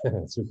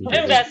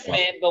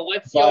investment, but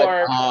what's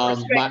your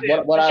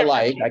perspective? What I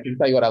like? I can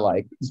tell you what I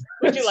like.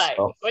 What you like?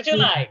 So, what you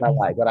like?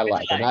 What I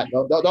like.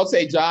 Don't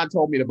say John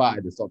told me to buy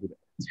this. Don't do that.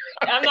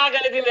 I'm not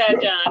gonna do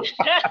that, John.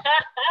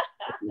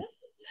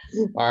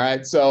 All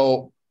right.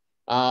 So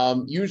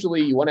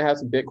usually you want to have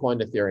some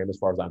Bitcoin, Ethereum, as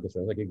far as I'm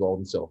concerned, like a gold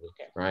and silver,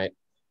 right?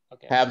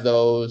 Okay. Have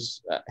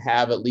those.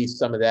 Have at least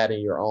some of that in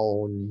your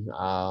own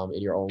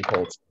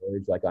cold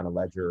storage, like on a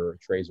Ledger or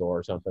Trezor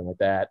or something like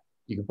that.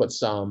 You can put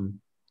some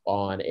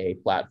on a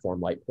platform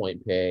like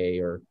PointPay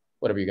or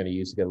whatever you're going to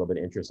use to get a little bit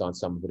of interest on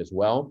some of it as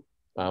well.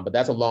 But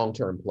that's a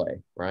long-term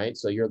play, right?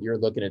 So you're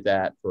looking at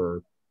that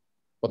for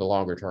the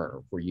longer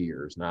term, for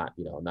years, not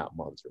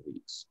months or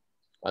weeks.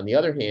 On the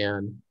other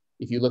hand,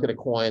 if you look at a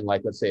coin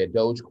like, let's say, a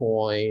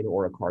Dogecoin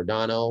or a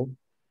Cardano,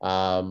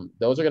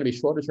 those are going to be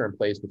shorter term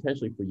plays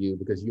potentially for you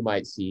because you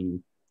might see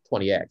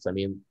 20x. I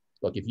mean,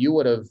 look, if you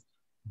would have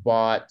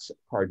bought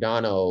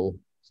Cardano,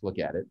 let's look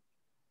at it.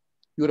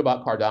 If you would have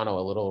bought Cardano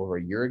a little over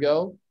a year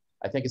ago,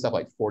 I think it's up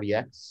like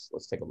 40x.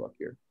 Let's take a look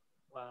here.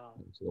 Wow.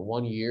 So the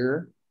 1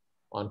 year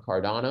on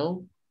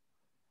Cardano,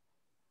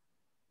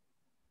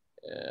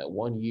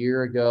 1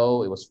 year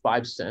ago, it was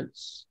 5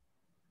 cents.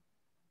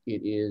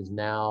 It is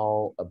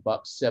now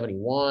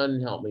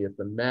 $1.71. Help me with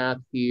the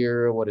math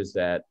here. What is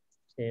that?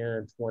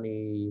 10,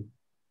 20,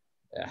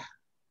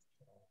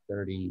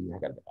 30. I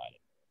got to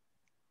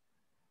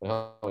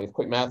divide it.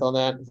 Quick math on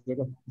that.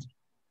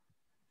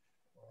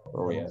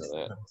 Where are we at on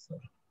that?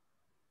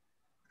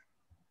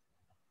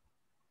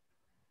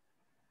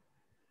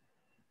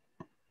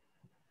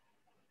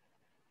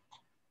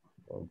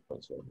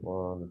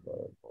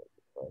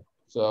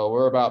 So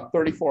we're about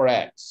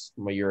 34x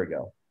from a year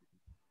ago.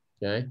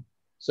 Okay.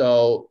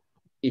 So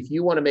if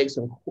you want to make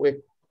some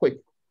quick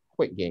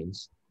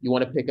gains, you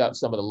want to pick up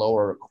some of the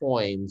lower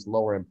coins,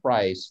 lower in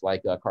price,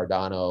 like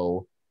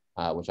Cardano,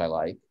 which I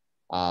like.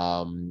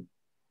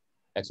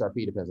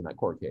 XRP depends on that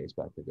court case,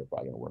 but I think they're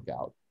probably going to work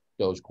out.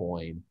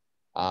 Dogecoin,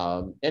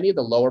 any of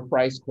the lower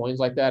price coins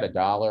like that,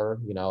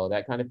 $1, you know,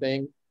 that kind of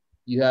thing,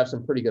 you have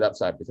some pretty good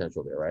upside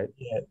potential there, right?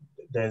 Yeah,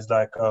 there's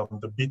like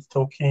the Bit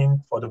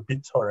token for the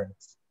BitTorrent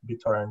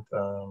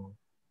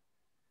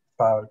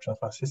file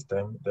transfer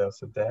system. They're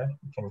also there.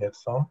 You can get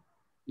some.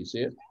 You see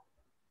it?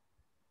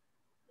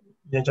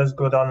 Yeah, just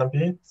go down a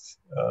bit.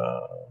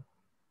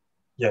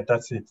 Yeah,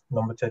 that's it.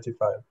 Number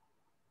 35.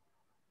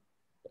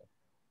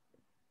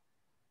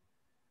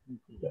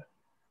 Yeah.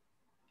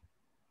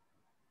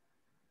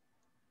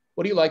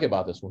 What do you like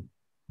about this one?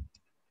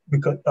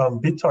 Because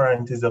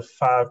BitTorrent is a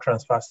file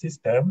transfer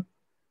system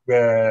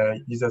where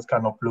users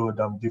can upload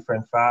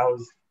different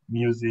files,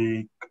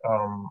 music,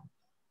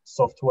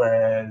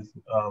 softwares,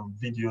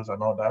 videos,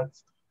 and all that.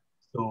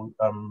 So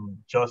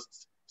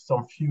just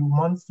some few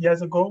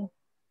years ago,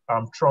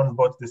 Tron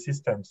bought the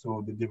system,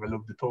 so they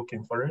developed the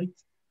token for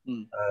it.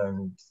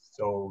 And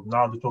so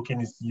now the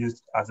token is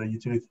used as a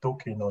utility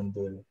token on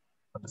the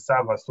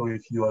server. So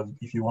if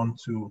you want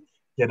to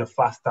get a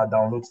faster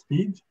download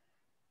speed,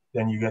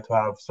 then you get to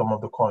have some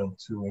of the coin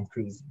to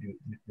increase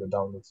your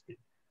download speed.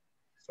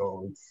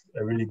 So it's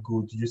a really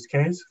good use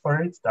case for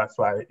it. That's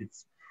why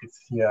it's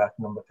here at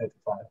number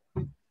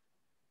 35.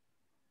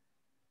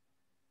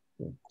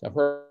 I've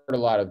heard a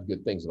lot of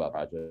good things about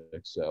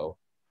projects, so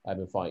I've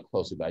been following it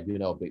closely, but I do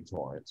know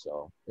BitTorrent,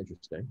 so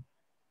interesting.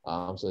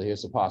 So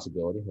here's a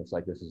possibility. Looks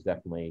like this has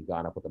definitely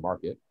gone up with the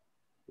market,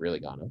 really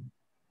gone up.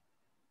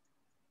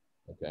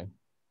 Okay,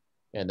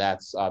 and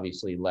that's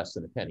obviously less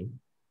than a penny.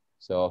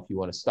 So if you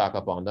want to stock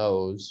up on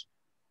those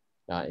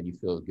and you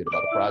feel good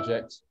about the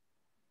project,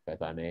 in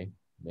fact, I may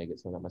get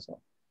some of that myself.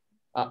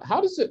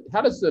 How does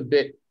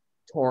the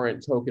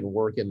BitTorrent token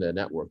work in the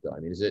network though? I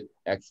mean, does it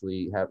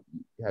actually have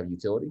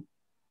utility?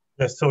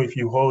 Yes, so if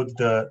you hold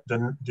the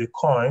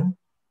coin,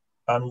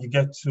 you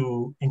get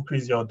to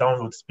increase your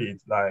download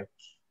speed. Like,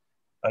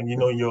 and you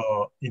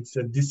know, it's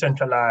a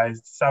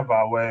decentralized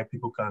server where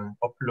people can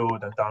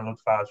upload and download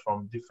files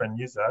from different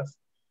users.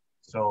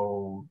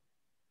 So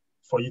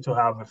for you to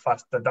have a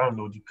faster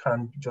download, you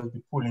can't just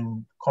be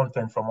pulling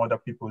content from other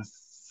people's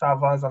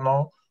servers and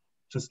all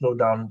to slow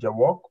down their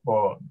work.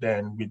 But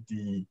then with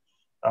the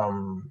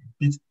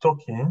Bit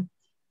token,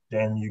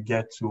 then you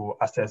get to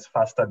access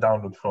faster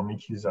download from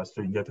each user.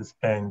 So you get to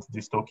spend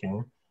this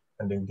token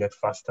and then get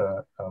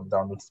faster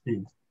download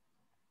speed.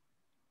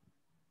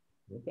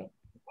 Okay.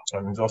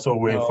 And it's also a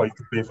way for you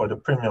to pay for the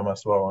premium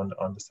as well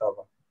on the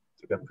server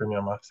to get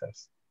premium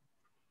access.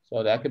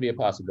 So that could be a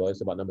possibility.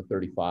 It's about number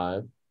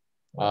 35.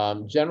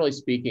 Generally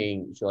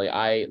speaking, Shirley,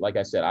 like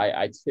I said,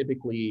 I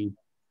typically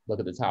look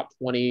at the top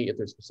 20. If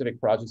there's specific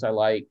projects I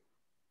like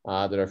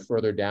that are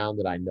further down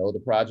that I know the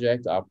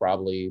project, I'll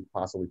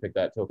possibly pick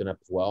that token up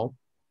as well.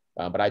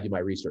 But I do my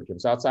research. If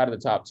it's outside of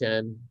the top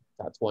 10,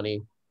 top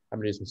 20, I'm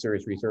gonna do some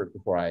serious research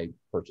before I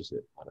purchase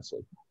it,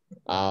 honestly.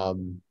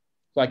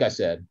 Like I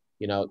said,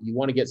 you know, you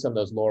want to get some of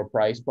those lower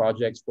price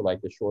projects for like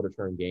the shorter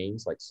term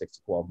gains, like 6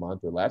 to 12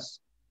 months or less,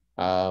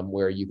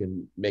 where you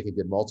can make a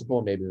good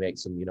multiple, maybe make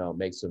some cash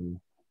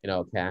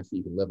that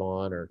you can live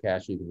on or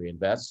cash you can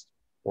reinvest,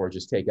 or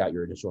just take out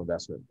your initial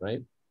investment,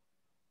 right?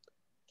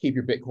 Keep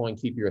your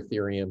Bitcoin, keep your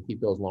Ethereum, keep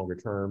those longer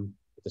term.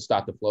 If the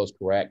stock to flow is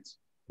correct,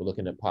 we're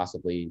looking at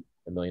possibly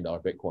 $1 million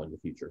Bitcoin in the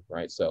future,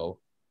 right? So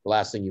the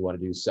last thing you want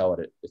to do is sell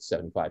it at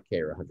 75K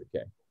or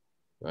 100K,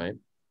 right?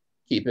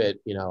 Keep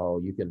it,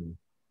 you can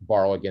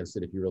borrow against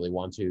it if you really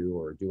want to,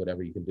 or do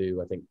whatever you can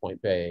do. I think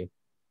PointPay,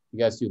 you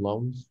guys do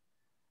loans?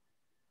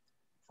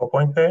 For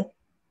PointPay?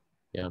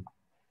 Yeah.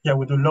 Yeah,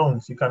 we do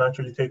loans. You can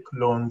actually take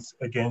loans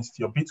against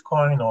your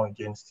Bitcoin or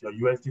against your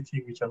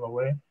USDT, whichever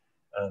way.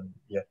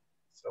 Yeah,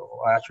 so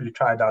I actually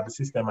tried out the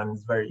system and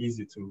it's very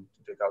easy to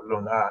take out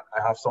loan. I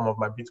have some of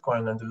my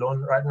Bitcoin on the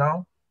loan right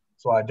now.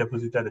 So I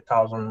deposited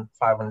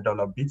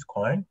 $1,500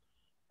 Bitcoin,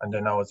 and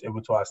then I was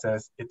able to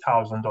access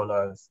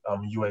 $1,000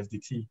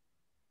 USDT.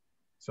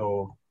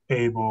 So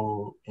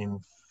payable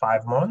in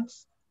 5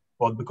 months.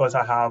 But because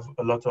I have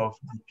a lot of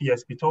the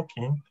PSP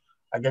token,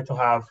 I get to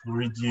have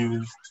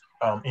reduced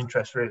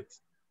interest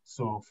rates.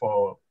 So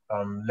for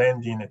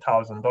lending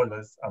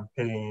 $1,000, I'm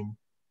paying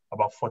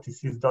about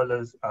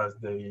 $46 as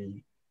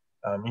the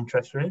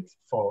interest rate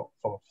for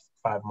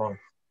 5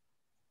 months.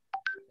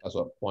 That's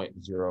what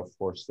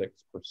 0.046%.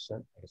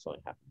 I guess only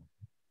half.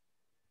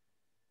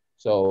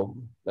 So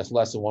that's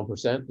less than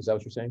 1%. Is that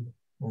what you're saying?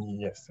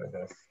 Yes, I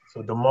guess.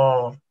 So the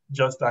more,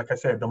 just like I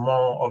said, the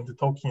more of the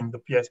token, the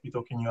PSP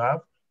token you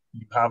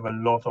have a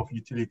lot of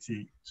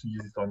utility to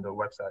use it on the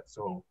website.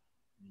 So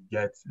you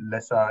get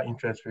lesser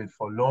interest rate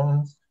for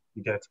loans,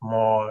 you get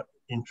more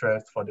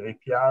interest for the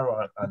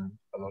APR and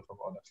a lot of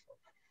other stuff.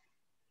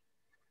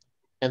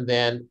 And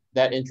then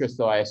that interest,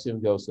 though, I assume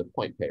goes to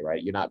PointPay,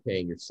 right? You're not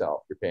paying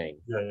yourself, you're paying.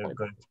 Yeah, you're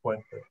going to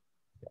PointPay.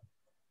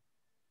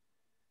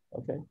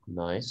 Okay,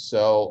 nice.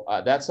 So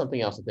that's something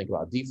else to think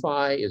about.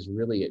 DeFi is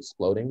really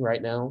exploding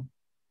right now,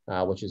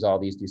 which is all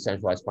these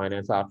decentralized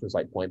finance options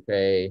like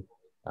PointPay,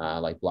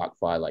 like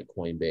BlockFi, like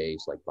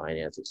Coinbase, like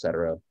Binance, et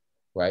cetera.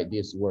 right?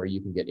 This is where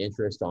you can get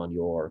interest on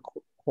your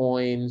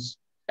coins.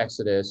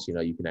 Exodus,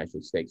 you can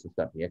actually stake some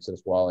stuff in the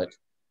Exodus wallet.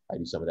 I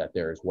do some of that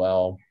there as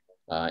well.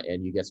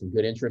 And you get some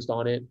good interest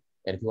on it.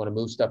 And if you want to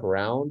move stuff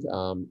around,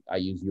 I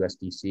use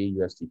USDC,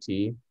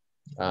 USDT,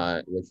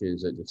 which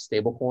is a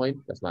stable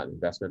coin. That's not an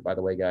investment, by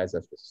the way, guys.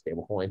 That's just a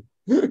stable coin.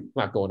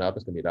 Not going up.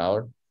 It's going to be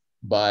 $1.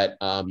 But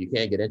you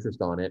can get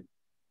interest on it.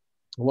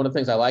 One of the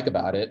things I like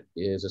about it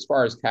is, as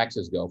far as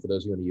taxes go, for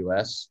those of you in the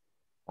US,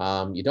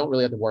 you don't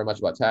really have to worry much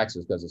about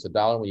taxes because it's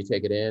 $1 when you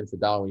take it in, it's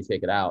 $1 when you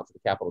take it out. So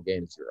the capital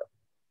gain is 0.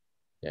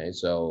 Okay,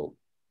 so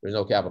there's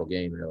no capital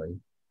gain really.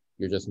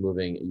 You're just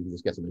moving, you can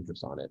just get some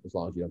interest on it as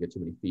long as you don't get too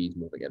many fees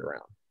moving it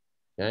around.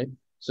 Okay,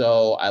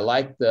 so I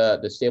like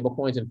the stable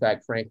coins. In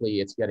fact,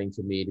 frankly, it's getting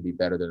to me to be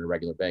better than a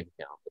regular bank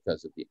account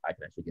because I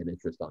can actually get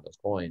interest on those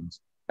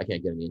coins. I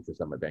can't get any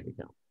interest on my bank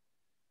account.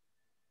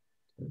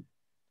 Okay.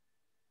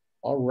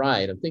 All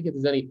right, I'm thinking if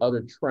there's any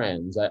other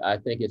trends. I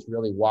think it's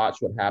really watch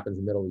what happens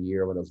in the middle of the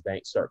year when those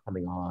banks start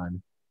coming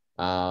on.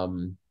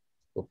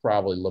 We're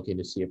probably looking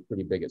to see a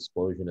pretty big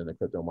explosion in the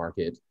crypto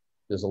market.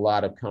 There's a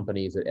lot of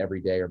companies that every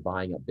day are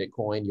buying up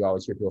Bitcoin. You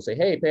always hear people say,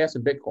 hey, pay us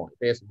some Bitcoin,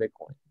 pay us some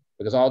Bitcoin,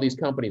 because all these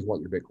companies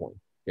want your Bitcoin,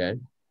 okay?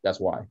 That's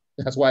why.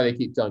 That's why they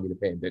keep telling you to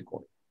pay in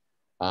Bitcoin.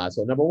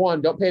 So number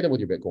one, don't pay them with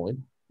your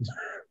Bitcoin.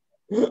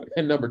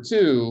 And number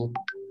two,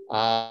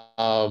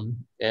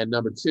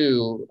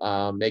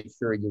 make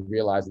sure you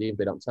realize that even if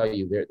they don't tell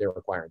you, they're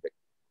acquiring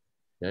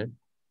Bitcoin, okay?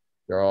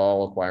 They're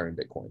all acquiring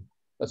Bitcoin.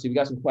 Let's see, we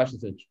got some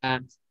questions in the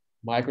chat.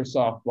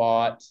 Microsoft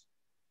bought,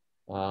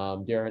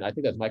 Darren, I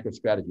think that's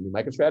MicroStrategy. You mean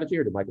MicroStrategy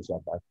or did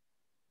Microsoft buy?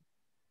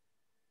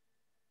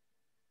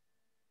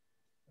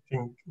 I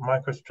think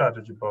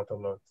MicroStrategy bought a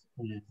lot.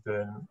 He's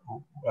the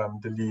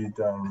lead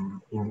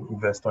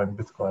investor in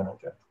Bitcoin, I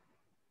guess.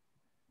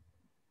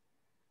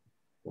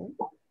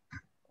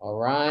 All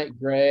right,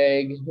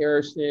 Greg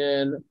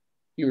Harrison.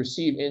 If you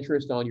receive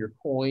interest on your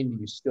coin, do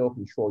you still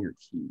control your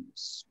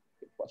keys?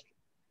 Good question.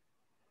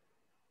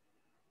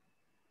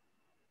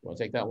 You want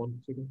to take that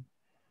one, Chico?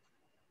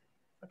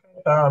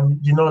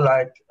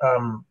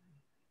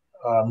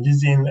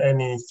 Using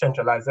any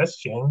centralized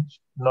exchange,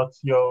 not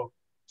your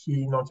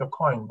key, not your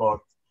coin, but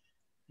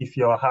if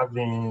you're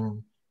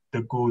having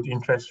the good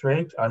interest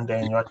rate and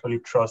then you actually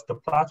trust the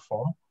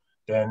platform,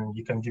 then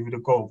you can give it a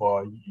go,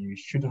 but you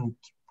shouldn't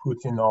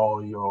put in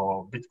all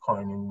your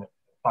Bitcoin in the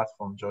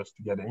platform just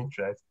to get the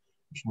interest.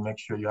 You should make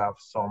sure you have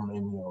some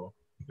in your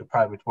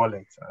private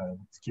wallet and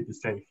keep it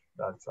safe.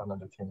 That's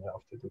another thing you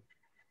have to do.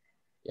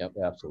 Yep,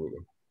 absolutely.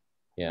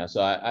 Yeah,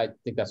 so I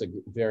think that's a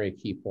very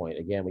key point.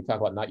 Again, we talk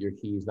about not your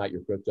keys, not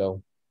your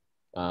crypto.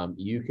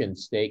 You can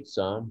stake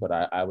some, but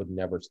I would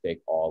never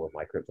stake all of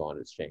my crypto on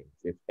an exchange.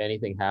 If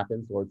anything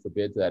happens, Lord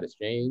forbid, to that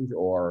exchange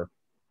or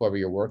whoever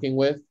you're working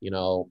with,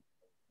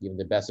 even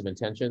the best of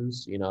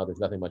intentions, there's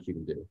nothing much you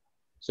can do.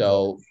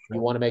 So you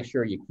want to make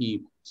sure you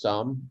keep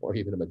some or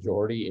even a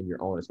majority in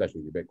your own,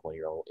 especially your Bitcoin,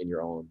 in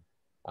your own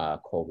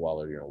cold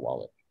wallet or your own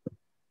wallet.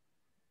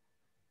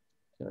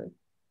 Okay.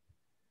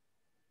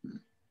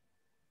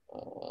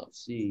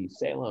 Let's see,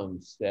 Salem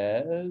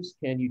says,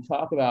 can you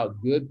talk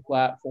about good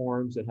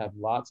platforms that have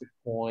lots of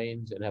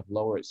coins and have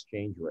lower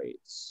exchange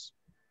rates?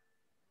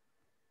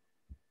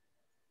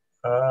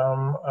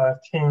 I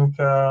think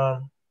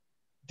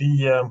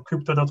the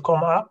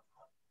crypto.com app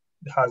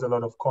has a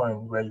lot of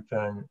coins where you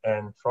can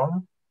earn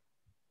from.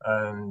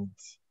 And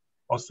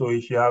also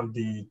if you have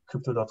the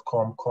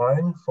crypto.com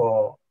coin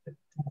for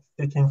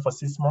taking for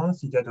 6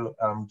 months, you get to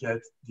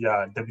get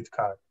their debit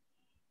card.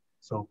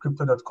 So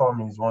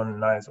crypto.com is one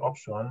nice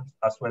option,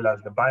 as well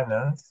as the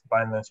Binance.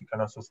 Binance, you can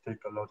also stake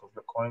a lot of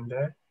the coin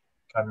there.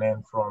 You can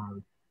earn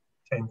from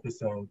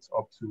 10%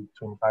 up to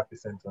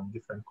 25% on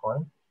different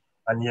coins.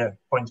 And yeah,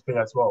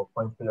 PointPay as well.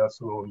 PointPay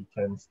also, you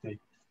can stake.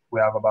 We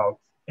have about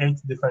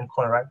 8 different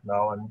coins right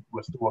now, and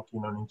we're still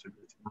working on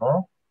integrating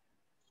more.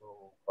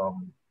 So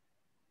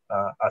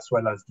as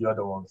well as the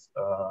other ones.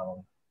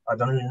 I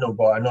don't really know,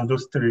 but I know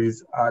those three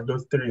are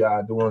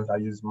the ones I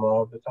use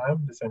more of the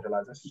time, the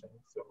centralized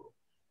exchange. So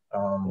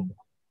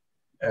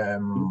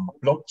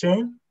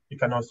blockchain, you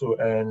can also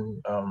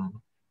earn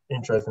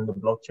interest in the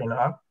blockchain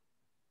app.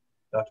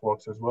 That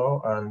works as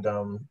well. And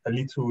a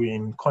little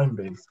in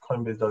Coinbase.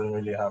 Coinbase doesn't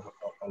really have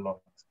a lot.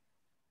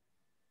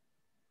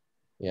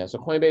 Yeah, so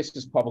Coinbase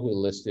is publicly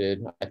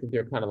listed. I think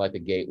they're kind of like the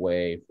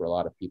gateway for a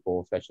lot of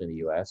people, especially in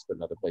the US, but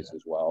in other places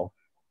as well,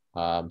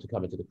 to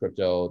come into the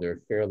crypto.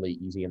 They're fairly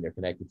easy and they're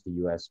connected to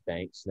US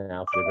banks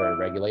now, so they're very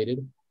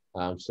regulated.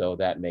 So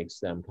that makes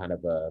them kind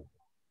of a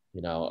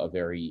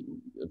very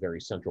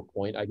central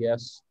point, I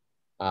guess.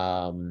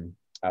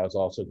 I was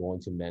also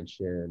going to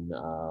mention,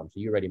 so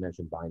you already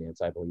mentioned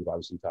Binance, I believe.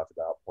 Obviously, you talked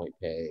about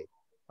PointPay,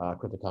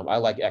 Crypto.com. I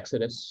like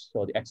Exodus.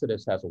 So the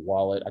Exodus has a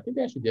wallet. I think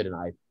they actually did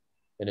an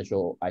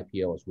initial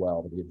IPO as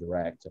well. They did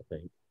direct, I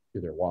think,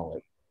 through their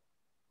wallet.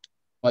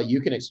 But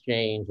you can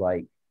exchange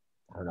like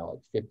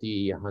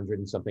 50, 100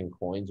 and something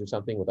coins or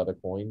something with other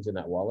coins in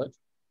that wallet.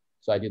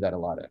 So I do that a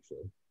lot,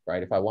 actually,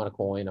 right? If I want a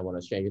coin, I want to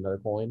exchange another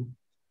coin,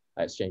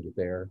 I exchange it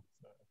there.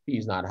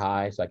 fee's not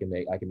high, so I can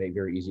make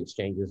very easy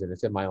exchanges, and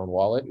it's in my own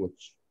wallet,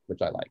 which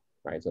I like,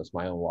 right? So it's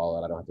my own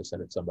wallet. I don't have to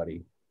send it to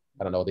somebody.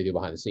 I don't know what they do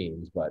behind the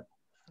scenes, but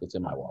it's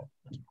in my wallet,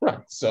 right?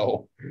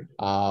 So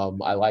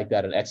I like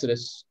that in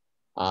Exodus.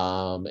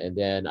 And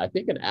then I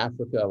think in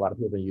Africa, a lot of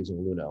people have been using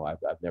Luno.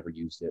 I've never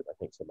used it. I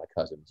think some of my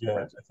cousins.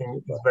 Yeah, I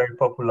think it's very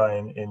popular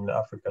in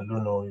Africa.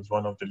 Luno is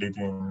one of the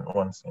leading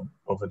ones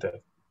over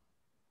there.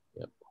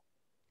 Yep.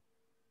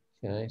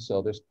 Okay,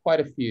 so there's quite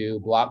a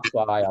few.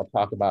 BlockFi, I'll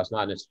talk about. It's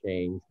not an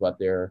exchange, but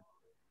they're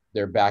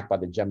backed by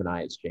the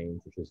Gemini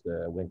Exchange, which is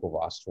the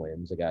Winklevoss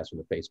twins, the guys from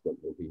the Facebook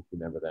movie. If you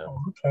remember them?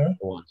 Oh, okay.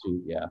 The ones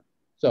who, yeah.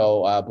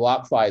 So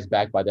BlockFi is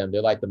backed by them.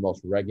 They're like the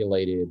most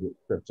regulated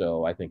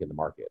crypto, I think, in the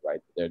market,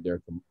 right?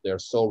 They're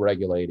so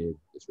regulated,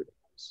 it's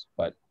ridiculous.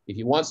 But if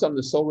you want something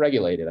that's so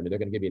regulated, I mean, they're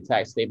going to give you a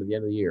tax statement at the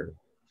end of the year.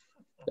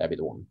 That'd be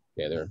the one.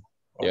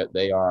 Okay,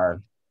 they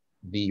are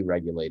the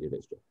regulated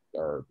exchange,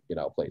 or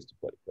place to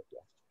put it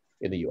crypto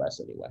in the U.S.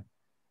 anyway.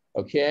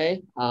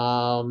 Okay,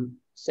 Salem,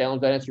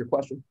 did that answer your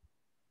question?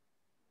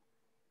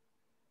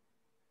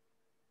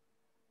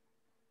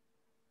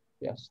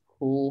 Yes,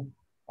 cool.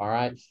 All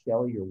right,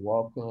 Shelly, you're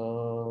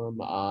welcome.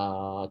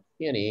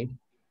 Kenny,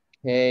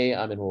 hey,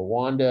 I'm in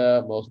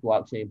Rwanda. Most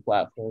blockchain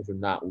platforms are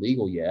not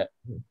legal yet.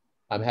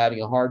 I'm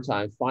having a hard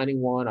time finding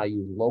one. I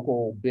use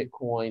local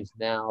Bitcoins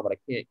now, but I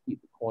can't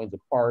keep the coins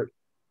apart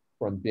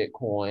from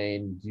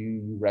Bitcoin. Do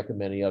you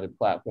recommend any other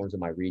platforms in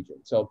my region?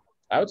 So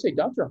I would say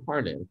Dr.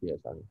 Harnett, yes,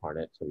 I'm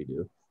Harnett, so we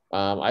do.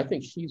 I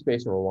think she's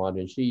based in Rwanda,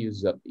 and she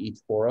uses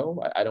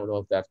eToro. I don't know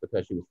if that's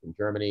because she was from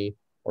Germany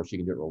or she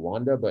can do it in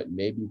Rwanda, but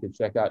maybe you can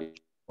check out eToro.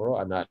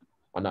 I'm not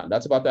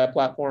nuts about that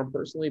platform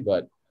personally,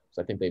 but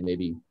I think they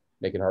maybe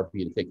make it hard for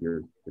you to take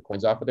your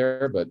coins off of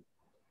there, but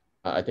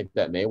I think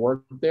that may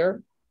work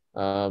there.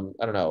 I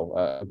don't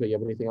know. Do you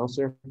have anything else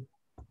there?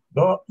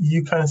 No,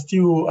 you can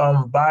still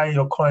buy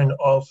your coin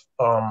off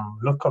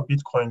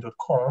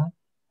localbitcoin.com,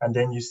 and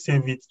then you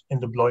save it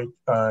in the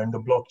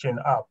blockchain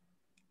app,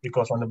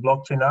 because on the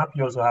blockchain app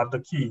you also have the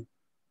key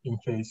in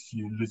case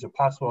you lose your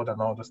password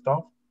and all the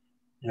stuff.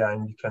 Yeah,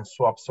 and you can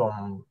swap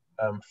some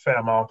fair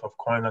amount of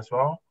coin as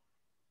well.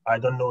 I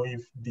don't know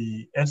if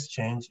the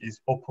exchange is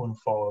open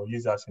for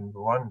users in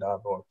Rwanda,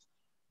 but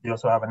they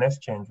also have an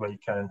exchange where you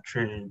can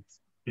trade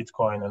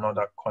Bitcoin and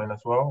other coin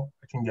as well.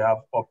 I think they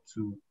have up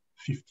to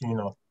 15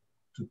 or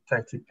to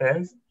 30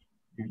 pairs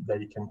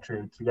that you can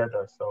trade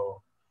together.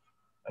 So,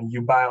 and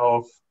you buy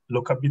off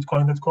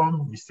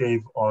localbitcoin.com, you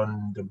save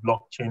on the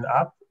blockchain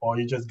app, or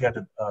you just get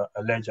a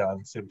ledger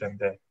and save them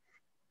there.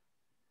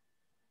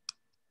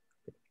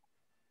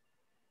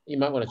 You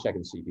might want to check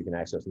and see if you can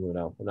access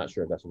Luno. I'm not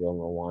sure if that's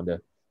available in Rwanda.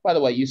 By the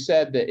way, you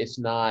said that it's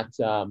not,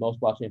 most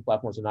blockchain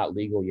platforms are not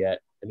legal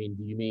yet. I mean,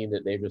 do you mean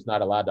that they're just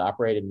not allowed to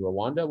operate in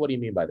Rwanda? What do you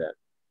mean by that?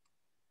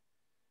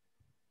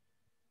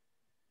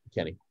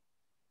 Kenny.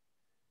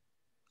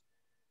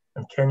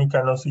 And Kenny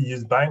can also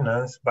use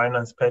Binance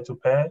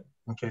peer-to-peer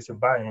in case you're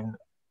buying,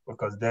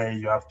 because there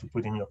you have to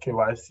put in your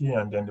KYC,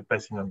 and then the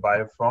person you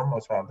buy from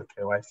also have the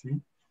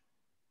KYC.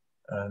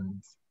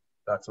 And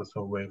that's also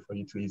a way for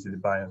you to easily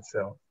buy and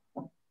sell.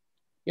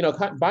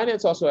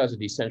 Binance also has a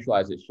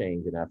decentralized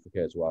exchange in Africa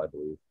as well, I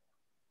believe.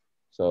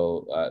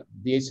 So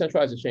the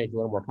decentralized exchange is a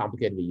little more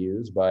complicated to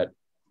use, but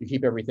you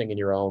keep everything in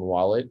your own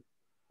wallet,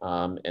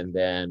 and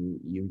then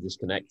you just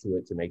connect to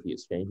it to make the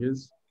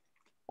exchanges.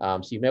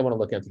 So you may want to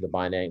look into the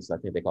Binance. I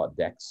think they call it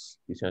DEX,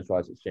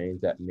 decentralized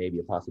exchange. That may be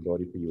a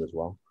possibility for you as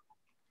well.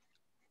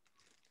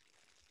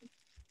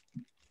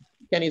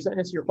 Kenny, does that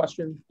answer your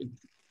question?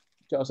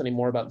 Tell us any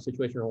more about the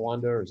situation in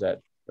Rwanda, or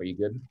are you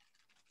good?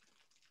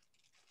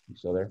 You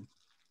still there?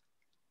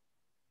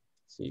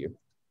 See you.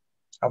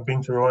 I've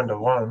been to Rwanda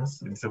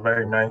once. It's a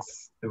very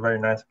nice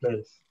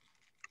place.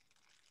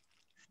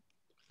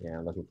 Yeah,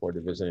 I'm looking forward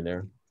to visiting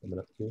there coming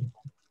up too.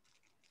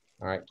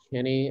 All right,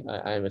 Kenny,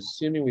 I'm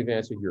assuming we've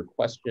answered your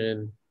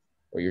question,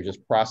 or you're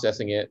just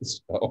processing it.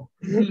 So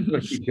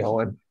let's keep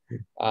going.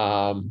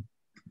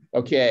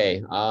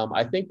 Okay,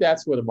 I think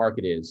that's where the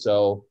market is.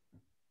 So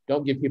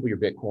don't give people your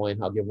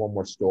Bitcoin. I'll give one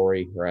more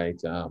story,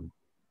 right?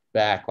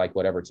 Back like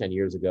 10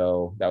 years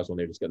ago, that was when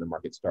they were just getting the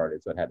market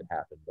started. So it had to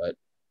happen. But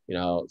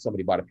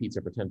somebody bought a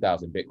pizza for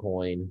 10,000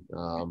 Bitcoin.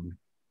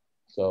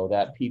 So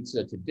that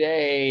pizza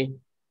today,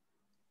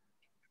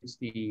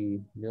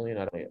 60 million,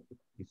 I don't know,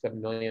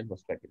 57 million,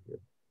 let's check it here.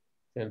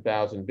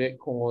 10,000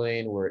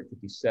 Bitcoin, we're at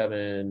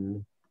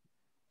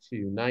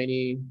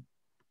 57,290.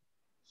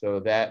 So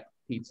that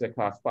pizza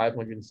cost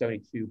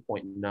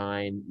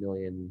 $572.9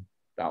 million.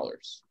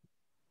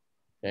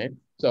 Okay,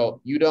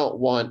 so you don't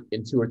want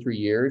in 2 or 3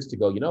 years to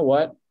go, you know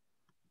what?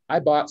 I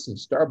bought some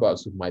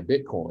Starbucks with my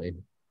Bitcoin,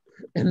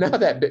 and now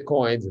that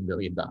Bitcoin's $1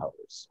 million.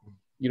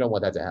 You don't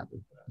want that to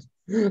happen.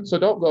 So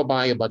don't go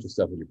buying a bunch of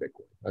stuff with your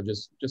Bitcoin.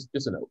 Just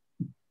a note.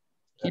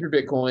 Keep your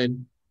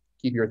Bitcoin,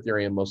 keep your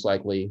Ethereum most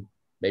likely,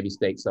 maybe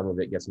stake some of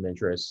it, get some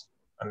interest.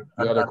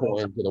 The other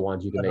coins are the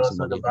ones you can make some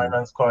money. The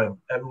Binance coin.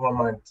 Everyone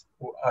might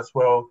as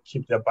well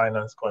keep their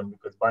Binance coin,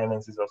 because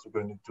Binance is also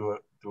going to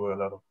do a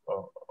lot of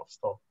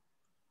stuff.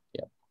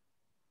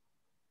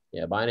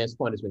 Yeah, Binance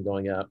coin has been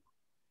going up.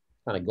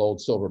 kind of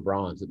gold, silver,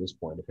 bronze at this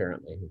point,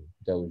 apparently.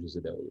 Doge is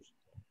a Doge.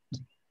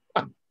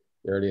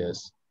 There it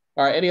is.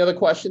 All right, any other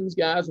questions,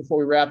 guys, before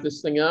we wrap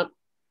this thing up?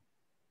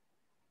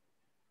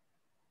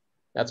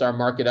 That's our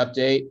market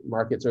update.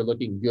 Markets are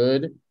looking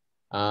good.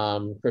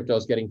 Crypto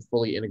is getting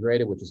fully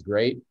integrated, which is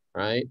great,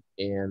 right?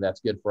 And that's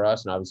good for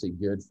us and obviously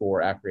good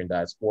for African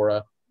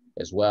diaspora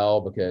as well,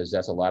 because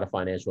that's a lot of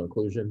financial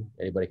inclusion.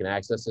 Anybody can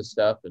access this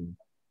stuff. And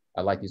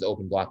I like these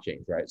open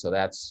blockchains, right? So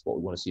that's what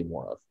we want to see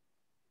more of.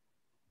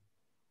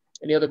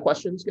 Any other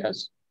questions,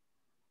 guys,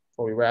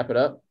 before we wrap it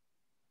up?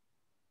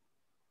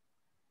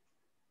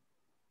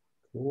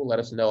 Cool. Let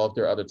us know if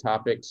there are other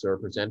topics or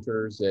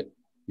presenters that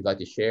you'd like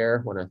to share.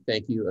 I want to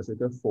thank you,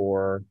 Azuka,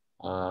 for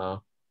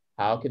how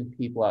can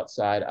people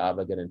outside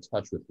ABA get in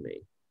touch with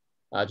me?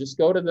 Just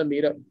go to the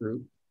MeetUp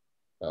group.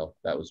 Oh,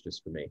 that was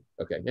just for me.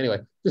 Okay.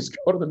 Anyway, just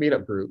go to the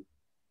MeetUp group.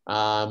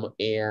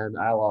 And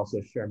I'll also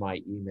share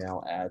my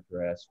email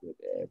address with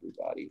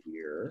everybody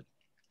here.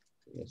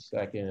 Give me a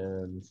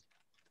second.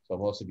 So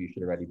most of you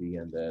should already be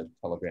in the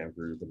Telegram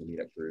group and the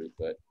MeetUp group,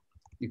 but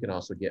you can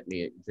also get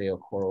me at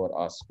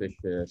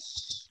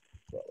jocoro@auspicious,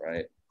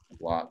 right?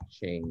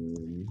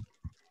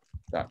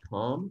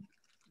 blockchain.com,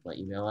 my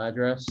email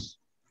address.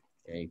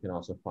 And you can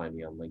also find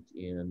me on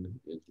LinkedIn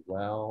as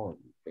well,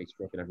 and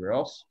Facebook and everywhere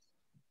else.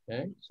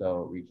 Okay,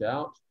 so reach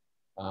out.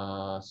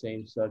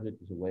 Same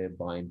subject, is a way of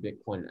buying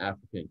Bitcoin in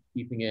Africa and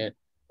keeping it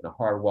in a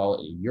hard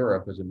wallet in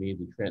Europe as a means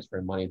of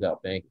transferring money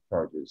without bank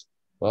charges.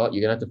 Well,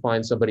 you're gonna have to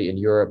find somebody in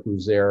Europe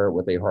who's there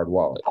with a hard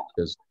wallet,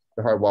 because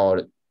the hard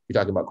wallet, you're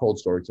talking about cold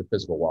storage, it's a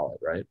physical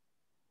wallet, right?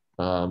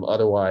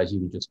 Otherwise,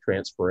 you can just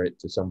transfer it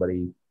to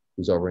somebody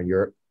who's over in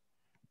Europe,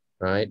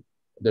 right?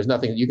 There's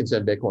nothing, you can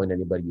send Bitcoin to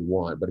anybody you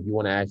want, but if you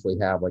want to actually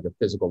have like a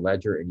physical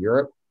ledger in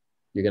Europe,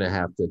 you're going to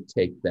have to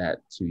take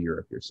that to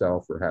Europe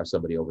yourself or have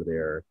somebody over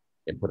there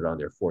and put it on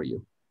there for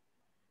you.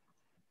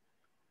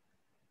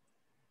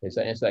 Okay, does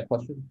that answer that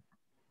question?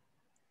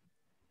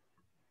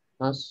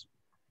 Us?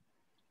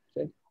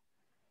 Okay.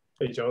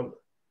 Hey, John.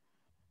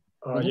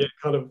 Yeah,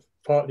 kind of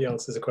partly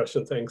answers the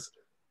question, thanks.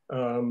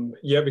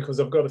 Yeah, because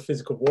I've got a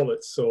physical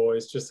wallet, so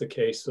it's just a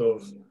case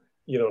of,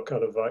 you know,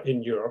 kind of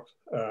in Europe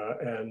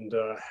and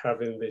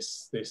having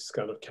this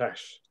kind of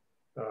cash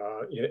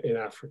in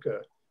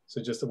Africa. So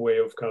just a way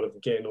of kind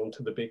of getting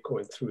onto the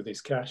Bitcoin through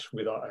this cash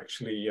without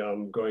actually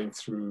going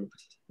through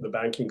the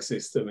banking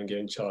system and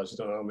getting charged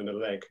an arm and a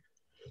leg.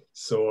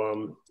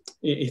 So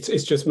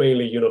it's just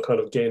mainly, you know, kind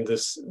of getting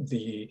because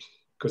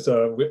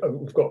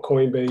we've got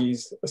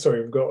Coinbase,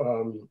 sorry, we've got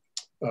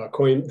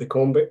the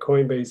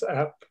Coinbase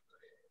app,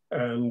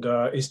 and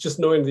it's just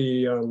knowing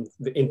the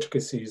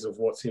intricacies of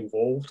what's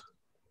involved,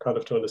 kind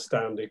of to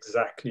understand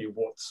exactly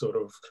what sort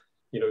of,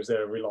 you know, is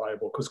there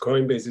reliable, because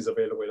Coinbase is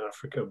available in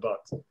Africa,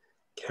 but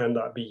can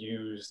that be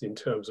used in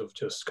terms of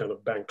just kind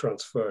of bank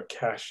transfer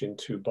cash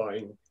into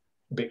buying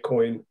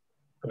Bitcoin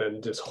and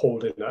then just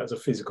holding that as a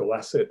physical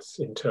asset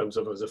in terms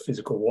of as a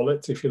physical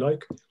wallet, if you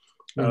like,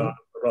 rather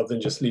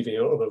than just leaving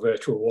it on a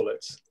virtual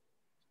wallet?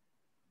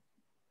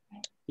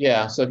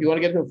 Yeah, so if you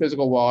want to get to a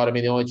physical wallet, I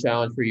mean, the only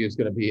challenge for you is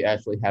going to be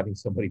actually having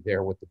somebody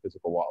there with the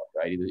physical wallet,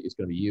 right? Either it's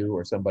going to be you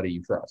or somebody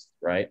you trust,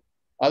 right?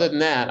 Other than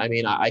that, I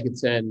mean, I could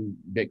send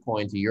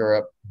Bitcoin to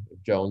Europe.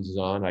 If Jones is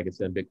on, I could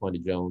send Bitcoin to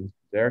Jones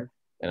there,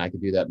 and I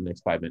could do that in the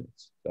next 5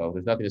 minutes. So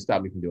there's nothing to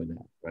stop me from doing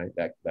that, right?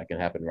 That can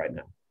happen right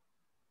now.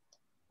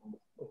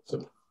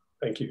 Awesome.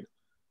 Thank you.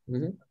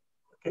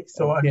 Okay,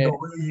 so and the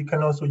way you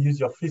can also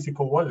use your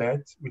physical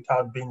wallet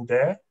without being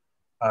there,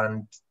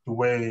 and the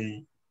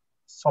way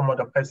some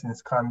other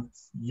persons can't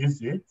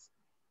use it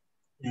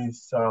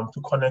is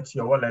to connect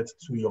your wallet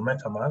to your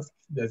MetaMask.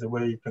 There's a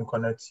way you can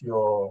connect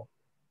your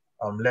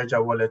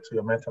Ledger wallet to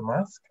your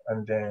MetaMask,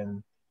 and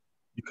then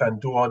you can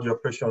do all the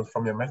operations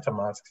from your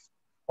MetaMask.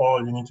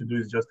 All you need to do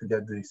is just to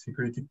get the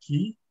security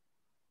key.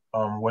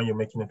 When you're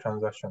making a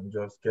transaction,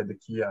 just get the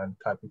key and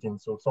type it in.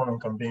 So someone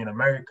can be in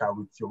America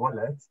with your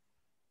wallet.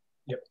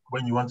 Yep.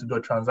 When you want to do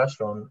a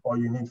transaction, all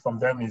you need from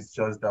them is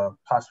just the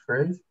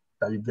passphrase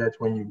that you get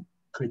when you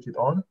click it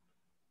on,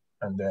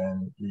 and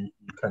then you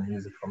can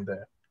use it from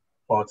there.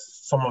 But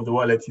some of the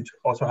wallets, you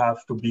also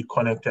have to be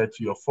connected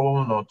to your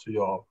phone or to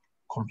your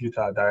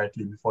computer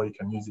directly before you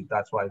can use it.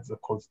 That's why it's a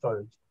cold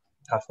storage.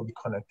 It has to be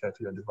connected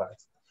to your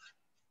device.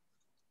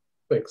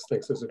 Thanks,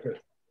 that's okay.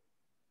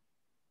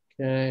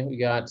 Okay, we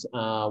got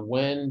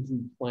when do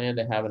you plan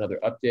to have another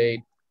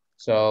update?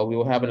 So we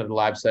will have another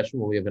live session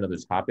where we have another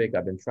topic.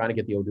 I've been trying to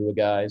get the Odua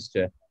guys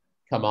to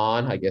come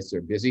on. I guess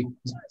they're busy.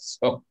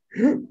 So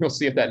we'll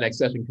see if that next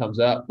session comes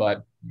up.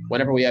 But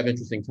whenever we have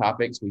interesting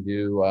topics, we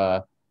do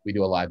a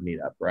live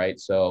meetup, right?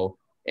 So,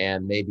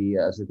 and maybe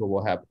Zuko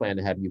will have planned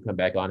to have you come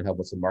back on and help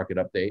with some market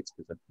updates,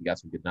 because you got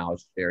some good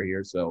knowledge to share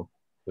here. So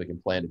we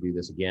can plan to do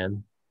this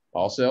again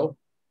also.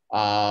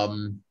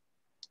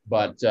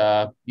 But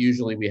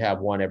usually we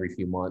have one every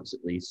few months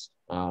at least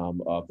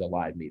of the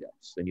live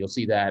meetups. And you'll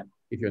see that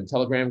if you're in the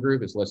Telegram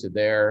group, it's listed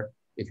there.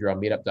 If you're on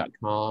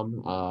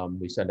meetup.com,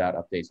 we send out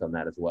updates on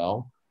that as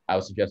well. I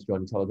would suggest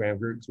joining the Telegram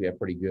group because we have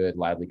pretty good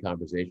lively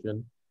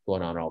conversation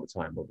going on all the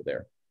time over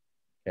there.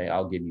 Okay,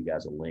 I'll give you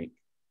guys a link.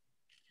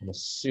 I'm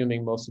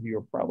assuming most of you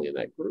are probably in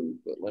that group,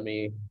 but let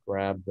me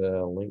grab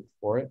the link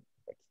for it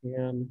if I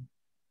can.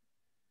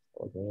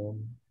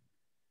 Telegram.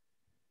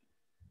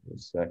 A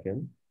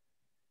second.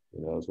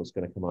 Who knows what's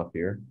going to come up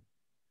here?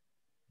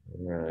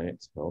 All right,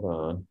 hold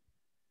on.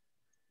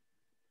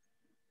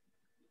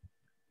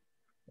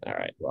 All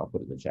right, well, I'll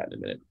put it in the chat in a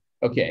minute.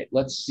 Okay,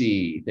 let's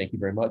see. Thank you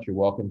very much. You're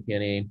welcome,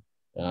 Kenny.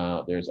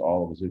 There's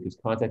all of Azuka's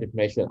contact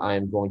information. I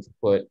am going to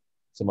put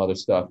some other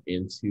stuff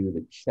into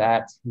the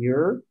chat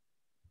here.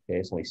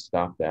 Okay, so let me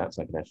stop that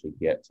so I can actually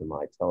get to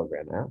my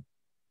Telegram app.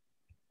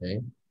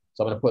 Okay,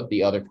 so I'm going to put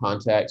the other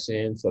contacts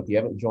in. So if you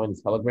haven't joined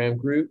the Telegram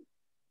group,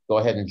 go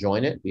ahead and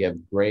join it. We have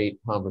great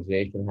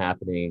conversation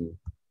happening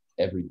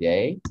every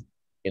day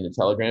in the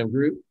Telegram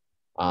group.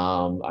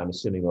 I'm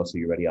assuming most of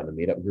you are already on the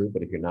MeetUp group,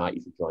 but if you're not,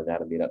 you should join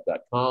that at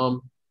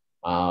meetup.com.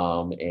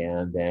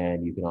 And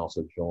then you can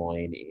also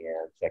join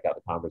and check out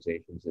the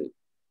conversations that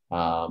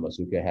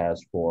Azuka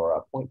has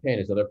for PointPay and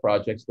his other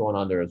projects going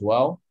on there as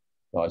well.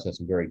 He always has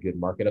some very good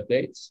market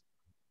updates.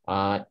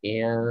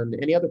 And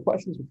any other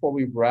questions before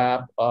we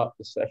wrap up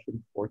the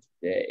session for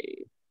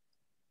today?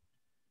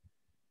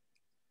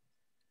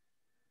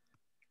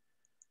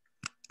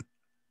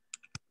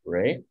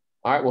 Great.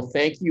 All right. Well,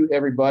 thank you,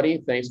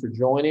 everybody. Thanks for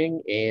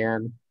joining,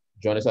 and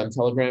join us on the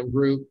Telegram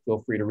group.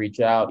 Feel free to reach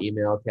out,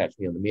 email, catch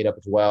me on the Meetup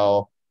as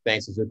well.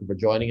 Thanks, Azuka, for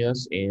joining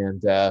us,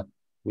 and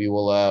we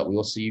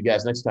will see you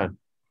guys next time.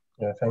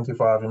 Yeah, thank you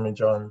for having me,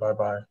 John.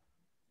 Bye-bye.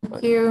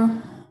 Thank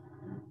you.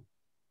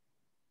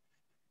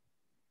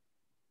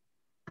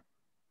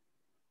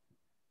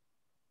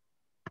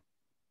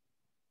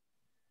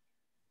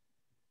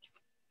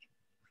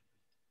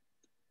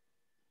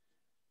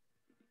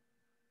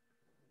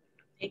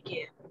 Take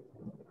care.